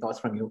 Any thoughts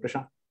from you,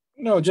 Krishan?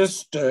 No,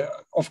 just,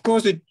 of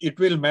course, it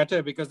will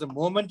matter, because the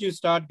moment you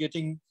start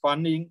getting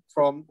funding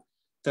from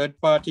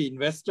third-party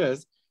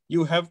investors,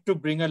 you have to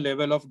bring a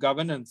level of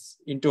governance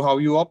into how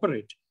you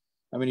operate.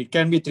 I mean, it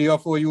can be three or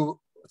four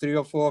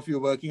of you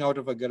working out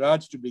of a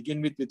garage to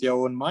begin with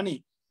your own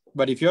money.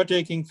 But if you're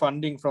taking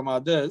funding from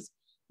others,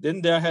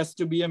 then there has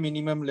to be a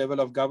minimum level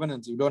of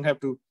governance. You don't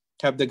have to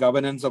have the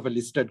governance of a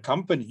listed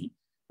company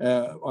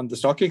on the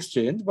stock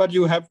exchange, but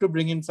you have to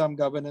bring in some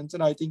governance.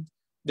 And I think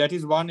that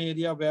is one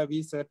area where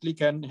we certainly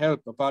can help,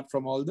 apart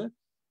from all the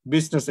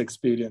business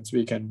experience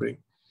we can bring.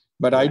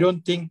 But I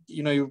don't think,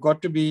 you've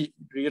got to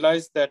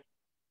realize that,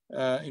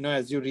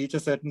 as you reach a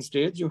certain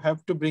stage, you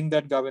have to bring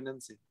that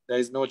governance in. There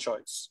is no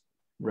choice.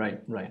 Right.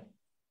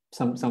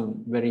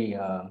 Some very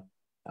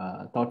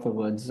thoughtful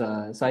words.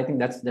 So I think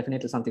that's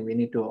definitely something we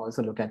need to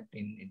also look at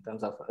in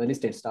terms of early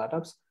stage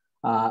startups.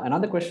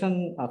 Another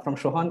question from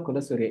Shohan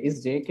Kulasuri: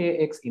 is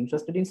JKX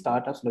interested in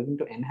startups looking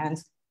to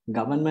enhance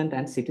government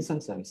and citizen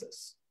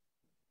services?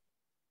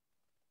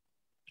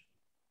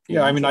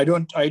 Yeah, I mean, I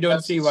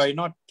don't see why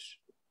not.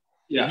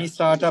 Yeah. Any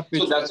startup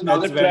which adds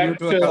value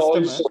to a customer.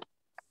 Also,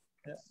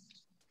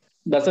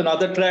 that's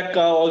another track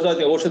also. I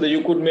think also that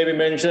you could maybe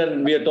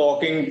mention, we are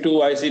talking to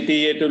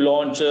ICTA to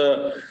launch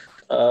a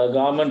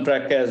government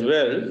track as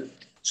well.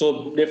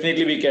 So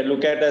definitely we can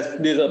look at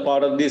this a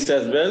part of this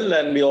as well.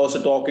 And we're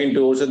also talking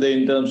to also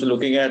in terms of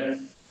looking at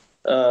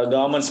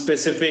government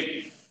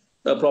specific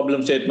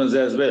problem statements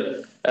as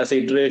well as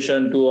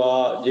iteration to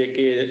our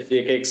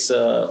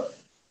JKX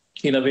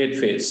innovate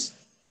phase.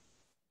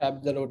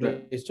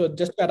 Absolutely. So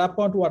just to add up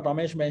on to what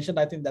Ramesh mentioned,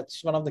 I think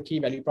that's one of the key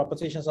value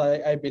propositions,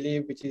 I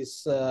believe, which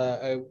is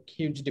a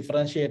huge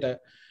differentiator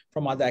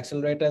from other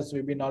accelerators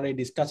we've been already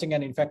discussing.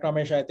 And in fact,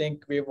 Ramesh, I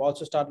think we've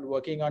also started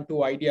working on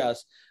 2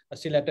 ideas,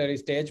 still at early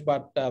stage,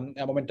 but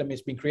a momentum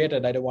is being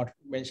created. I don't want to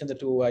mention the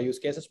 2 use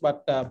cases,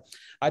 but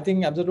I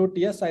think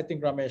absolutely, yes, I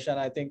think Ramesh, and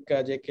I think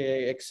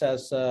JKX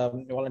has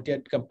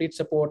volunteered complete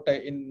support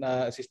in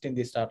assisting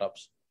these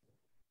startups.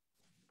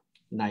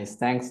 Nice.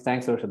 Thanks,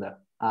 Roshada.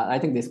 I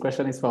think this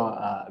question is for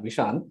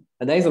Vishant.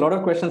 There is a lot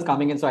of questions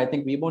coming in, so I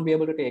think we won't be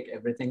able to take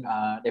everything.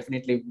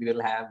 Definitely, we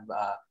will have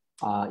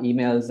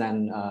emails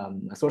and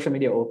social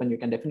media open. You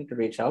can definitely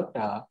reach out.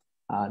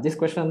 This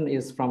question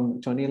is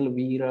from Chonil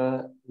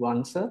Veera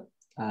Vansa.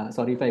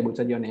 Sorry if I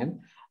butchered your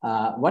name.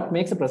 What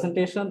makes a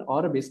presentation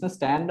or a business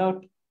stand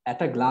out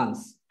at a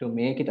glance to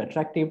make it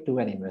attractive to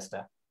an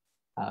investor?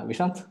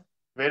 Vishant?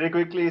 Very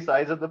quickly,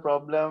 size of the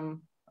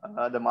problem,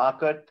 the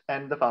market,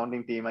 and the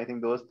founding team. I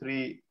think those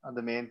three are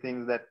the main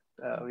things that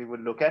we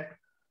would look at.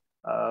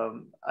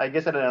 I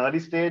guess at an early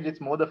stage,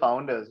 it's more the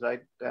founders,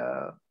 right?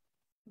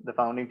 The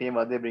founding team,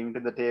 what they bring to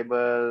the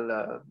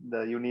table,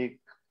 the unique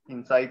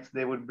insights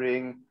they would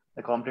bring,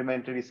 the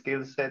complementary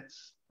skill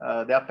sets,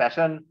 their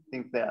passion, I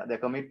think their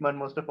commitment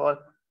most of all.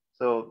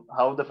 So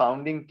how the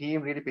founding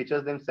team really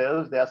pitches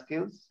themselves, their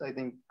skills, I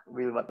think it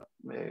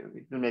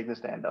will make them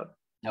stand out.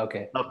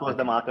 Okay. Of course,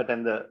 the market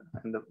and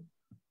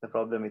the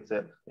problem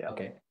itself. Yeah.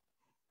 Okay.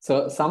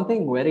 So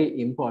something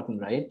very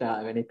important, right?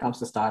 When it comes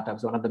to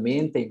startups, one of the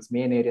main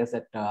areas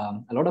that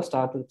a lot of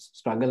startups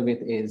struggle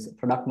with is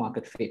product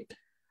market fit.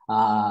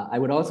 I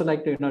would also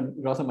like to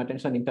draw some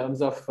attention in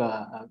terms of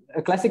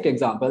a classic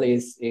example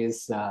is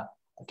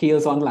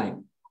Keells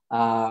Online,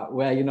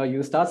 where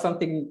you start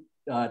something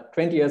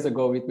 20 years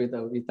ago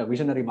with a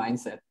visionary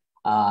mindset,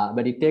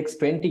 but it takes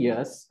 20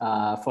 years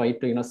for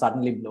it to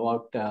suddenly blow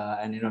out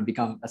and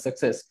become a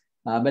success.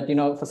 But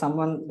for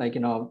someone like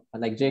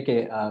like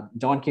JK,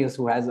 John Keells,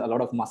 who has a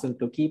lot of muscle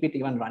to keep it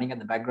even running in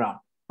the background,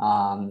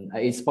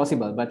 it's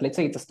possible. But let's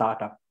say it's a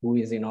startup who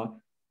is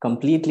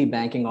completely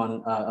banking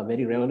on a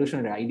very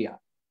revolutionary idea.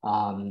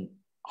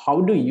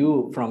 How do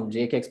you, from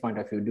JK's point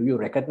of view, do you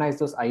recognize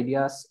those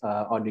ideas,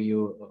 or do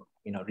you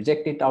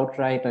reject it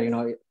outright,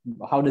 or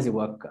how does it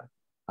work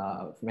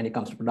when it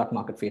comes to product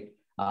market fit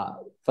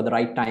for the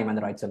right time and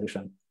the right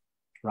solution?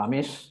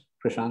 Ramesh,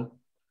 Prashant.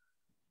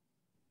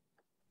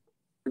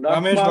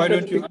 Ramesh, why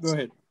don't you go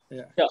ahead?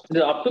 Yeah,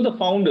 up to the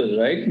founders,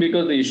 right?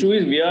 Because the issue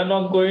is we are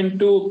not going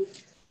to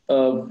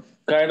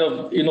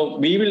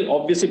we will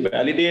obviously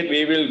validate,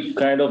 we will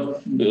kind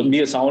of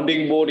be a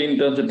sounding board in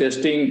terms of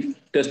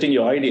testing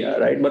your idea,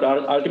 right? But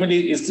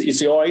ultimately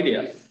it's your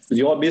idea, it's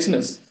your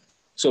business.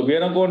 So we are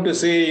not going to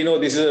say,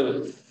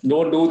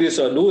 don't do this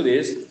or do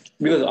this,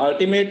 because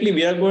ultimately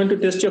we are going to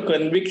test your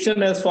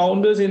conviction as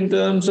founders in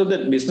terms of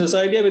that business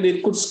idea, whether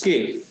it could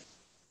scale,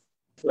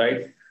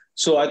 right?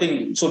 So I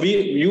think,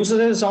 we use it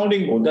as a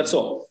sounding board, that's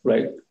all,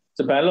 right?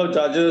 So panel of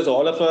judges,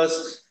 all of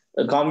us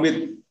come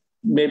with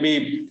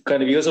maybe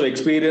kind of years of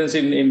experience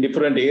in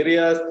different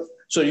areas.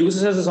 So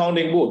use it as a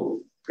sounding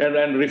board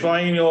and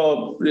refine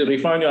your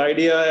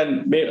idea,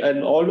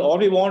 and all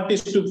we want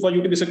is for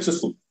you to be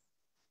successful.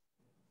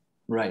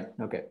 Right.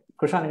 Okay.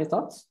 Krishan, any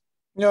thoughts?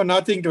 No,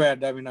 nothing to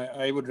add. I mean,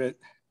 I would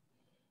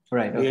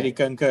really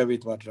concur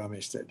with what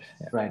Ramesh said.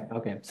 Yeah. Right.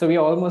 Okay. So we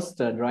are almost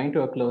drawing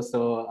to a close.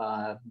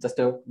 So just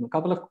a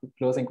couple of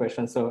closing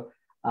questions. So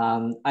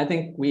I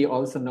think we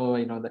also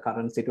know, the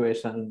current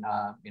situation,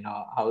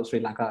 how Sri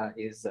Lanka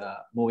is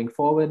moving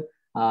forward.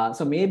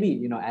 So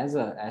maybe, as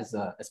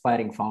a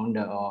aspiring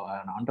founder or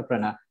an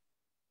entrepreneur,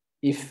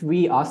 if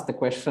we ask the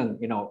question,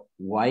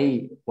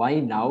 why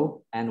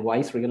now and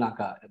why Sri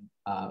Lanka,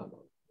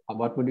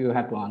 what would you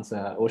have to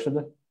answer?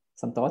 Oshada,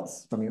 some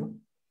thoughts from you?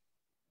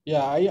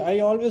 Yeah, I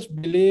always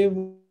believe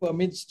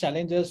amidst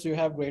challenges, you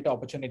have great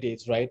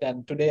opportunities, right?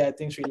 And today, I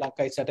think Sri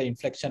Lanka is at an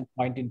inflection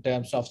point in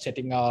terms of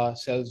setting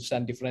ourselves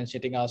and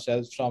differentiating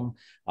ourselves from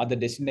other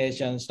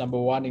destinations. Number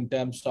one, in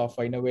terms of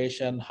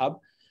innovation hub.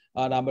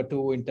 Number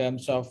two, in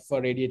terms of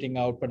radiating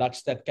out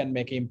products that can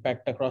make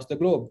impact across the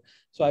globe.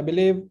 So I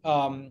believe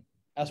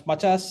as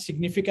much as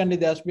significantly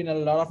there's been a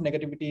lot of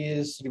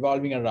negativities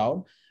revolving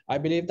around, I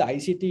believe the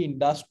ICT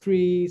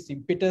industry's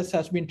impetus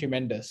has been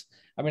tremendous.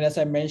 I mean, as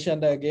I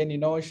mentioned again,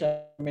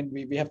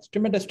 we have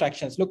tremendous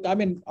tractions. Look, I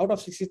mean, out of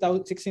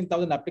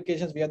 16,000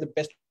 applications, we have the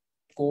best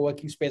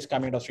co-working space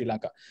coming out of Sri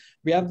Lanka.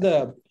 We have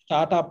the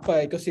startup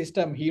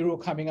ecosystem hero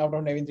coming out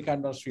of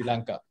Nevindrikan of Sri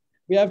Lanka.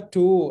 We have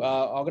two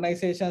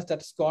organizations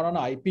that's gone on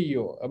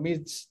IPO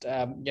amidst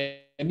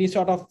any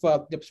sort of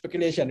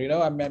speculation,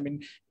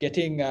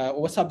 getting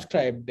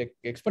oversubscribed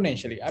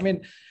exponentially. I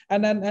mean,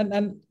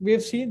 and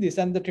we've seen this,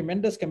 and the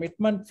tremendous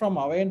commitment from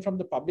our end, from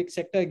the public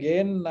sector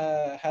again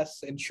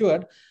has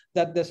ensured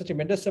that there's a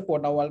tremendous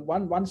support. Now,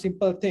 one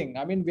simple thing,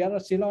 I mean, we are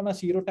still on a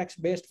zero tax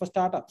base for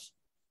startups,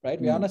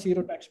 right? We are on a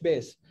zero tax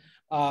base.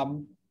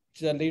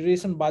 The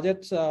recent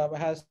budget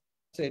has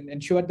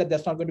ensured that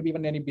there's not going to be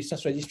even any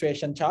business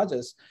registration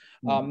charges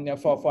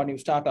for new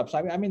startups.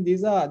 I mean,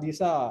 these are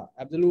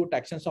absolute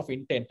actions of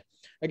intent.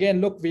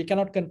 Again, look, we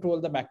cannot control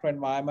the macro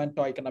environment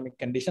or economic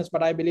conditions,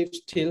 but I believe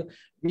still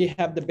we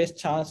have the best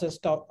chances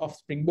of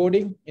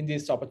springboarding in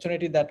this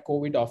opportunity that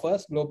COVID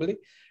offers globally.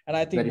 And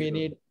I think we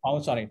need to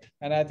pounce on it.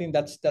 And I think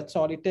that's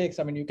all it takes.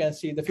 I mean, you can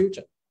see the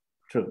future.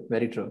 True,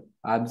 very true.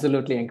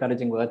 Absolutely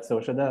encouraging words,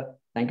 Oshada.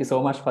 Thank you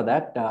so much for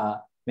that.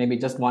 Maybe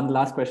just one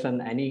last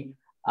question, Annie.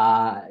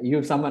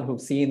 You're someone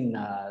who's seen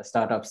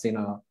startups, in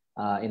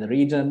the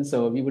region.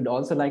 So we would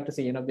also like to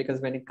see, because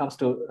when it comes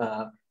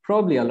to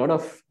probably a lot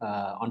of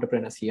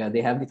entrepreneurs here,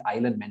 they have this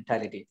island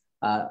mentality.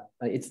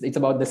 It's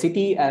about the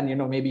city and,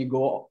 maybe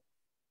go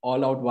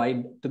all out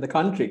wide to the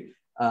country.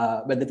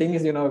 But the thing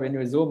is, when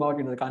you zoom out,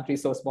 the country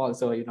is so small.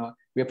 So,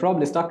 we're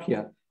probably stuck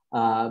here.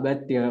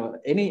 But,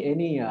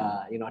 any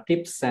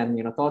tips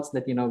and, thoughts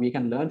that, we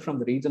can learn from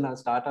the regional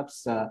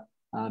startups,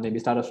 maybe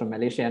startups from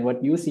Malaysia, and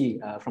what you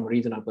see from a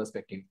regional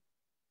perspective?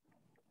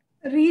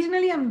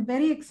 Regionally, I'm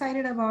very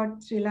excited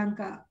about Sri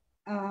Lanka.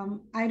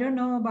 I don't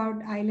know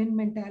about island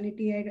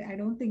mentality. I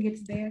don't think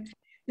it's there.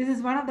 This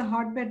is one of the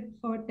hotbed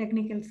for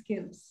technical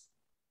skills.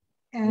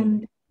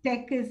 And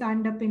tech is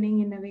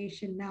underpinning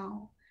innovation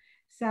now.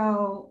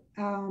 So,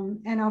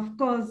 and of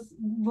course,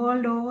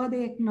 world over,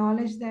 they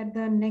acknowledge that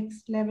the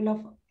next level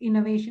of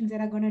innovations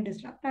that are going to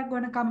disrupt are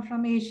going to come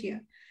from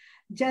Asia.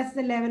 Just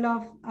the level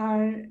of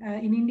our,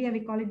 in India,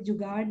 we call it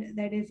jugaad,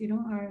 that is,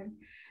 our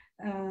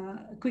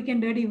quick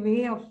and dirty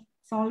way of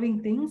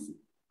solving things.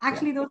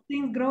 Actually, those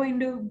things grow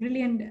into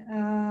brilliant,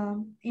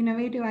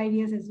 innovative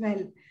ideas as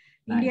well.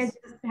 Nice. India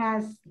just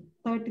has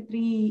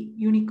 33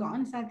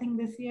 unicorns, I think,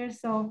 this year.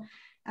 So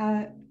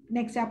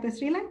next up is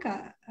Sri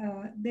Lanka.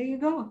 There you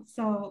go.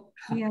 So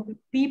we have the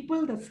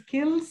people, the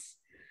skills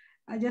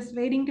are just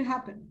waiting to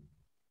happen.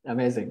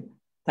 Amazing.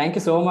 Thank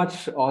you so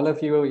much, all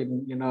of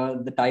you,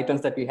 the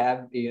titans that we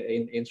have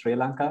in Sri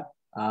Lanka,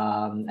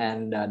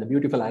 and the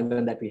beautiful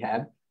island that we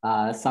have.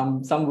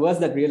 Some words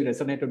that really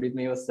resonated with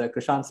me was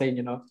Krishan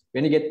saying,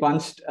 when you get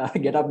punched,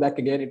 get up back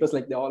again. It was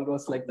like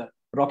almost like the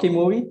Rocky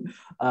movie.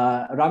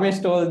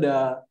 Ramesh told,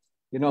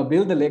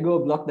 build the Lego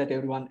block that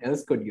everyone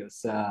else could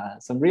use.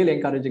 Some really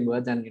encouraging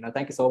words, and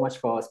thank you so much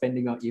for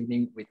spending your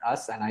evening with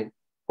us. And I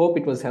hope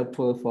it was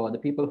helpful for the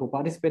people who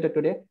participated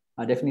today.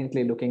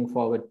 Definitely looking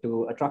forward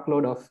to a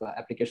truckload of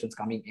applications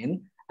coming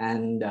in.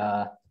 And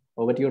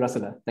over to you,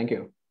 Russell. Thank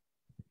you.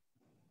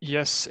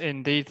 Yes,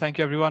 indeed. Thank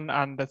you, everyone.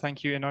 And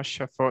thank you,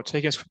 Inosh, for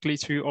taking us quickly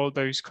through all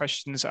those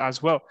questions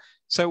as well.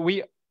 So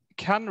we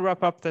can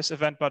wrap up this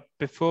event, but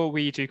before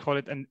we do call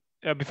it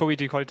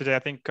today, I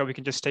think we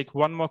can just take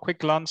one more quick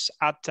glance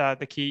at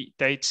the key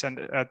dates and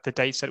the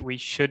dates that we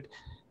should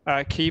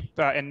keep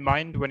in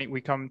mind when we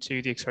come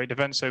to the Accelerate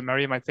event. So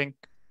Mariam, I think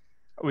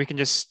we can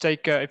just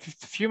take a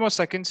few more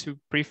seconds to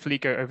briefly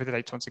go over the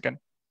dates once again.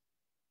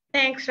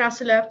 Thanks,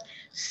 Russell.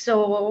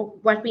 So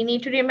what we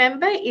need to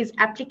remember is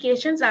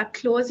applications are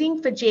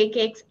closing for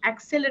JKX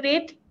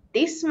Accelerate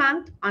this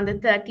month on the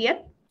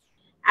 30th.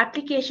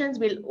 Applications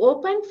will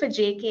open for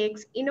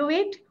JKX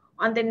Innovate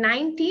on the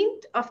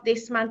 19th of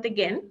this month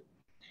again.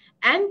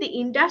 And the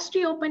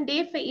Industry Open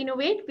Day for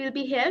Innovate will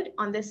be held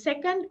on the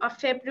 2nd of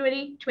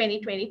February,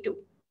 2022.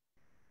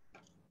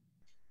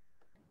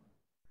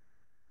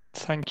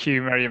 Thank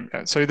you, Mariam.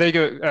 So there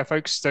you go,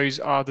 folks. Those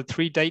are the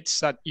 3 dates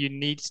that you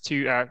need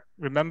to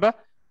remember.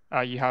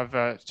 You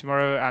have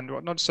tomorrow and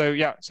whatnot. So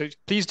yeah, so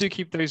please do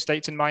keep those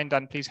dates in mind,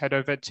 and please head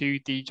over to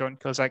the John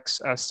Keells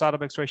X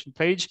Startup Acceleration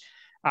page,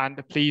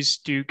 and please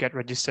do get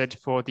registered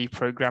for the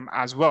program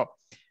as well.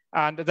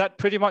 And that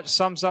pretty much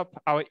sums up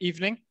our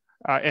evening.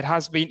 It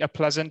has been a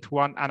pleasant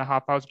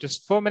 1.5 hours,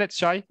 just 4 minutes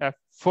shy,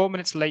 4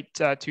 minutes late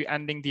to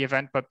ending the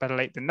event, but better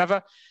late than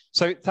never.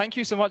 So thank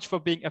you so much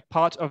for being a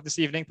part of this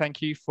evening. Thank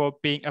you for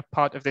being a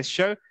part of this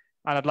show.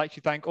 And I'd like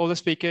to thank all the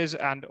speakers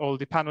and all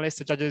the panelists,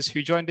 the judges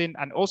who joined in,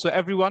 and also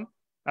everyone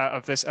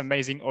of this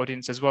amazing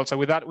audience as well. So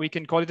with that, we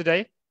can call it a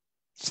day.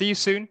 See you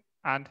soon,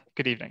 and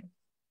good evening.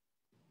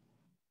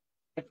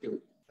 Thank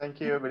you.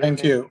 Thank you.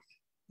 Thank you.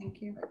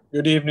 Thank you.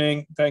 Good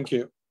evening. Thank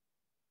you.